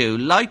really do.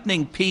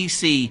 Lightning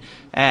PC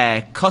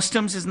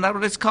Customs, isn't that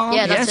what it's called?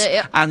 Yeah, that's it,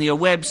 yeah. And your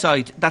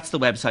website, that's the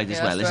website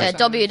as well, isn't it?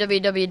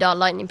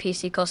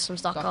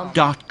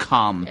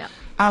 www.lightningpccustoms.com. Yeah.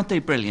 Aren't they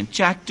brilliant?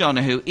 Jack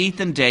Donoghue,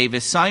 Ethan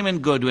Davis, Simon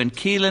Goodwin,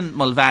 Keelan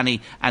Mulvaney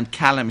and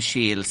Callum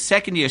Shields,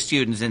 second-year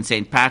students in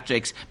St.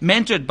 Patrick's,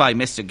 mentored by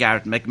Mr.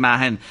 Garrett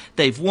McMahon.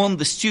 They've won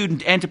the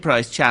Student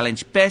Enterprise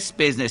Challenge Best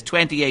Business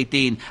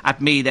 2018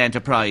 at Meath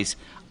Enterprise.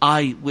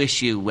 I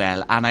wish you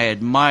well, and I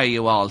admire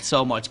you all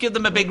so much. Give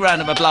them a big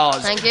round of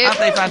applause. Thank you. Aren't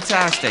they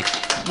fantastic?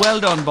 Well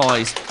done,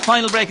 boys.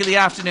 Final break of the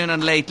afternoon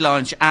and late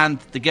lunch, and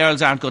the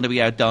girls aren't going to be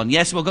outdone.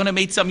 Yes, we're going to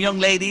meet some young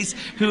ladies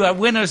who are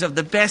winners of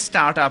the best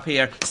start-up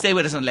here. Stay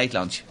with us on Late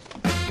Lunch.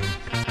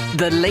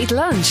 The Late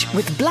Lunch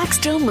with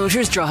Blackstone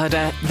Motors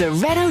Drogheda, the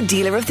Renault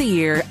Dealer of the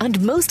Year and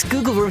most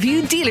Google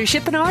reviewed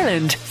dealership in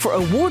Ireland. For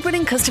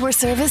award-winning customer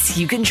service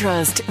you can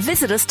trust,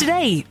 visit us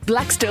today.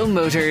 Blackstone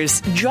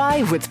Motors.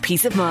 Drive with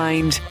peace of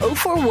mind.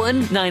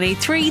 041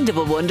 983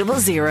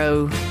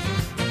 1100.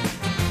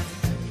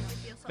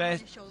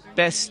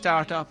 Best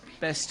startup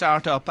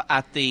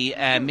at the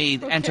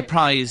Meath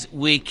Enterprise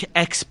Week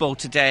Expo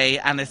today,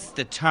 and it's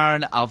the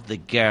turn of the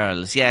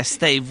girls. Yes,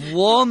 they've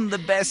won the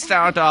best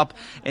startup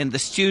in the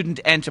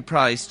Student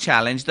Enterprise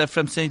Challenge. They're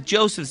from St.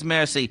 Joseph's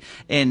Mercy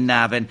in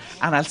Navan,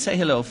 and I'll say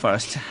hello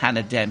first to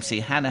Hannah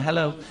Dempsey. Hannah,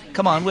 hello.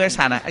 Come on, where's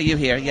Hannah? Are you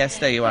here? Yes,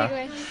 there you are.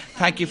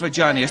 Thank you for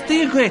joining us.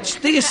 Dia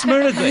gwitch, dia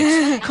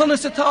smuragwitch.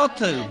 Cunnas a thought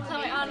to.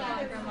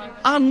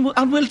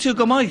 And will to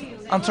go my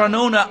and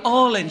Tharnona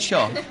all in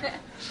shock.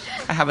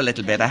 I have a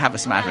little bit. I have a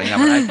smattering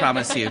of it, I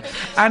promise you.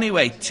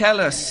 Anyway, tell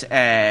us,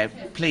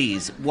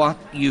 please, what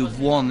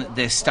you've won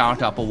this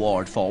startup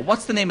award for.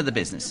 What's the name of the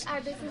business? Our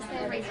business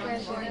name is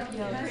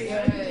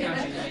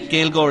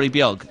Gaelgory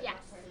Biog. Yes.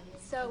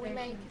 So we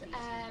make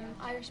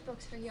Irish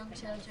books for young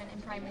children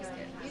in primary school.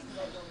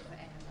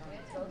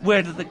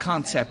 Where did the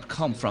concept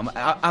come from?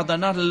 Are there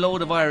not a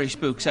load of Irish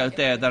books out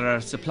there that are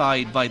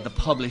supplied by the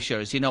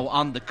publishers, you know,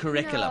 on the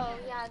curriculum? No,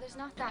 yeah, there's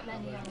not that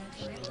many on the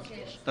curriculum.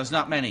 There's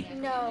not many?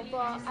 No,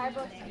 but our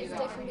book is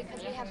different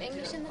because we have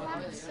English in the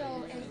back,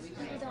 so if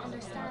people don't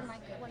understand,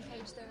 like, one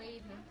page they're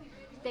reading,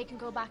 they can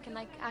go back and,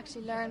 like,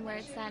 actually learn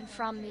words then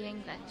from the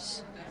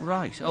English.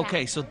 Right,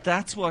 okay, so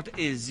that's what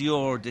is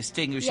your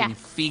distinguishing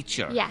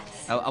feature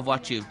of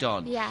what you've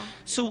done. Yeah.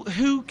 So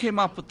who came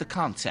up with the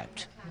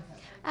concept?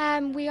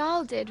 We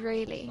all did,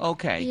 really.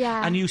 Okay.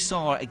 Yeah. And you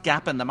saw a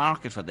gap in the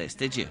market for this,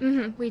 did you?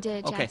 Mm-hmm, we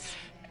did, okay. Yes.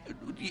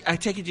 I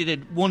take it you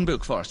did one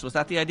book first. Was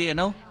that the idea,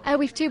 no?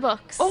 We've 2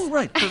 books. Oh,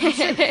 right.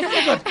 Very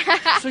good.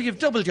 So you've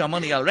doubled your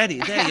money already.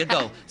 There you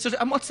go. So,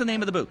 and what's the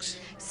name of the books?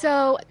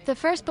 So the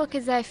first book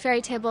is a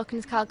fairy tale book, and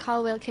it's called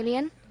Colwell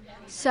Killian.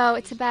 So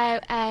it's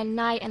about a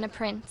knight and a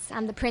prince,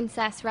 and the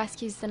princess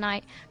rescues the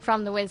knight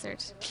from the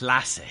wizard.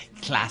 Classic.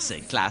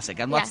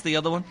 And what's the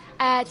other one?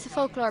 It's a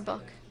folklore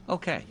book.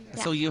 Okay.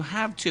 Yeah. So you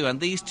have 2, and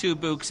these 2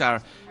 books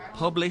are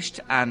published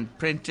and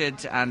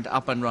printed and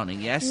up and running,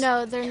 yes?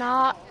 No, they're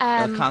not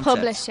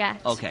published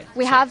yet. Okay.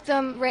 We have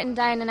them written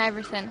down and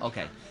everything.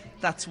 Okay.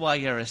 That's why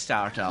you're a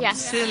startup. Yeah.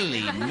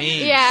 Silly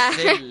me. Yeah.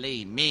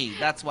 Silly me.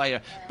 That's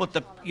why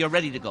you're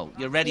ready to go.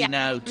 You're ready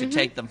now to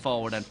take them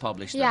forward and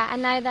publish them. Yeah,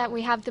 and now that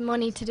we have the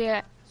money to do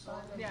it,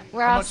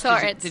 We're How all much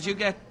sorted. Did you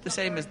get the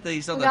same as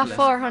these We other got lists?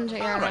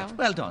 €400. All right,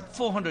 well done.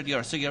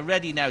 €400. So you're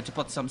ready now to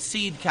put some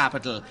seed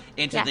capital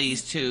into Yes.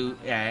 these two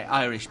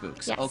Irish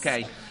books. Yes.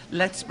 Okay,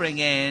 let's bring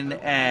in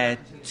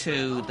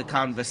to the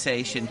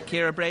conversation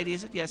Ciara Brady,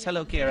 is it? Yes,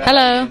 hello, Ciara.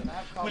 Hello.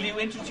 Will you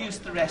introduce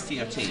the rest of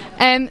your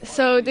team?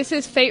 So this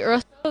is Faith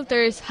Russell,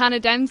 there's Hannah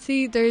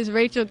Dempsey, there's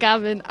Rachel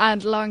Gavin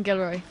and Lauren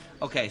Gilroy.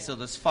 Okay, so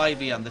there's 5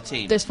 of you on the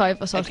team. There's 5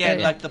 of us Again,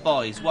 altogether. like the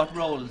boys, what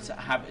roles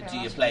do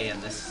you play in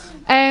this?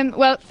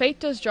 Well, Faith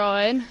does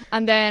drawing,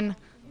 and then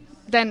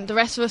the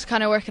rest of us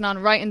kind of working on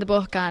writing the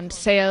book and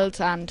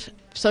sales and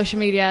social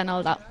media and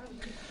all that.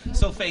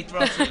 So, Faith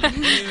Russell,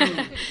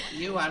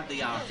 you are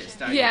the artist,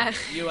 aren't Yes.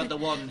 you? You are the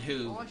one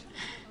who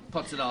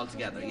puts it all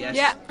together, yes?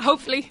 Yeah,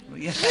 hopefully.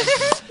 Yeah.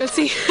 We'll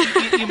see.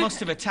 You must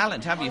have a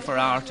talent, have you, for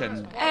art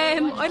and...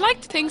 I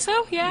like to think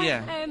so, yeah.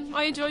 Yeah.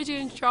 I enjoy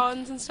doing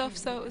drawings and stuff,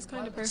 so it was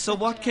kind of perfect. So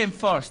what came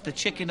first, the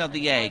chicken or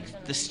the egg?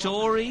 The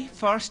story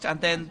first and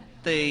then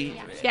the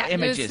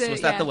images?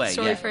 Was that the way?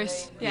 Story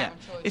first, yeah.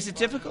 Is it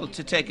difficult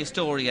to take a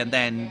story and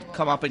then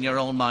come up in your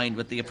own mind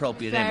with the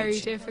appropriate Very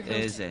image? difficult.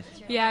 Is it?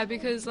 Yeah,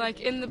 because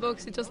like in the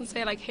books it doesn't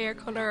say like hair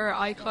colour or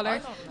eye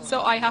colour,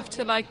 so I have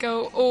to like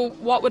go, oh,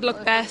 what would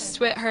look best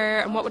with her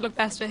and what would look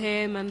best with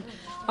him and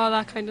all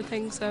that kind of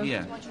thing. So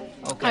Yeah.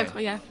 Okay.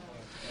 yeah.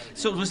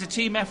 So it was a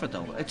team effort,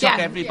 though. It took Yeah.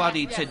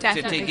 everybody to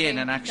Definitely. dig in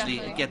and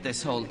actually get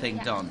this whole thing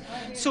done.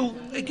 So,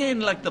 again,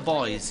 like the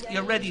boys,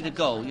 you're ready to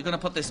go. You're going to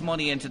put this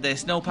money into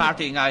this. No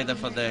partying either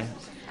for the...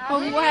 Oh,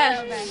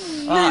 well.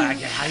 Oh, I like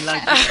you.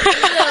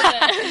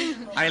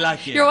 I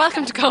like you. You're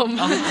welcome to come.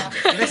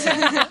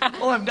 Listen.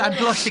 I'm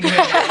blushing here.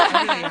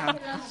 I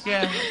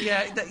really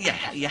am.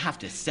 Yeah. You have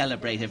to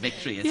celebrate a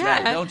victory as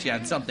well, don't you?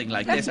 And something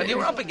like this. And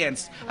you're up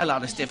against a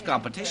lot of stiff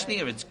competition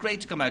here. It's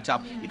great to come out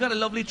top. You got a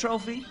lovely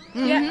trophy.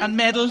 Yeah. And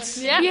medals.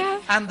 Yeah.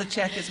 And the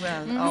check as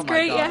well. Oh my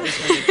great, God. yeah.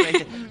 Isn't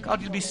it great?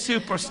 God, you'll be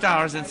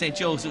superstars in St.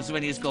 Joseph's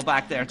when you go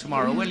back there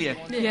tomorrow, will you?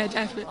 Yeah,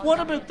 definitely. What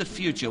about the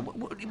future?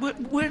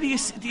 Where do you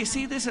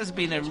see this as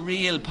being a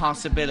real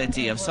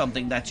possibility of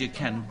something that you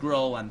can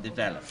grow and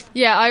develop?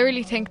 Yeah, I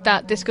really think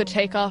that this could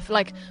take off,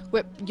 like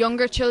with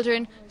younger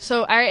children.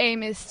 So our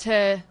aim is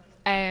to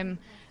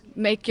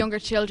make younger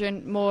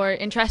children more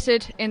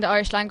interested in the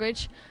Irish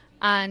language,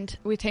 and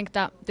we think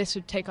that this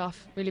would take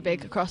off really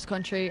big across the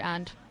country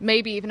and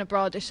maybe even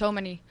abroad. There's so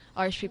many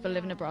Irish people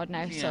living abroad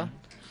now. Yeah. So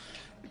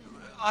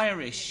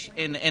Irish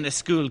in a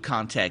school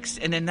context,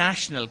 in a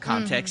national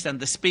context, and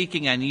the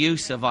speaking and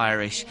use of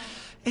Irish,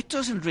 it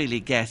doesn't really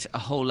get a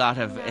whole lot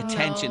of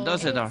attention,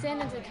 does it? It's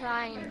in a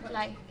decline.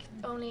 Like,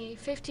 only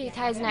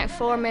 50,000 out of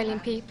 4 million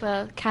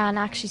people can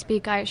actually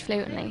speak Irish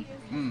fluently.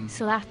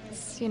 So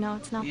that's,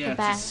 it's not the It's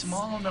best. a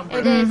small number.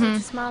 It is,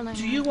 it's a small number.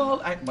 Do you all...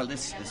 well,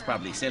 this is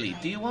probably silly.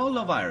 Do you all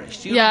love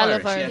Irish? Do you yeah, I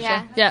love love Irish.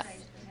 Yes? Yeah.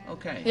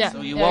 Okay. Yeah.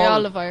 So you we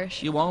all love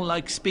Irish. You all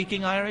like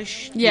speaking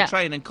Irish? Yeah. You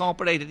try and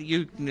incorporate it.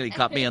 You nearly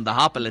caught me on the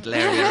hop a little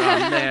earlier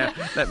on there,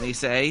 let me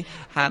say,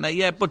 Hannah.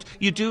 Yeah, but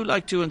you do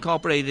like to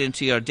incorporate it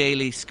into your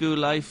daily school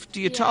life. Do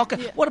you talk...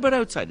 What about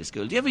outside of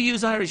school? Do you ever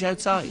use Irish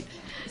outside?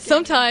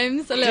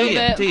 Sometimes a little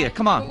bit. Do you?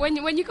 Come on.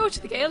 When you go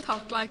to the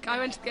Gaeltacht, like I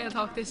went to the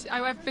Gaeltacht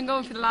I've been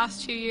going for the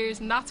last 2 years,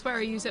 and that's where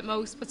I use it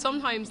most. But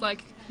sometimes,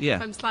 like,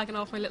 if I'm slagging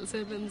off my little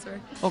siblings or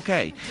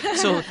Okay,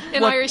 so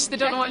in Irish, they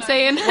don't know what I'm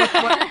saying.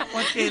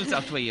 What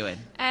Gaeltacht were you in?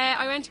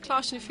 I went to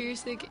Closh na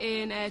Fierstig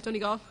in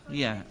Donegal.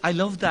 Yeah, I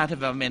love that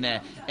if I'm in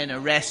a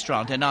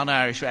restaurant, a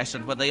non-Irish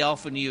restaurant, where they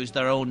often use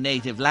their own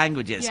native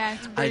languages. Yeah,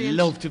 it's I brilliant.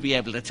 love to be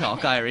able to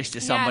talk Irish to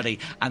somebody,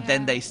 and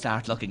then they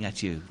start looking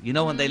at you. You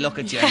know, when they look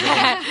at you, and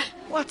they think,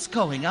 what's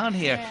going on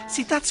here?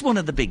 See, that's one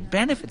of the big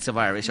benefits of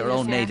Irish, our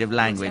own native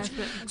language.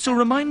 Exactly. So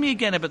remind me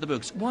again about the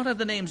books. What are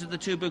the names of the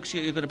 2 books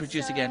you're going to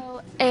produce again?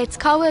 It's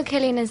Caldwell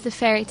Killian is the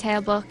fairy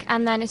tale book,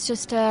 and then it's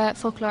just a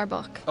folklore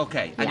book.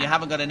 Okay, and Yeah. you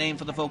haven't got a name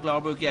for the folklore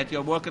book yet?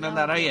 You're working on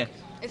that, are you?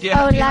 Do you,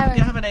 called do you Lower.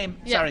 have a name?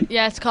 Yeah. Sorry.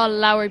 Yeah, it's called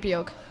Lower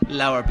Biog.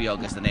 Lower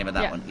Biog is the name of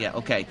that Yeah. one. Yeah,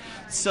 okay.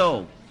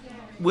 So,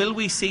 will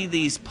we see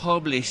these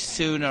published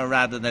sooner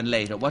rather than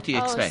later? What do you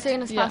expect? As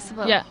soon as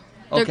possible. Yeah.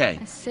 Okay.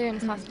 As soon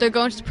as possible. They're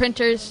going to the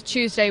printers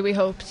Tuesday, we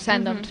hope, to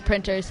send them to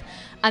printers.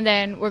 And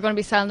then we're going to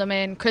be selling them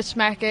in Christmas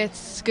markets,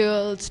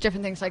 schools,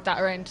 different things like that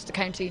around the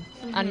county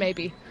and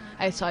maybe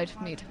outside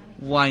Meath.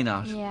 Why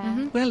not?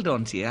 Yeah. Well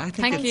done to you. I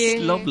think Thank it's you.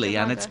 lovely, Good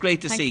and luck. it's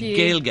great to Thank see you.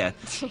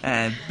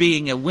 Gaelga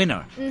being a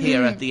winner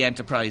here at the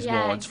Enterprise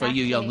Yeah, Awards for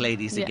you young exactly.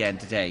 ladies Yeah. again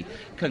today.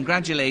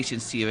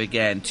 Congratulations to you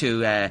again,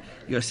 to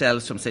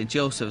yourselves from St.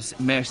 Joseph's,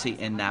 Mercy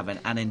in Navan,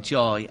 and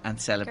enjoy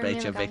and celebrate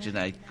Gurmila your Gael. victory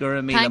night.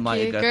 Gurmila Thank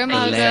you. Maiga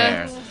Gurmila.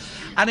 Hilaire.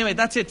 Anyway,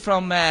 that's it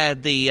from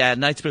the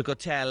Knightsbrook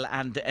Hotel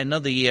and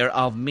another year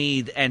of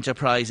Meath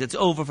Enterprise. It's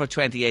over for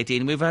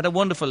 2018. We've had a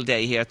wonderful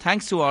day here.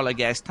 Thanks to all our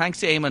guests. Thanks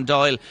to Eamon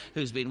Doyle,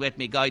 who's been with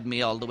me, guiding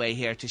me all the way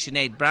here, to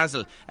Sinead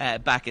Brazel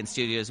back in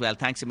studio as well.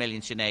 Thanks a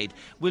million, Sinead.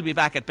 We'll be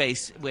back at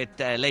base with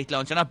Late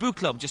Lunch and our book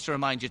club, just to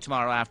remind you,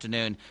 tomorrow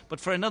afternoon. But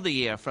for another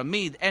year from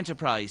Meath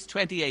Enterprise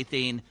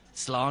 2018,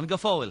 Slán go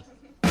fóill.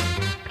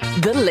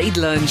 The Late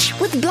Lunch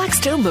with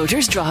Blackstone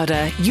Motors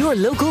Drogheda, your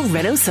local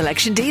Renault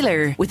selection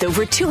dealer. With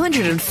over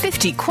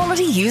 250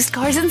 quality used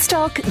cars in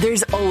stock,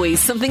 there's always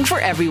something for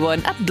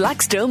everyone at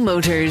Blackstone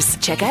Motors.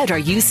 Check out our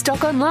used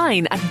stock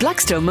online at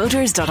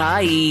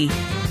blackstonemotors.ie.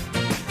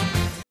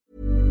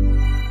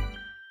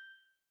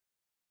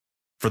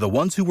 For the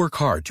ones who work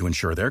hard to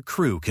ensure their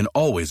crew can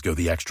always go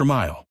the extra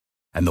mile,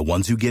 and the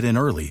ones who get in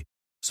early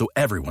so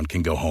everyone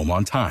can go home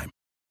on time,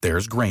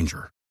 there's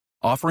Grainger,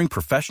 offering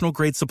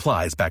professional-grade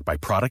supplies backed by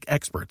product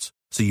experts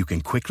so you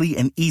can quickly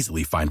and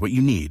easily find what you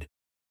need.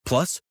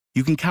 Plus,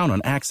 you can count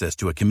on access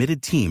to a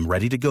committed team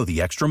ready to go the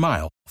extra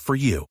mile for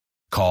you.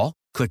 Call,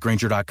 click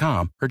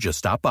Grainger.com, or just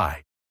stop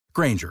by.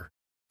 Grainger,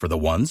 for the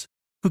ones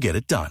who get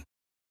it done.